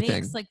 It's He everything.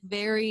 makes like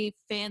very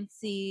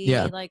fancy,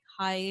 Yeah. like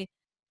high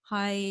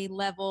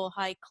level,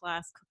 high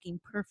class cooking,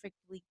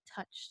 perfectly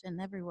touched in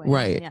every way.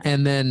 Right. Yeah.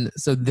 And then,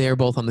 so they're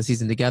both on the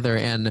season together,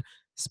 and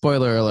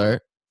spoiler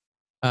alert,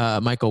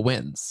 Michael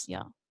wins.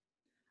 Yeah.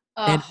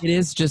 And it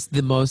is just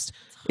the most,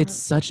 it's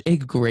such a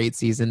great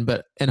season,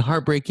 and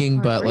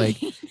heartbreaking, but like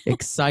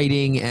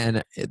exciting.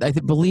 And I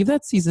believe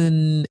that's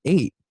season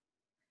 8.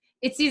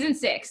 It's season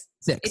 6.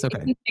 6. It's Okay.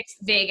 season 6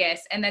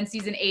 Vegas, and then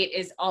season 8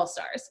 is All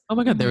Stars. Oh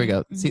my God. There we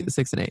go. Mhm.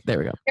 6 and 8. There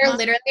we go. They're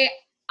literally,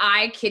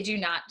 I kid you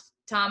not,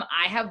 Tom,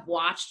 I have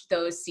watched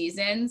those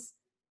seasons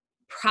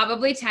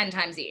probably 10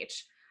 times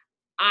each.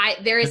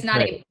 There is That's not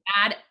great. a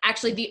bad,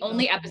 actually the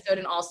only episode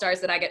in All Stars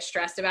that I get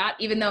stressed about,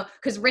 even though,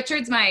 because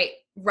Richard's my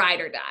ride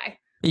or die.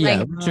 Yeah.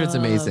 Like, Richard's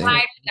amazing.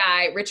 Ride or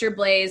die, Richard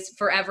Blaze,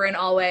 forever and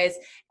always.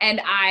 And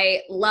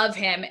I love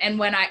him. And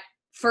when I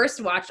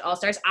first watched All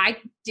Stars, I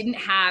didn't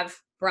have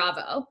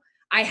Bravo.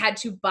 I had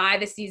to buy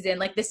the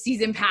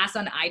season pass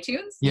on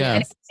iTunes. Yeah.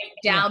 And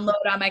download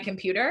on my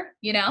computer,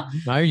 you know?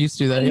 I used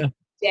to do that. Yeah.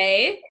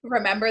 Day,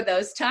 remember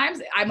those times?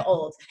 I'm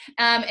old.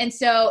 And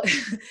so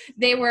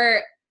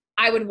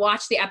I would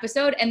watch the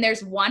episode, and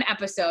there's one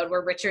episode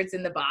where Richard's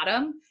in the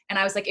bottom, and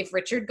I was like, if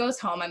Richard goes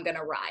home, I'm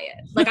gonna riot.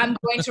 Like, I'm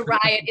going to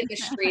riot in the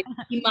street.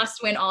 He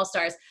must win All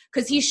Stars,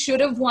 because he should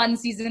have won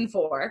season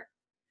 4.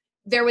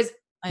 There was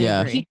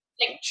Yeah. agree.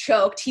 he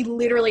choked. He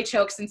literally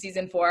chokes in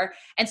season 4.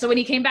 And so when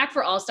he came back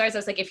for All Stars, I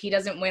was like, if he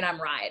doesn't win, I'm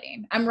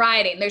rioting.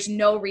 There's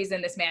no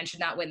reason this man should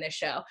not win this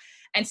show.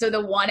 And so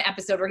the one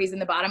episode where he's in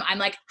the bottom, I'm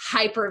like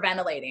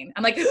hyperventilating.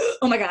 I'm like,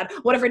 oh my God,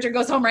 what if Richard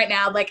goes home right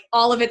now? Like,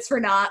 all of it's for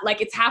naught. Like,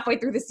 it's halfway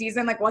through the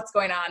season. Like, what's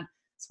going on?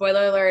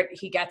 Spoiler alert,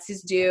 he gets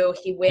his due.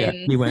 He wins.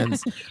 Yeah, he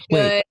wins. Good.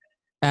 Wait,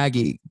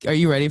 Aggie, are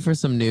you ready for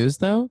some news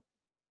though?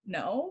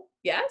 No?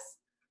 Yes?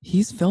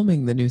 He's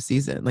filming the new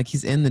season. Like,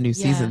 he's in the new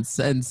Yeah. season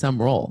in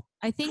some role.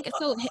 I think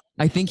so.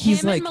 I think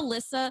he's Him like, and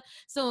Melissa.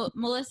 So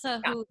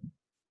Melissa, who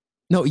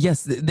no,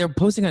 yes, they're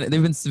posting on it.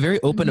 They've been very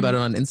open about it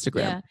on Instagram.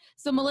 yeah.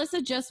 So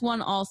Melissa just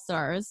won All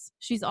Stars.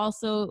 She's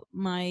also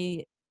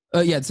my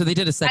Yeah, so they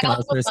did a second I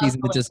also All-Star love season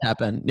that just Melissa.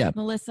 happened. Yeah.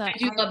 Melissa. I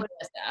do love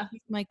Melissa.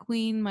 My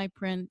queen, my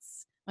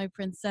prince, my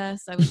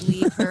princess. I would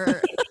leave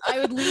her. I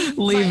would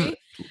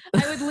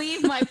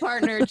leave my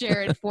partner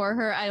Jared for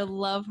her. I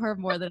love her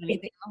more than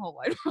anything in the whole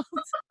wide world.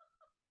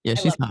 Yeah,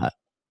 she's hot.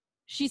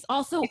 She's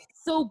also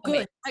so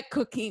good at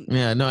cooking.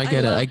 Yeah, no, I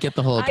get it. I get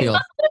the whole I appeal.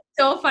 It's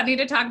so funny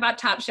to talk about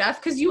Top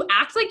Chef because you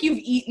act like you've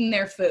eaten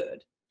their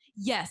food.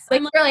 Yes. Like,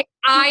 I'm like, you're like,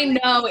 I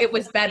know it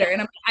was better,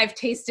 and I've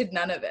tasted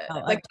none of it. Oh,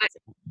 Like,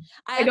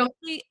 I don't-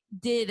 actually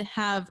did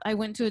have. I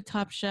went to a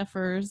Top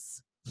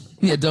Chefers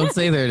Yeah, don't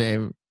say their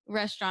name.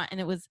 restaurant, and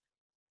it was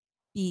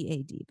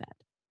BAD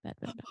bad.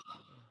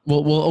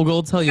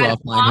 We'll tell you Guys,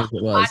 offline who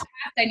it was.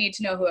 I need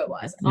to know who it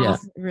was. It Yeah.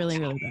 was really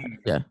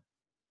bad.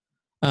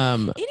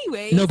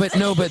 Anyway, No, but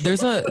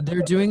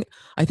they're doing,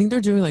 I think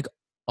they're doing like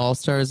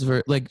All-Stars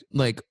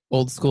like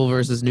old school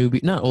versus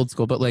newbie, not old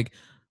school, but like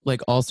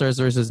All-Stars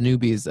versus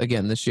newbies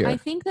again this year. I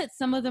think that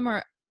some of them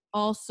are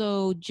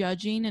also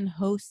judging and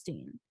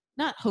hosting.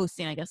 Not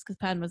hosting, I guess, because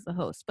Padma's the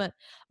host, but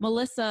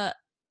Melissa,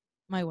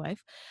 my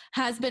wife,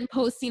 has been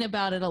posting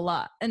about it a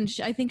lot, and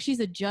I think she's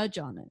a judge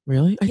on it.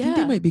 Really? I think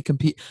they Yeah. might be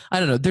I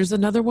don't know. There's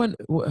another one.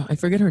 I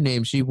forget her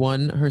name. She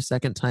won her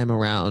second time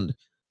around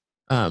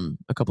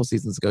a couple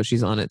seasons ago.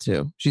 She's on it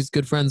too. She's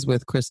good friends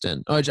with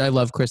Kristen. Oh, I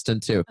love Kristen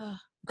too. Ugh,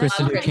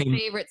 Kristen That's one of my became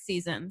favorite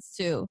seasons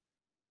too.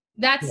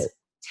 That's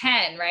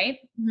 10, right?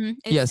 It's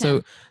yeah.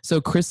 10. So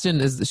Kristen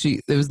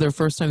it was their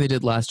first time they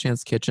did Last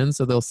Chance Kitchen.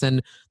 So they'll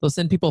send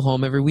people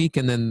home every week,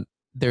 and then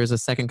there's a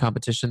second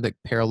competition that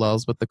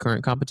parallels with the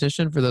current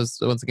competition for those,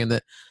 once again,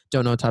 that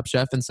don't know Top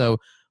Chef. And so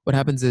what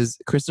happens is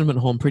Kristen went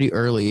home pretty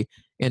early,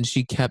 and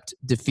she kept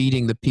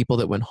defeating the people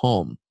that went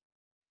home.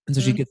 And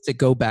so she gets to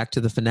go back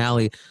to the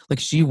finale. Like,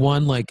 she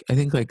won I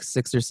think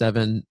 6 or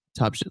 7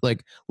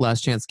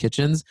 Last Chance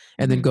Kitchens,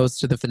 and then goes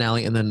to the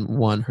finale and then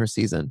won her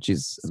season.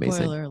 She's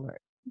amazing. Spoiler alert.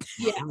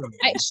 Yeah.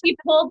 She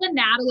pulled the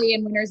Natalie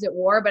in Winners at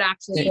War, but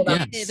actually pulled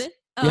Yeah. up. Did it?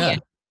 Yeah.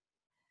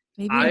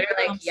 Maybe I,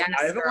 like, yes,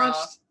 I haven't girl.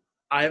 watched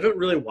I haven't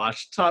really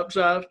watched Top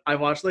Chef. I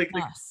watched like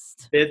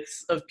Must.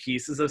 bits of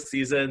pieces of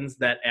seasons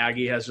that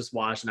Aggie has just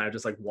watched, and I've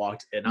just like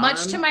walked in on.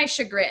 Much to my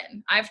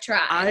chagrin, I've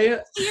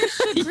tried. Your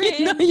chagrin.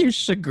 You know, your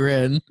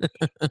chagrin.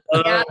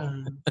 Yeah.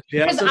 Because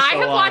Because I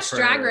have watched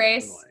Drag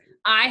Race.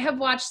 I have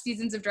watched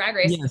seasons of Drag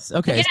Race. Yes.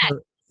 Okay. Yes, So,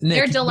 Nick, they're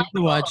you need to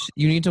delightful. watch.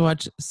 You need to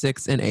watch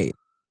 6 and 8.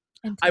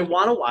 I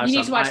want to watch. You need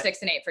them. to watch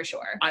 6 and 8 for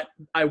sure.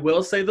 I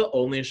will say the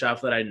only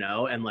chef that I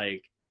know and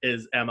like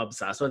am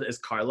obsessed with is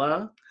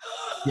Carla.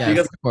 Yes,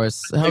 Because- of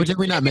course. How did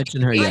we not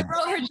mention her I yet?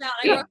 wrote her down.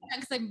 I wrote her down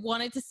because I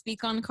wanted to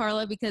speak on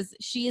Carla because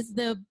she is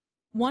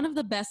one of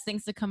the best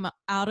things to come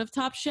out of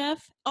Top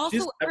Chef. Also,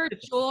 She's her everything.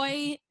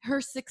 joy, her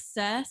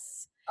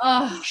success.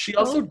 Oh, She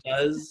also so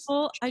does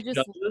successful. I just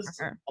love does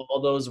her. all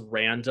those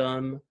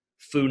random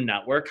Food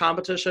Network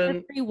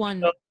competition,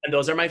 Everyone. and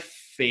those are my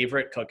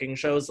favorite cooking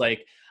shows.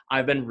 Like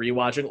I've been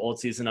rewatching old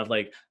season of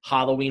like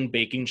Halloween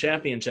Baking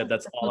Championship.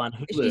 That's all on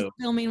She's Hulu.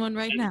 filming one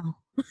right now.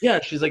 Yeah,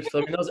 she's like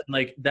filming those, and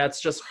like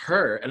that's just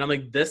her. And I'm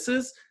like, this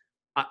is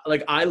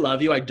like I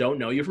love you. I don't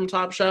know you from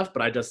Top Chef,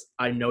 but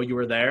I know you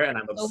were there, and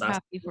I'm So obsessed.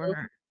 happy for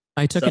her.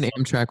 I took an So-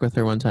 Amtrak with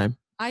her one time.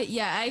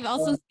 I've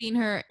also seen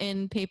her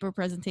in paper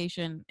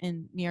presentation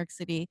in New York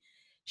City.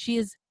 She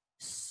is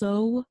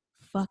so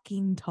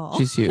fucking tall.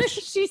 She's huge.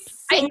 She's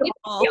I so think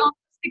tall. she's almost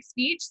 6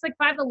 feet. She's like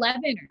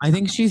 5'11". I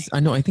think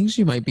I think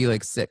she might be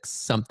like 6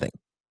 something.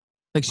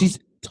 Like she's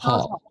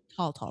tall.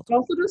 Tall, tall, It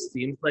also just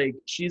seems like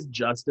she's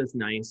just as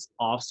nice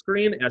off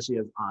screen as she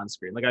is on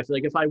screen. Like I feel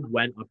like if I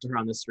went up to her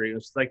on the street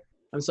and she's like,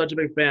 "I'm such a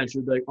big fan,"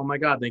 she'd be like, "Oh my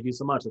god, thank you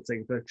so much. Let's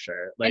take a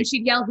picture." Like And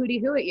she'd yell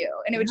hootie hoo at you,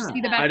 and it would just be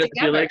the best I thing just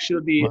feel ever. like she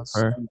would be. Love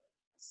her.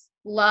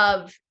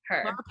 Love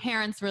her. Our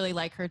parents really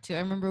like her too. I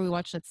remember we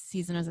watched that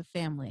season as a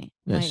family.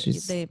 Yeah,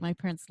 My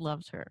parents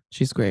loved her.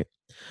 She's great.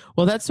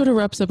 Well, that sort of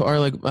wraps up our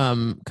like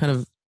kind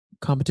of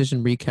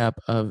competition recap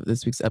of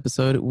this week's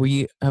episode.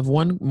 We have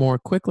one more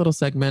quick little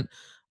segment.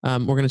 We're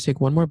going to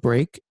take one more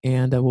break,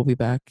 and we'll be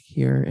back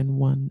here in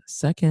 1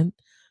 second.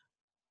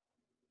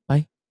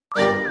 Bye.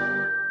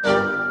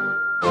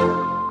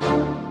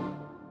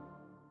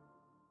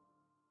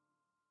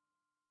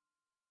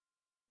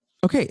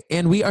 Okay,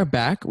 and we are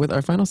back with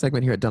our final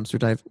segment here at Dumpster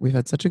Dive. We've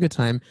had such a good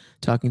time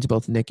talking to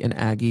both Nick and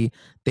Aggie.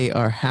 They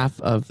are half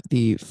of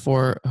the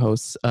 4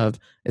 hosts of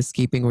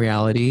Escaping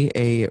Reality,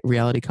 a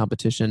reality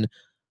competition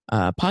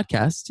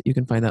podcast. You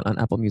can find that on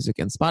Apple Music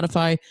and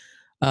Spotify.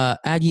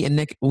 Aggie and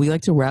Nick, we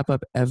like to wrap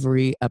up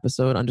every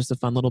episode on just a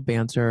fun little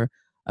banter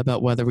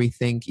about whether we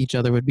think each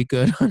other would be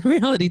good on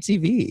reality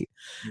TV.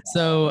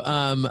 So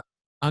I'm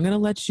going to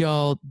let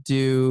y'all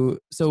do,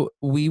 so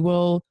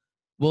we'll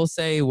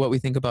say what we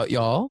think about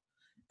y'all.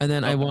 And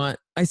then Okay.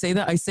 I say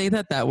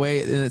that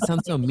way, and it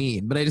sounds so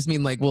mean, but I just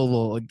mean like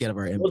we'll get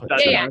our input.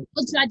 judge Yeah.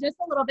 We'll judge us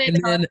a little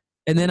bit.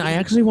 And then I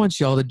actually want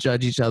y'all to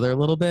judge each other a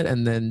little bit,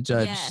 and then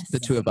judge Yes.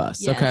 the 2 of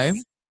us. Yes. Okay,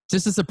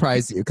 just to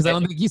surprise you, because I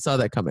don't think you saw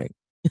that coming.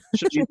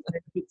 Should we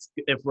say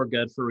if we're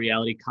good for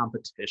reality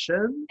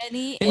competition?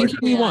 Anything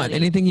you want, reality.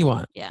 anything you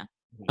want. Yeah.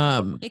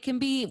 It can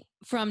be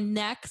from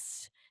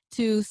Next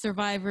to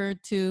Survivor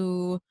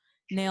to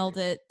Nailed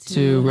It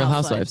to Real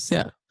Housewives.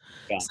 Yeah.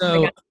 Yeah.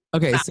 So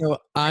okay, so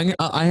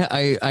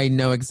I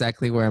know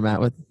exactly where I'm at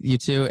with you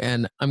two,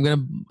 and I'm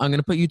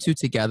gonna put you two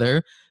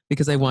together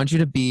because I want you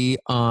to be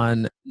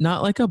on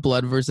not like a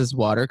blood versus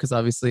water, because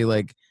obviously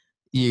like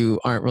you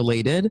aren't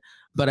related,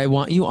 but I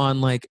want you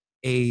on like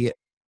a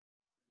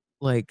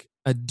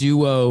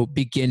duo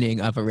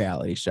beginning of a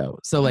reality show.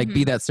 So like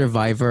be that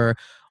Survivor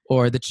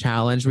or The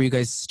Challenge where you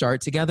guys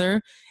start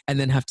together and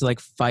then have to like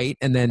fight,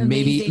 and then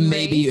maybe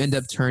Amazing you end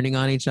Race. up turning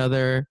on each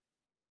other.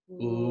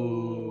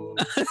 Ooh.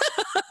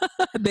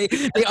 they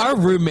are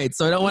roommates,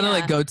 so I don't want to Yeah.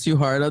 like go too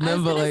hard on I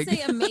them, was but gonna like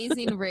say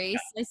Amazing Race.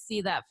 I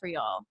see that for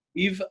y'all.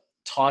 We've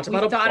talked We've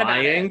about thought about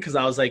applying it. because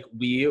I was like,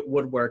 we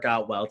would work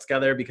out well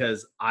together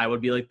because I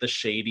would be like the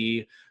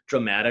shady,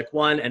 dramatic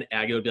one, and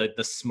Aggie would be like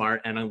the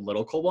smart,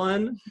 analytical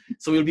one.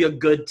 So we would be a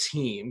good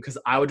team because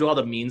I would do all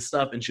the mean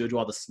stuff and she would do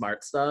all the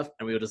smart stuff,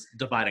 and we would just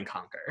divide and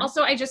conquer.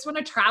 Also, I just want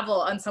to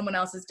travel on someone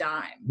else's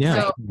dime. Yeah, So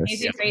of course.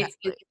 Amazing Race,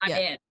 I'm Yeah.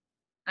 in.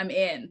 I'm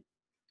in.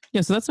 yeah,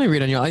 so that's my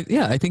read on you.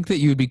 I think that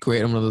you would be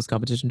great on one of those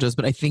competition shows,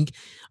 but I think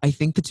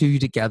the 2 of you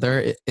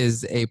together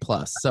is a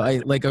plus. So I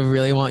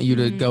really want you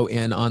to Mhm. go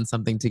in on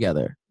something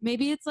together.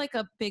 Maybe it's like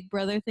a Big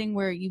Brother thing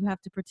where you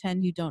have to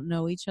pretend you don't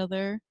know each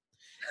other.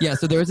 Yeah,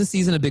 so there was a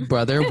season of Big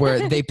Brother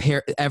where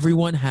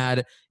everyone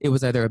had, it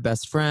was either a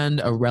best friend,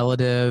 a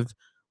relative,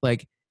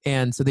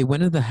 and so they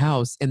went into the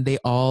house and they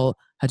all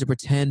had to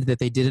pretend that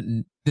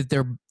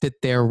that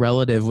their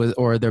relative was,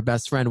 or their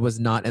best friend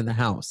was not in the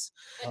house.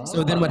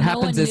 So then what no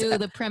happens one is, knew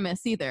the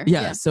premise either.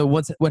 yeah, so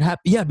what happened?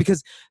 Yeah,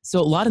 because so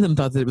a lot of them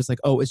thought that it was like,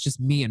 oh, it's just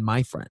me and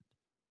my friend.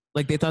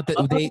 Like they thought that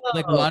a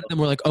lot of them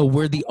were like, oh,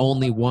 we're the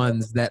only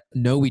ones that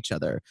know each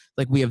other.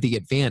 Like we have the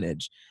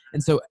advantage.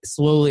 And so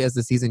slowly as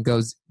the season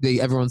goes,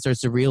 everyone starts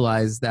to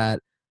realize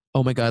that,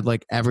 oh my God,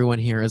 like everyone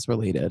here is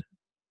related.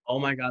 Oh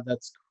my god,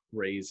 that's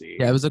crazy.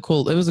 Yeah, it was a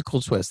cool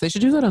twist. They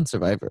should do that on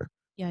Survivor.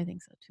 Yeah, I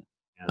think so too.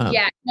 Um,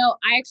 Yeah, no,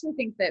 I actually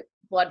think that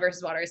Blood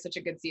versus Water is such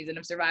a good season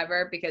of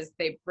Survivor because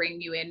they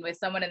bring you in with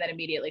someone and then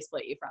immediately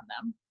split you from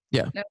them.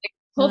 Yeah. And like,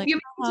 hope Like, you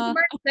make it to the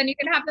merge, then you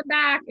can have them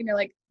back. And you're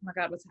like, oh my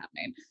God, what's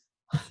happening?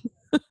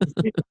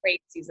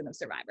 Great season of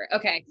Survivor.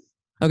 Okay.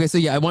 Okay, so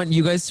yeah, I want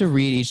you guys to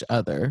read each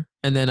other,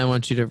 and then I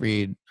want you to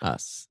read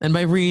us. And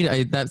by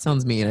read, that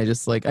sounds mean. I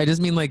just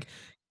mean like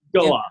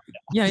Go give- off.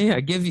 yeah.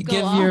 Give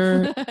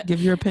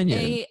your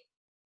opinion.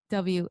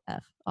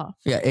 AWF off.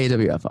 Yeah,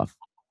 AWF off.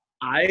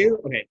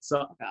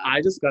 So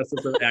I discussed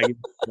this with Aggie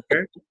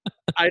before.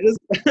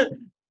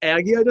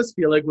 Aggie, I just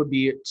feel like would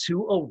be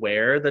too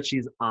aware that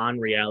she's on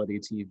reality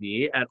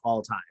TV at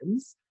all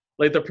times.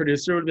 Like the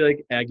producer would be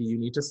like, Aggie, you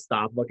need to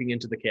stop looking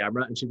into the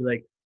camera. And she'd be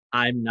like,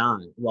 I'm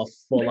not, while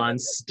full on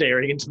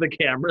staring into the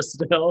camera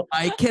still.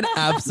 I can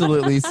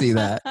absolutely see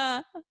that.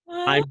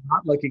 I'm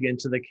not looking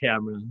into the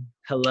camera.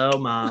 Hello,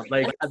 Mom.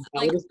 Like,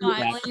 like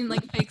smiling,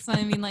 like fake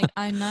smiling, like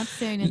I'm not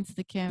staring into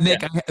the camera.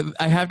 Nick,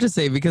 I have to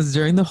say, because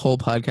during the whole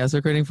podcast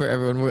recording for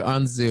everyone, we're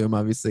on Zoom,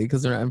 obviously,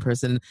 because we're not in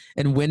person.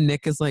 And when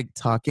Nick is like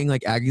talking,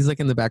 like Aggie's like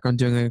in the background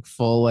doing like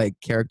full like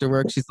character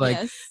work. She's like,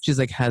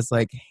 has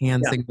like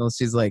hand signals.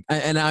 She's like,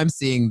 and I'm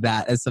seeing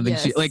that as something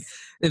she like.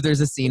 If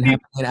there's a scene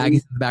happening and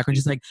Aggie's in the background,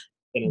 she's like,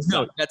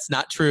 no, that's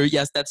not true.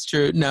 Yes, that's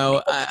true.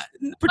 No. I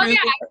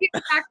keep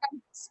back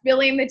on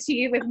spilling the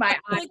tea with my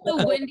eyes. Like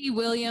the Wendy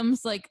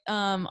Williams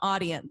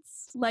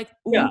audience. Like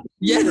yeah.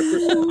 Like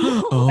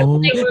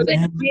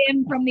the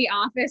Jim from The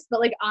Office, but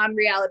like on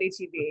reality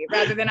TV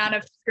rather than on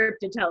a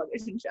scripted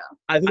television show.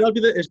 I think that'd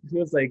be the issue.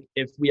 Was like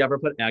if we ever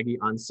put Aggie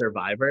on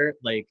Survivor,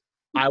 like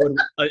I would.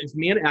 If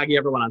me and Aggie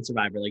ever went on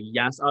Survivor, like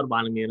yes, I would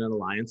want to be in an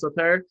alliance with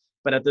her.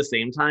 But at the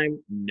same time,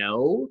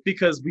 no,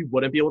 because we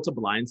wouldn't be able to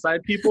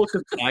blindside people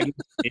because Aggie's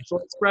facial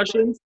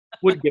expressions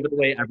would give it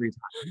away every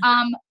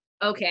time.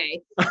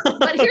 Okay.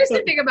 But here's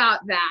the thing about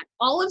that.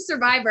 All of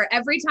Survivor,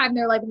 every time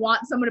they're like,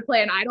 want someone to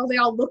play an idol, they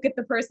all look at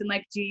the person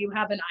like, do you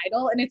have an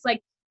idol? And it's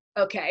like,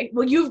 okay,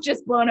 well, you've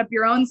just blown up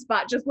your own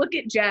spot. Just look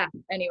at Jeff.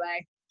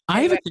 Anyway. I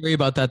have a theory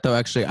about that, though,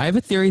 actually. I have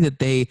a theory that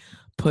they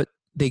do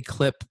a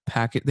clip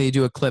packet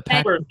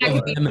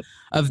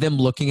of them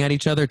looking at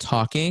each other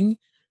talking.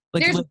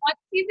 Like, there's one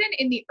season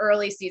in the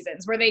early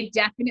seasons where they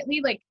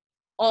definitely like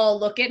all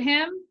look at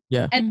him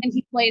and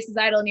he plays his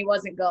idol and he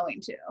wasn't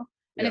going to.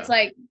 And it's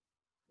like,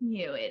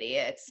 you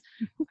idiots.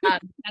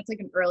 That's like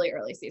an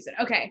early season.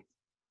 Okay.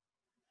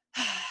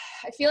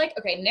 I feel like,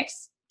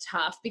 Nick's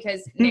tough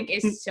because Nick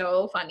is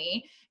so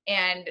funny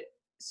and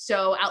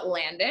so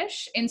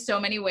outlandish in so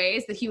many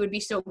ways that he would be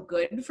so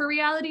good for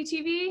reality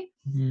TV.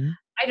 Mm-hmm.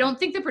 I don't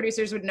think the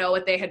producers would know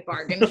what they had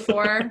bargained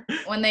for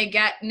when they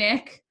get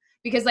Nick.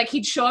 Because like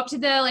he'd show up to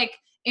the like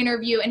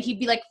interview and he'd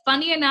be like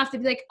funny enough to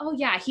be like, oh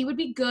yeah, he would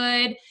be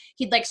good.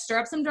 He'd like stir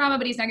up some drama,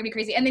 but he's not gonna be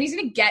crazy. And then he's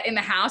gonna get in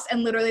the house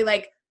and literally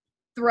like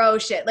throw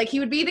shit. Like he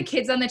would be the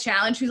kids on the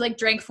challenge who like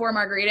drank 4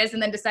 margaritas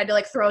and then decide to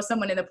like throw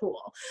someone in the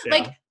pool. Yeah.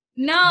 Like,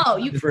 no,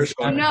 you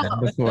no.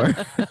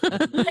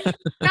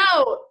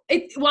 No.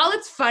 While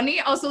it's funny,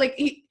 also like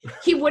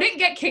he wouldn't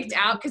get kicked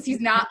out because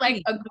he's not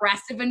like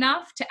aggressive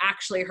enough to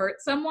actually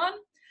hurt someone.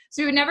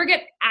 So he would never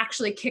get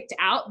actually kicked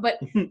out, but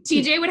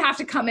TJ would have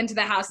to come into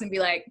the house and be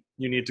like,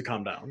 you need to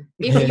calm down.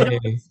 Hey, Nick,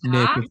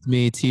 it's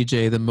me,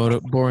 TJ, the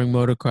boring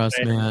motocross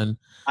man.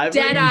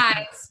 Dead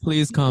eyes.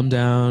 Please calm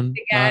down.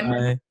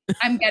 Again,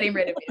 I'm getting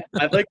rid of you.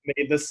 I've like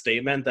made this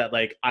statement that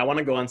like, I want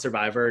to go on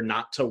Survivor,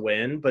 not to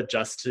win, but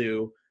just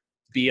to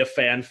be a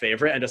fan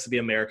favorite and just to be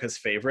America's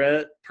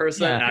favorite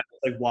person. Yeah. And I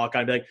just, like walk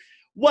on and be like,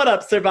 what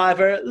up,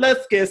 Survivor?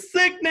 Let's get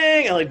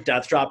sickening! And like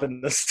death drop in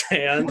the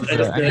stand. And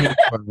just be like,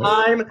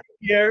 I'm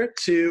here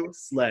to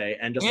slay.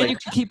 And just you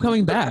keep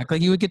coming back.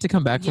 Like you would get to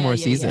come back for more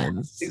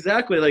seasons. Yeah.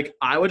 Exactly. Like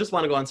I would just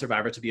want to go on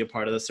Survivor to be a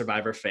part of the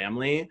Survivor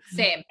family.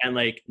 Same. And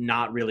like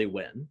not really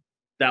win.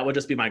 That would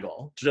just be my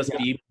goal. To just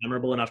be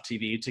memorable enough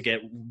TV to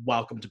get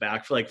welcomed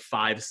back for like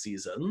 5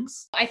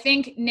 seasons. I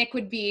think Nick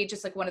would be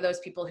just like one of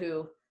those people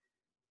who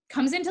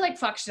comes in to like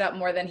fuck shit up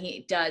more than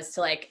he does to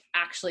like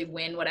actually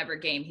win whatever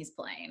game he's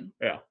playing.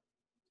 Yeah.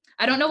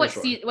 I don't know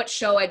what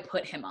show I'd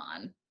put him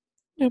on.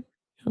 Yep.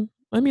 Yeah.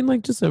 I mean,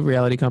 like just a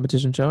reality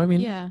competition show. I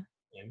mean,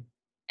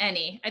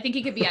 any. I think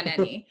he could be on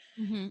any.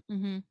 Mm-hmm,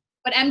 mm-hmm.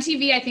 But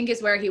MTV, I think,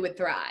 is where he would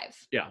thrive.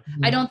 Yeah.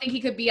 I don't think he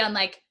could be on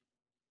like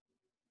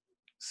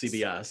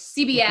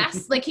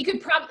CBS. Like he could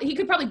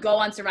probably go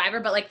on Survivor,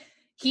 but like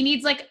he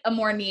needs like a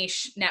more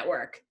niche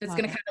network that's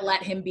going to kind of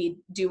let him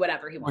do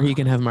whatever he wants. Or he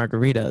can have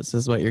margaritas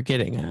is what you're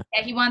getting at.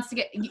 Yeah, he wants to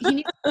get,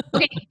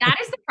 okay, that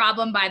is the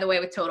problem, by the way,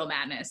 with Total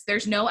Madness.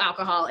 There's no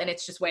alcohol and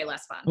it's just way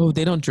less fun. Oh,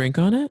 they don't drink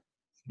on it?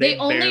 They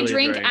only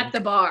drink at the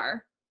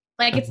bar.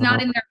 Like it's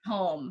not in their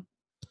home.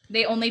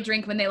 They only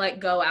drink when they like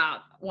go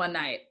out one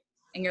night.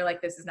 And you're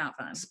like, this is not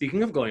fun.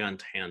 Speaking of going on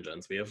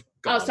tangents, we have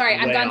I've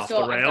gone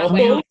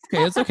so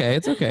It's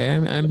okay.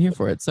 I'm here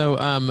for it. So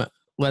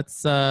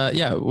let's what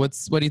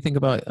do you think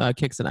about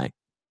Kicks and I?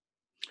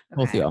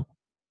 Both of y'all.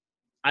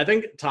 I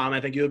think Tom,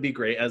 you would be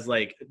great as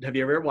like, have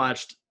you ever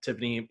watched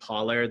Tiffany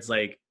Pollard's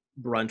like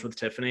Brunch with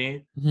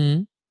Tiffany?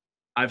 Mm-hmm.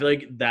 I feel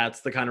like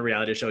that's the kind of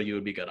reality show you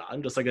would be good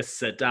on. Just like a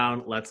sit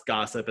down, let's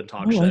gossip and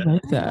talk Oh, I shit.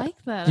 like I that. like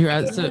that. You're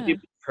Okay, at- so- yeah.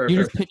 Perfect.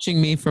 You're just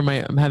pitching me for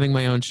I'm having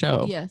my own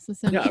show. Yes, Yeah,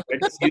 essentially.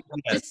 right. Just use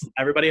this.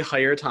 Everybody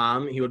hire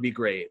Tom. He would be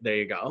great. There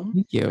you go.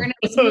 Thank you. We're gonna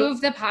let's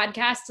move the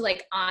podcast to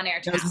like on air I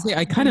was talent. gonna say,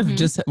 I kind of Mhm.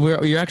 just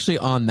you're actually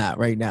on that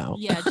right now.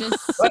 Yeah,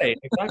 just Right,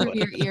 cover exactly.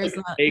 your ears,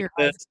 Make your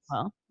eyes this as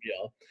well.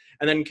 real.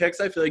 And then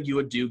Kix, I feel like you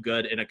would do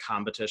good in a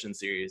competition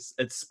series,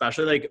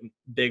 especially like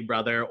Big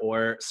Brother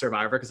or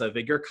Survivor, because I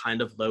think you're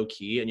kind of low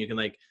key and you can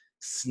like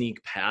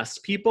sneak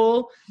past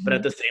people, but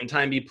at the same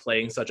time be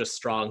playing such a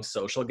strong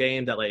social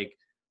game that like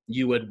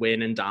you would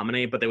win and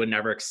dominate, but they would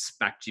never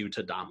expect you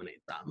to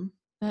dominate them.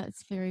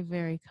 That's very,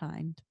 very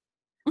kind.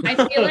 I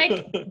feel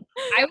like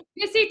I was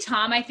gonna say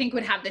Tom, I think,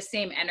 would have the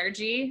same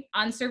energy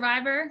on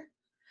Survivor.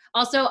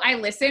 Also, I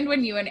listened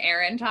when you and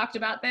Aaron talked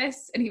about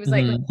this, and he was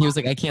like, Mhm. He was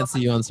like, I can't see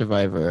you on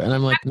Survivor. And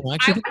I'm like, no, I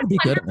actually think I'd be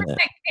good on it.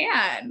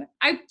 can.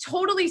 I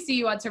totally see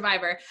you on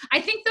Survivor.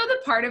 I think though the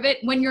part of it,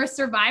 when you're a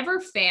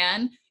Survivor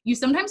fan, you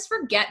sometimes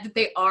forget that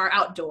they are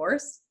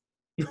outdoors.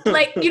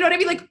 Like, you know what I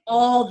mean? Like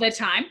all the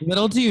time.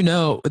 Little do you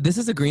know, this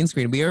is a green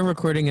screen. We are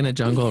recording in a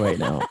jungle right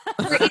now.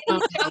 We're in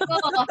the jungle.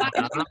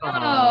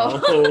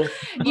 Oh.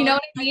 You know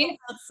what I mean?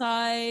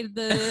 Outside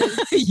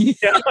the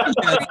Yeah.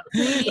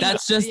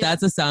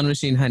 That's a sound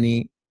machine,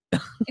 honey.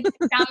 It's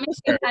a sound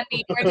machine,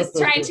 honey. We're just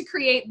trying to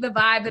create the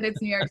vibe that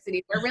it's New York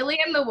City. We're really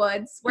in the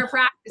woods. We're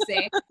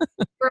practicing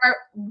for our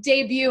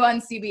debut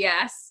on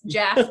CBS.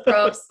 Jeff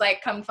Probst,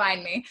 like, come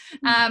find me.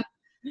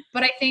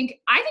 But I think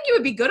you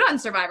would be good on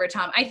Survivor,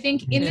 Tom. I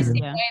think in the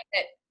same way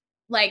that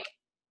like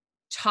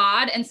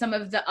Todd and some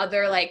of the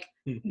other like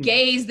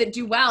gays that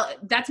do well,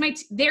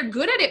 they're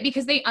good at it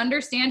because they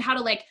understand how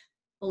to like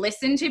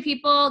listen to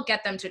people,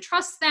 get them to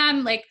trust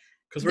them, like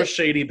Because we're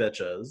shady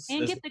bitches.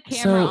 and get the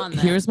camera So on them.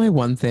 here's my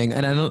one thing,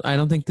 and I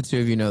don't think the two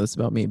of you know this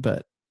about me,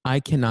 but I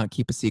cannot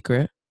keep a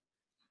secret.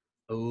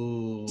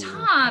 Oh,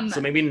 Tom.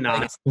 So maybe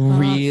not.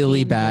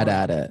 Really Fucking bad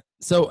Lord. at it.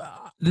 So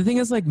the thing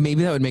is, like,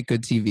 maybe that would make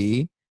good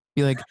TV.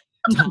 Be like,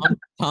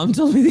 Tom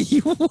told me that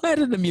you had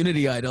an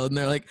immunity idol, and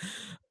they're like,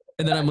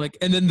 and then I'm like,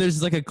 and then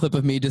there's like a clip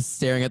of me just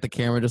staring at the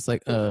camera, just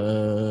like,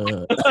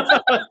 Oh,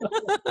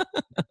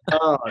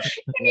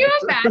 Can you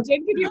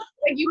imagine?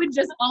 You would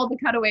just all the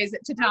cutaways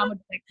to Tom would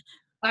be like,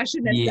 I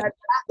shouldn't have Yeah. said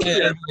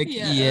that. I'm like,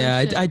 Yeah,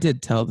 yeah, shit. I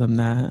did tell them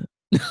that.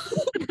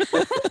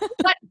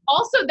 But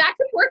also that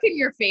could work in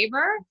your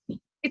favor.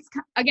 It's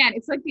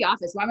like The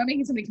Office. Why am I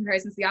making so many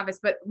comparisons to The Office?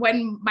 But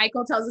when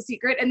Michael tells a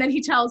secret and then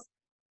he tells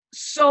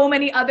so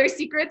many other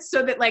secrets,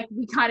 so that like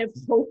we kind of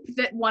hope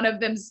that one of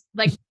them's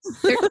like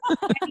there's so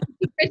many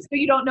secrets, so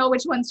you don't know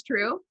which one's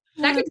true.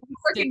 That could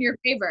work in your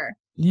favor.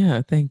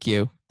 Yeah, thank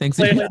you. Thanks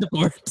for your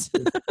support.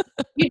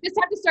 You just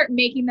have to start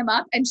making them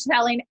up and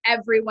telling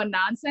everyone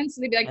nonsense.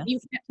 So they'd be like, Yes. you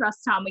can't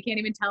trust Tom. We can't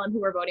even tell him who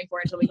we're voting for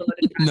until we go to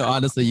the No,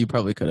 honestly, you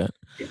probably couldn't.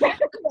 You're that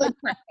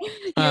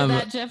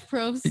Jeff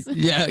Probst.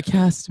 Yeah,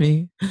 cast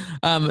me.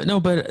 No,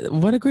 but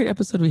what a great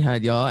episode we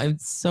had, y'all. I'm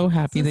so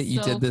happy This that is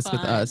you so did this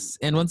with fun. us.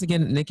 And once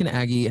again, Nick and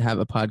Aggie have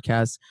a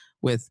podcast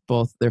with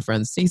both their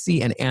friends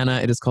Stacey and Anna.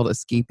 It is called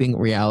Escaping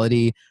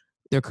Reality.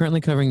 They're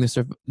currently covering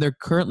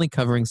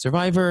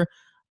Survivor.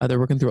 They're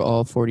working through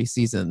all 40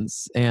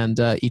 seasons, and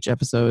each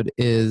episode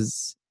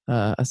is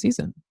a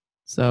season.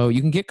 So you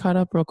can get caught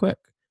up real quick.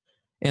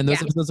 And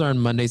those episodes are on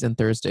Mondays and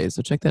Thursdays.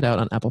 So check that out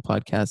on Apple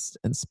Podcasts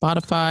and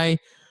Spotify.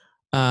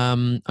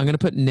 I'm going to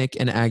put Nick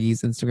and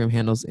Aggie's Instagram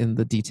handles in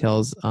the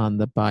details on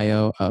the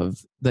bio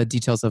of the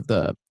details of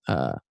the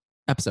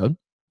episode.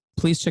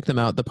 Please check them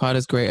out. The pod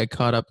is great. I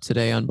caught up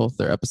today on both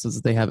their episodes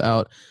that they have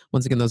out.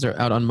 Once again, those are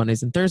out on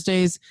Mondays and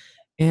Thursdays.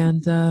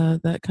 And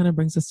that kind of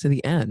brings us to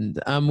the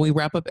end. We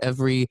wrap up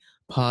every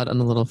pod on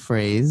a little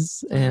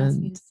phrase,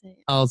 and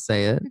I'll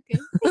say it.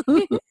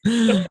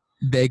 Okay.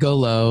 They go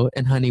low,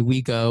 and honey,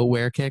 we go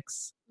where,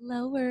 Kicks?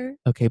 Lower.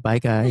 Okay, bye,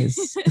 guys.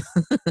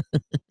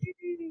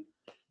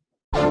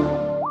 Thank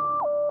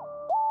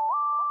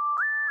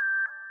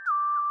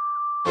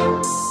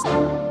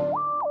you.